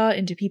snapshot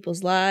into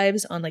people's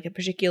lives on like a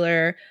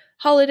particular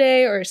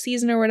holiday or a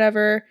season or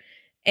whatever.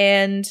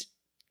 And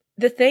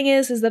the thing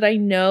is that I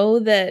know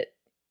that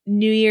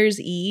New Year's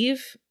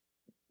Eve,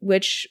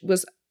 which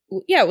was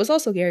it was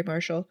also Gary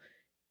Marshall,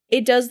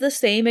 it does the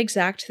same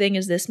exact thing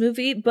as this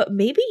movie, but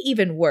maybe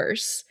even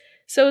worse.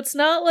 So it's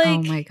not like,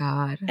 oh my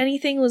God,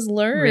 anything was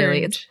learned.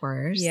 Really, it's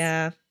worse.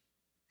 Yeah.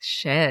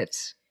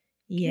 Shit.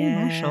 Yeah.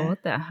 Gary Marshall,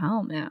 what the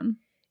hell, man?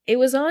 It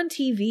was on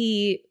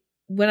TV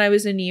when I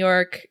was in New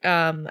York.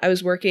 I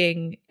was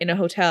working in a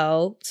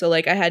hotel, so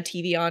like I had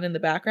TV on in the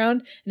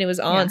background, and it was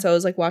on. So I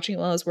was like watching it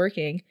while I was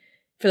working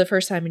for the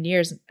first time in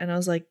years, and I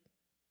was like,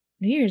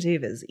 New Year's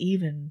Eve is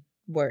even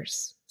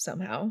worse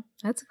somehow.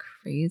 That's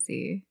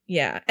crazy.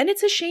 Yeah, and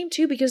it's a shame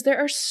too because there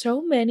are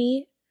so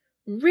many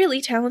really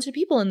talented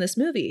people in this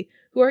movie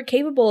who are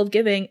capable of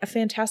giving a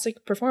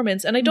fantastic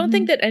performance, and I don't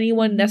think that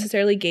anyone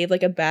necessarily gave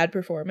like a bad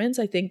performance.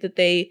 I think that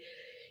they,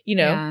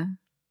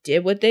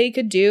 did what they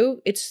could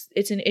do. It's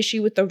an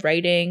issue with the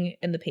writing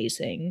and the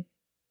pacing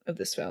of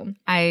this film.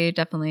 I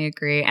definitely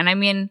agree. And I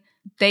mean,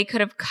 they could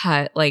have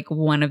cut like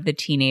one of the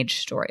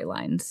teenage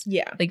storylines.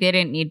 Yeah. Like they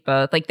didn't need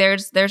both. Like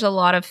there's a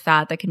lot of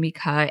fat that can be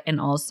cut. And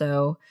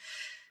also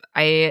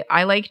I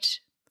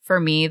liked, for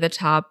me, the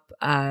top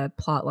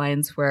plot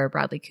lines were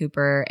Bradley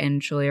Cooper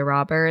and Julia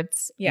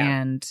Roberts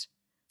and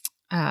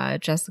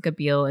Jessica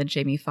Biel and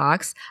Jamie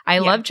Foxx. I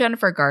love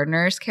Jennifer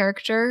Gardner's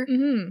character,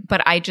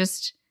 but I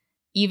just,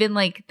 even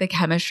like the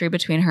chemistry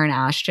between her and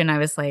Ashton, I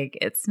was like,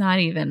 it's not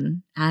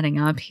even adding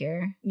up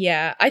here.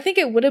 Yeah, I think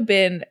it would have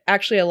been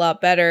actually a lot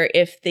better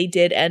if they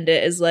did end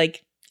it as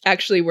like,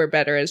 actually we're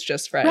better as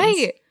just friends.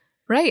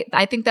 Right.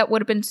 I think that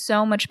would have been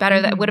so much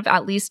better. That would have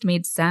at least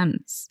made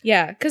sense.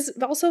 Yeah, because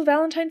also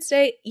Valentine's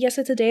Day, yes,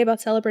 it's a day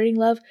about celebrating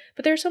love,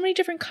 but there are so many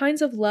different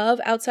kinds of love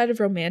outside of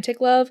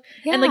romantic love.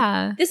 Yeah. And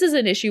like, this is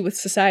an issue with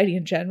society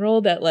in general,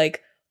 that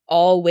like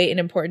all weight and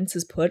importance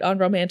is put on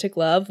romantic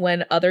love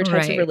when other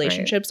types of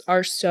relationships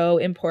are so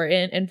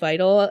important and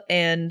vital,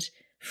 and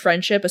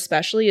friendship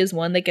especially is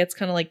one that gets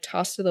kind of like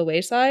tossed to the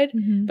wayside.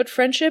 But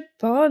friendship,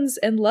 bonds,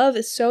 and love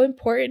is so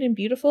important and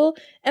beautiful,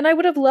 and I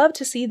would have loved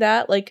to see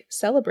that like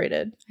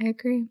celebrated. I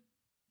agree.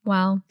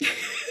 Well,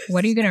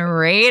 what are you gonna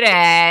rate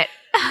it?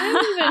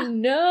 I don't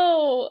even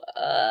know.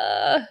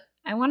 I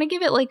want to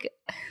give it like,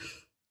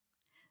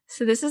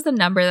 so this is the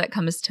number that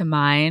comes to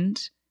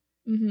mind.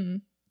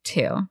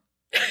 2.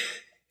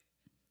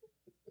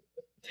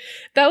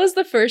 That was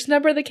the first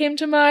number that came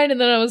to mind,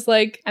 and then I was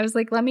like,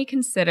 let me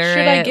consider.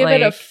 Should I give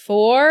it a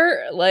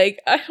 4?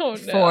 Like, I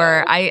don't know.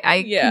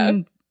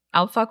 4.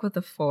 I'll fuck with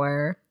the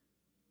 4.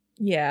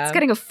 Yeah, it's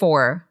getting a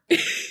 4.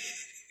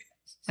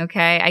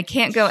 Okay, I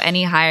can't go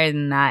any higher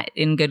than that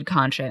in good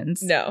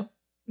conscience.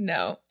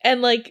 No,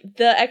 and like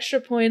the extra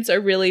points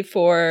are really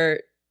for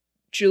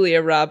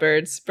Julia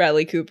Roberts,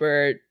 Bradley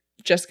Cooper,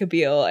 Jessica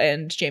Biel,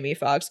 and Jamie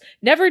Foxx.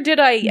 Never did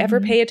I ever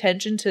pay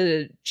attention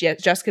to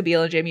Jessica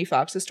Biel and Jamie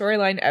Foxx's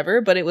storyline ever,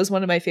 but it was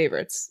one of my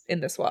favorites in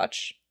this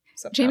watch.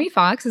 Somehow. Jamie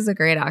Foxx is a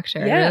great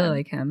actor. Yeah. I really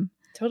like him.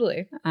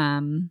 Totally.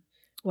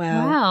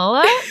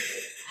 Wow.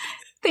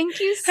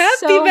 Thank you Happy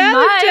so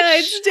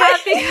Valentine's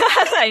much. Day.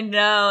 I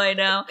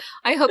know.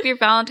 I hope your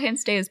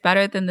Valentine's Day is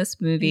better than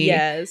this movie.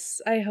 Yes,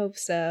 I hope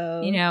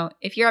so. You know,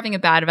 if you're having a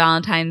bad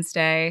Valentine's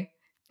Day,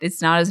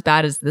 it's not as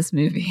bad as this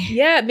movie.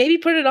 Yeah, maybe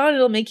put it on.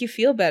 It'll make you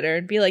feel better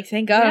and be like,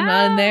 thank God I'm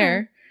not in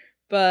there.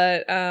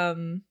 But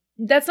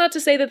that's not to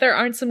say that there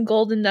aren't some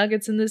golden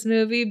nuggets in this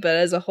movie, but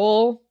as a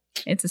whole,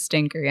 it's a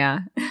stinker, yeah.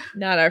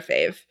 Not our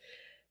fave.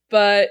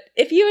 But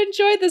if you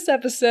enjoyed this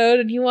episode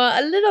and you want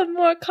a little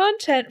more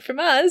content from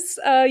us,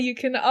 you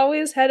can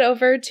always head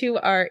over to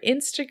our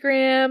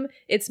Instagram.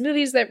 It's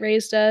Movies That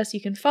Raised Us.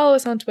 You can follow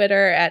us on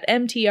Twitter at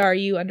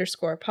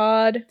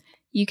MTRU_pod.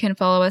 You can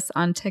follow us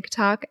on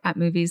TikTok at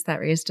Movies That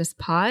Raised Us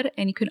Pod.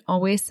 And you can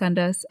always send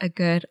us a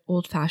good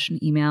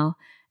old-fashioned email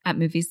at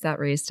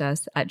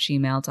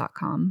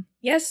moviesthatraisedus@gmail.com.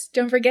 Yes,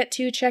 don't forget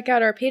to check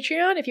out our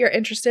Patreon if you're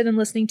interested in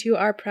listening to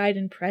our Pride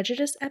and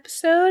Prejudice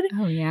episode.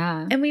 Oh,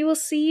 yeah. And we will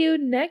see you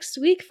next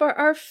week for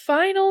our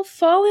final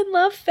Fall in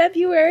Love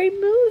February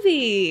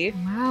movie.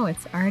 Wow,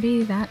 it's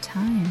already that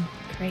time.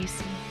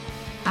 Crazy.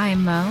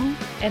 I'm Mo.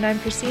 And I'm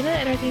Christina,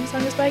 and our theme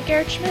song is by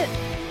Garrett Schmidt.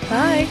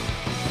 Bye.